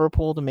slave labor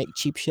pool to make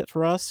cheap shit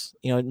for us,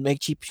 you know, make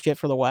cheap shit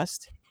for the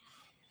West.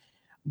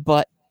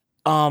 But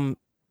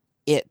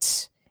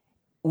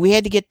we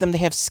had to get them to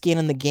have skin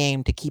in the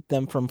game to keep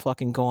them from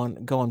fucking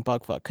going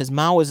bug fuck, because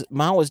Mao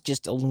was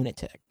just a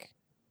lunatic.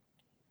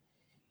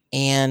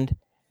 And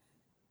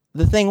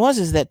the thing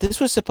is that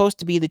this was supposed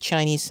to be the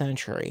Chinese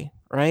century,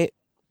 right?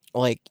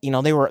 Like, you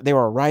know, they were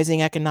a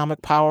rising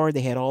economic power.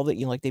 They had all the,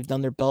 you know, like they've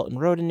done their Belt and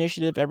Road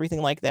Initiative,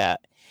 everything like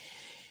that.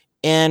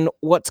 And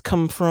what's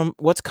come from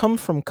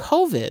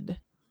COVID,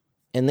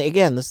 and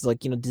again, this is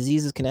like, you know,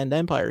 diseases can end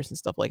empires and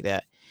stuff like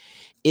that,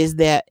 is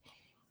that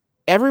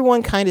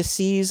everyone kind of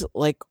sees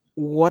like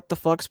what the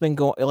fuck's been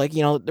going, like,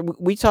 you know,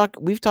 we've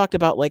talked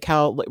about like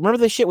how, like, remember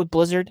the shit with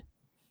Blizzard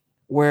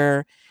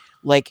where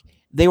like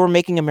they were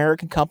making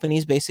American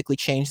companies basically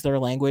change their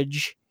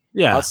language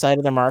outside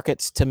of their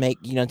markets to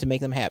make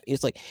them happy.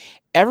 It's like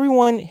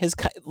everyone has,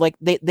 like,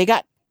 they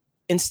got,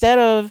 instead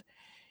of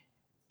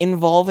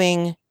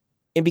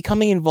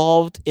becoming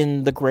involved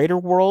in the greater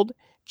world,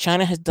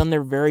 China has done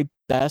their very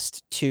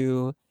best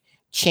to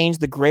change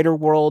the greater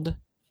world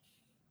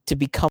to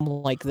become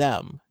like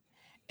them.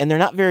 And they're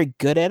not very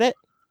good at it.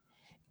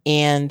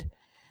 And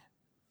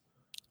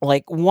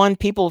like, one,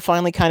 people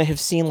finally kind of have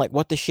seen like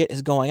what the shit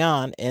is going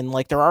on, and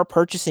like there are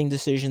purchasing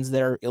decisions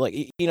that are like,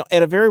 you know,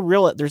 at a very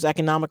real, there's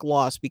economic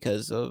loss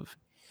because of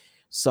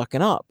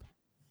sucking up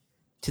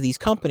to these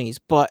companies.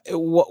 But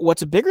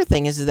what's a bigger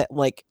thing is that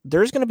like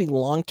there's going to be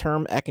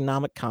long-term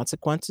economic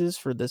consequences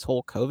for this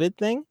whole COVID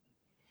thing,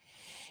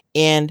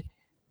 and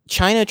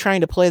China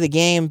trying to play the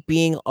game,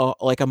 being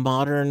like a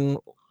modern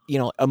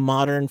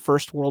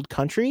first world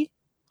country,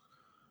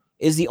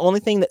 is the only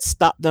thing that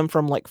stopped them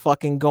from like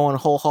fucking going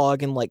whole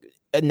hog and like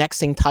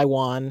annexing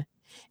Taiwan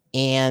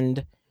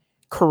and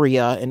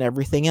Korea and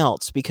everything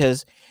else.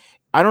 Because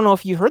I don't know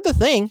if you heard the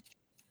thing,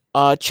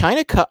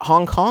 China cut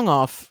Hong Kong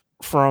off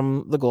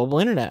from the global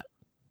internet.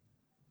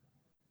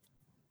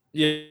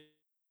 Yeah.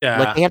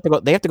 Like they have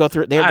to go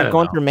through. They're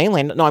going through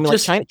mainland. No, I mean,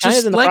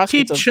 China's in the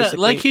process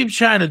of keep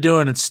China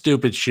doing its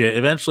stupid shit.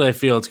 Eventually, I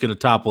feel it's going to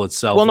topple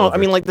itself. Well, no, over. I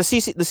mean, like the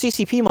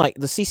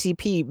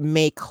CCP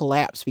may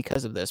collapse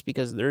because of this,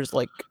 because there's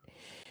like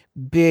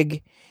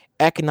big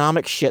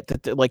economic shit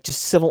that like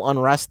just civil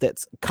unrest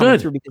that's coming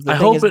through. Because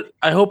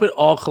I hope it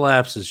all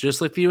collapses, just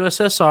like the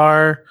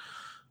USSR.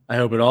 I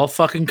hope it all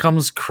fucking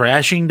comes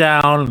crashing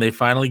down and they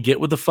finally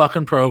get with the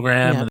fucking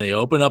program and they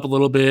open up a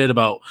little bit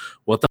about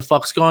what the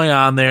fuck's going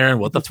on there and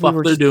what the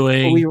fuck they're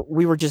doing.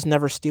 We were just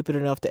never stupid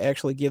enough to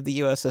actually give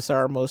the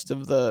USSR most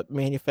of the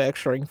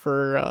manufacturing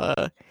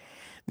for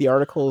the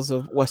articles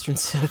of Western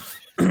Civ.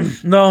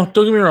 No,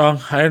 don't get me wrong.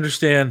 I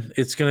understand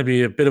it's going to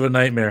be a bit of a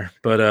nightmare,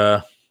 but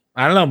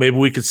I don't know. Maybe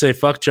we could say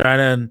fuck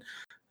China and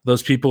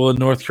those people in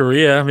North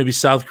Korea. Maybe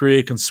South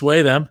Korea can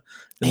sway them,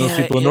 and those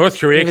people in North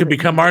Korea could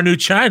become our new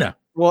China.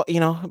 Well,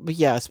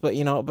 because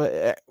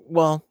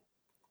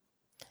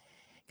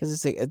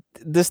it's like,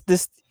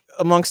 this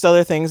amongst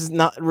other things is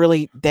not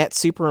really that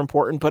super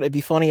important, but it'd be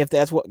funny if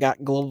that's what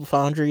got Global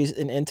Foundries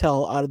and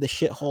Intel out of the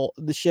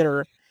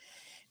shitter,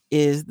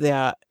 is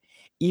that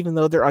even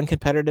though they're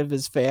uncompetitive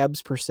as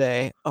fabs per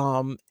se,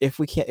 if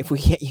we can't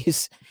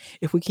use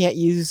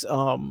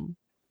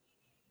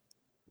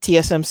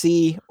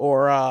TSMC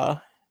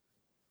or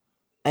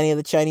any of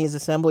the Chinese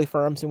assembly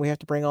firms, and we have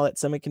to bring all that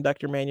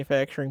semiconductor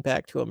manufacturing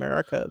back to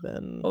America,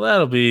 then... Well,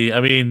 that'll be... I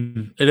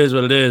mean, it is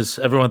what it is.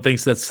 Everyone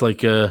thinks that's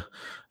like a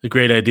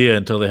great idea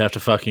until they have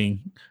to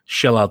fucking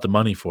shell out the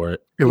money for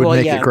it. It would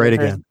make it great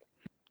again.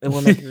 It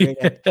will make it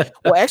great again.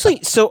 Well,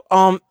 actually, so,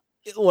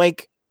 we're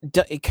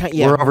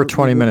over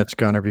 20 minutes,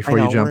 Gunnar, before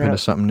you jump into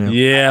something new.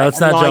 Yeah, let's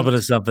not jump into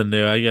something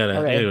new. I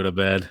gotta go to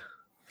bed.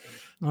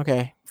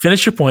 Okay.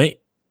 Finish your point.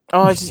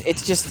 Oh,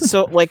 it's just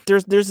so, like,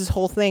 there's this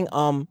whole thing,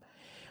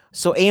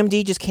 so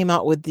AMD just came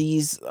out with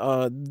these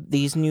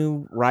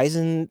new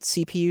Ryzen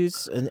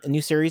CPUs, a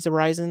new series of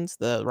Ryzens,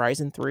 the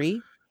Ryzen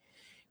 3,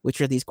 which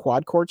are these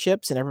quad core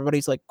chips, and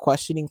everybody's like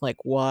questioning like,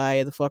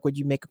 why the fuck would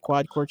you make a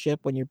quad core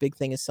chip when your big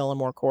thing is selling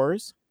more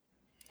cores?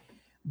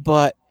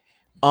 But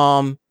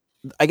I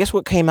guess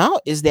what came out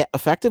is that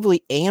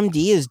effectively AMD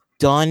is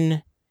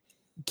done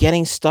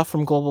getting stuff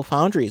from Global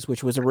Foundries,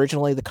 which was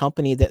originally the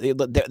company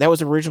that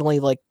was originally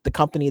like the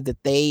company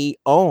that they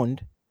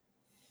owned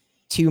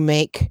to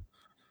make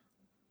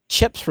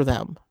chips for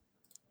them.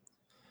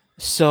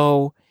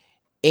 So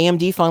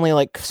AMD finally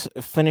like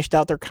finished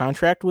out their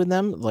contract with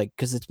them, like,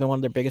 because it's been one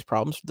of their biggest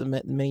problems for them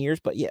in many years.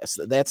 But yes,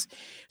 that's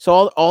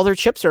so all their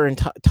chips are in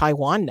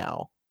Taiwan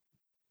now.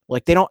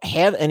 Like, they don't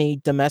have any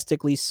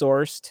domestically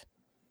sourced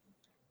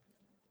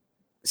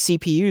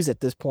CPUs at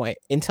this point.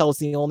 Intel's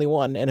the only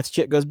one, and if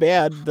shit goes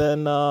bad,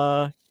 then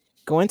go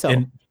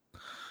Intel.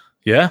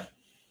 Yeah,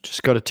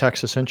 just go to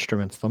Texas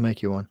Instruments; they'll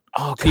make you one.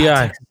 Oh,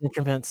 God, Texas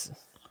Instruments.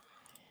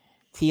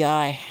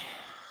 TI,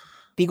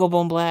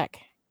 BeagleBone Black.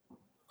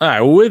 All right,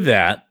 well, with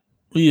that,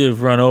 we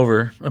have run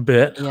over a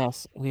bit.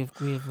 Yes, we've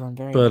run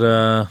very.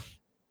 But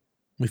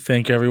we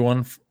thank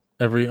everyone,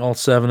 all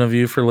 7 of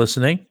you, for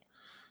listening.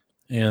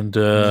 And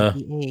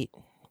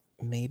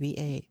maybe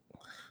eight,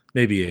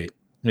 maybe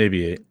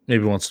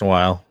once in a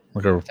while.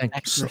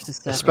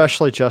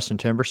 Especially Justin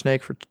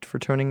Timbersnake for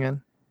tuning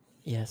in.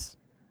 Yes.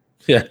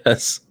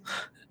 Yes.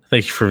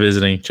 Thank you for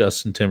visiting,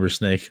 Justin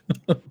Timbersnake.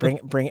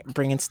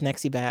 bringing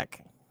Snexy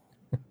back.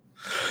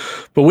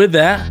 But with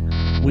that,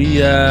 we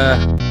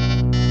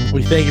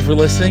thank you for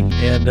listening,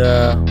 and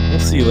we'll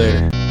see you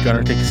later.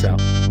 Gunnar, take us out.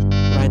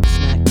 Ride the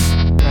snake.